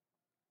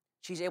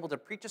 She's able to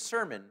preach a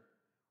sermon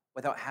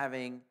without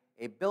having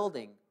a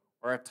building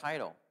or a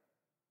title.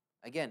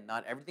 Again,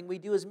 not everything we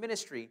do is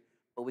ministry,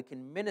 but we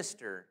can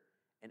minister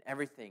in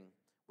everything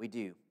we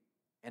do.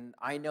 And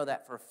I know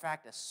that for a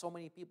fact that so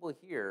many people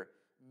here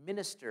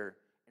minister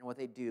in what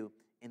they do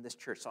in this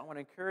church. So I want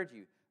to encourage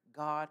you,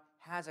 God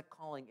has a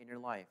calling in your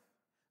life.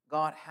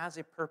 God has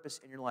a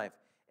purpose in your life.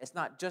 It's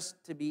not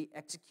just to be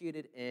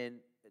executed and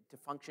to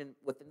function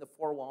within the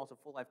four walls of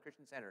Full Life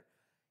Christian Center.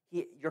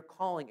 Your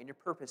calling and your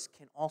purpose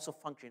can also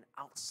function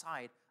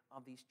outside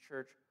of these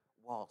church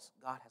walls.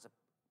 God has a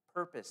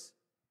purpose.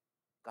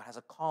 God has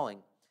a calling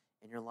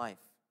in your life.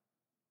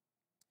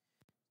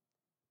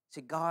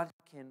 See, God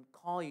can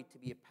call you to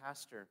be a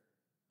pastor.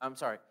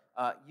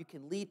 You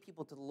can lead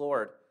people to the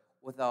Lord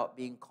without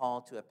being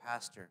called to a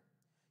pastor.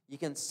 You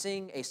can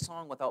sing a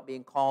song without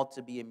being called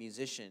to be a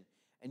musician.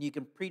 And you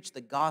can preach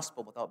the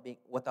gospel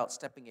without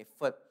stepping a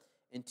foot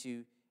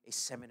into a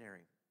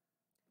seminary.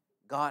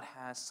 God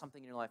has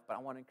something in your life, but I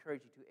want to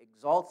encourage you to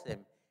exalt him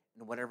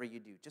in whatever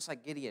you do. Just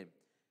like Gideon,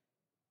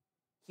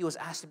 he was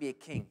asked to be a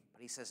king,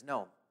 but he says,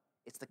 no,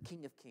 it's the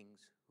King of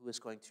Kings who is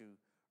going to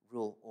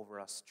rule over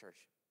us, church.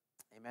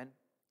 Amen?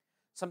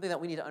 Something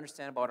that we need to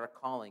understand about our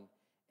calling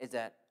is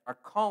that our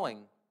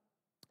calling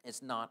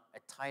is not a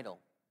title.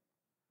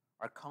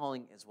 Our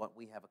calling is what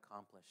we have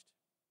accomplished.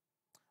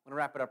 I'm going to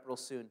wrap it up real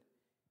soon.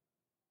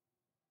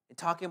 In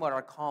talking about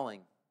our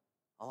calling,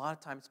 a lot of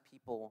times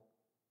people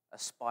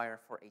aspire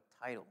for a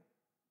title.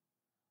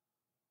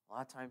 A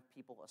lot of times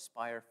people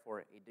aspire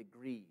for a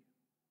degree.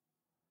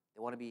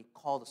 They want to be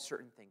called a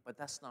certain thing, but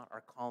that's not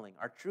our calling.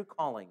 Our true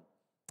calling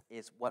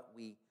is what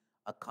we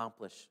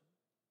accomplish.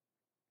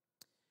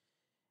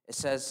 It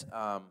says,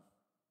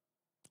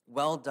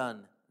 well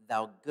done,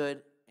 thou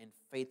good and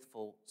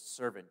faithful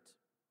servant.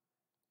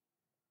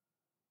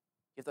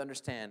 You have to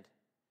understand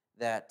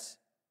that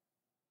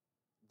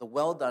the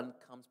well done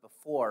comes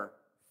before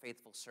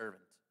faithful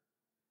servant.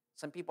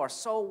 Some people are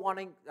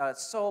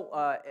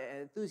so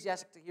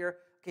enthusiastic to hear,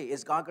 okay,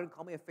 is God going to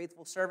call me a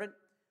faithful servant?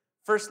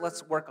 First,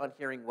 let's work on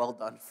hearing well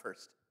done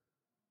first.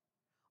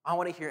 I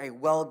want to hear a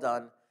well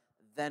done,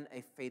 then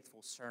a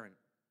faithful servant.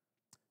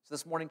 So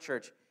this morning,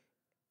 church,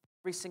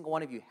 every single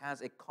one of you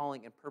has a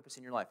calling and purpose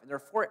in your life. And there are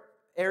 4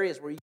 areas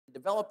where you can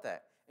develop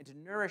that and to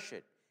nourish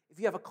it. If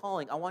you have a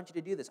calling, I want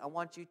you to do this. I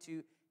want you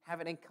to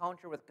have an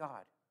encounter with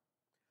God.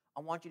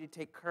 I want you to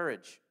take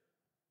courage.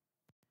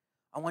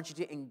 I want you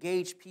to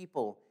engage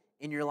people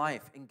in your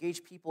life,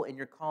 engage people in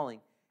your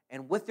calling.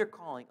 And with your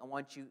calling, I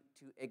want you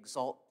to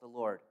exalt the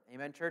Lord.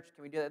 Amen, church?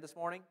 Can we do that this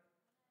morning?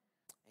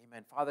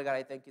 Amen. Father God,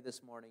 I thank you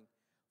this morning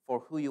for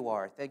who you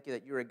are. Thank you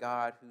that you're a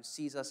God who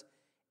sees us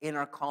in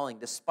our calling,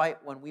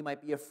 despite when we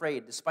might be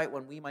afraid, despite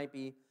when we might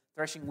be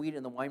threshing wheat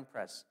in the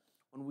winepress,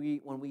 when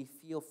we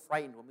feel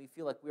frightened, when we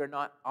feel like we are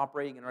not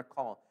operating in our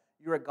call.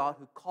 You're a God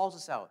who calls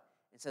us out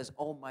and says,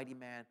 "O mighty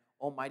man,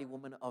 O mighty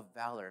woman of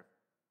valor."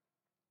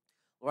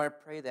 Lord, I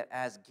pray that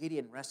as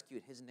Gideon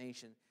rescued his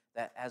nation,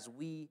 that as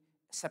we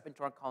step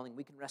into our calling,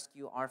 we can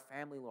rescue our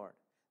family, Lord.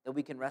 That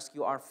we can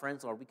rescue our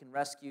friends, Lord. We can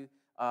rescue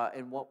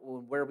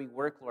where we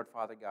work, Lord,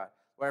 Father God.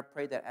 Lord, I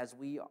pray that as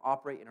we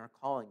operate in our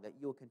calling, that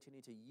you will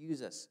continue to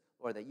use us,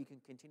 Lord, that you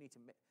can continue to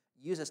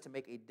use us to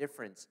make a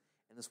difference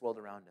in this world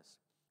around us.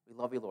 We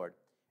love you, Lord.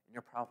 In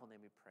your powerful name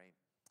we pray.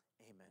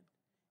 Amen.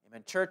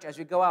 Amen. Church, as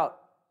we go out,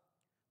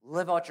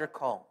 live out your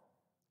call.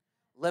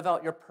 Live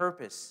out your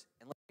purpose,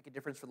 and let's make a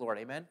difference for the Lord.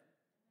 Amen?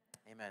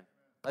 Amen.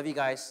 Love you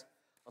guys.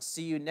 I'll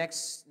see you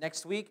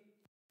next week.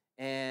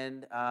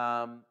 And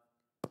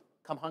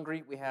come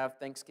hungry. We have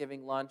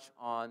Thanksgiving lunch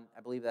on,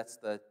 I believe that's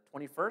the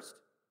 21st.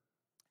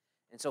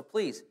 And so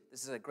please,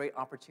 this is a great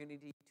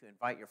opportunity to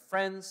invite your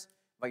friends,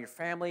 invite your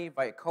family,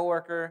 invite a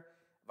coworker,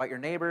 invite your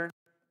neighbor,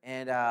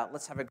 and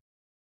let's have a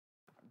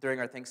during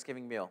our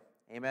Thanksgiving meal.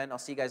 Amen. I'll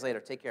see you guys later.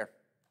 Take care.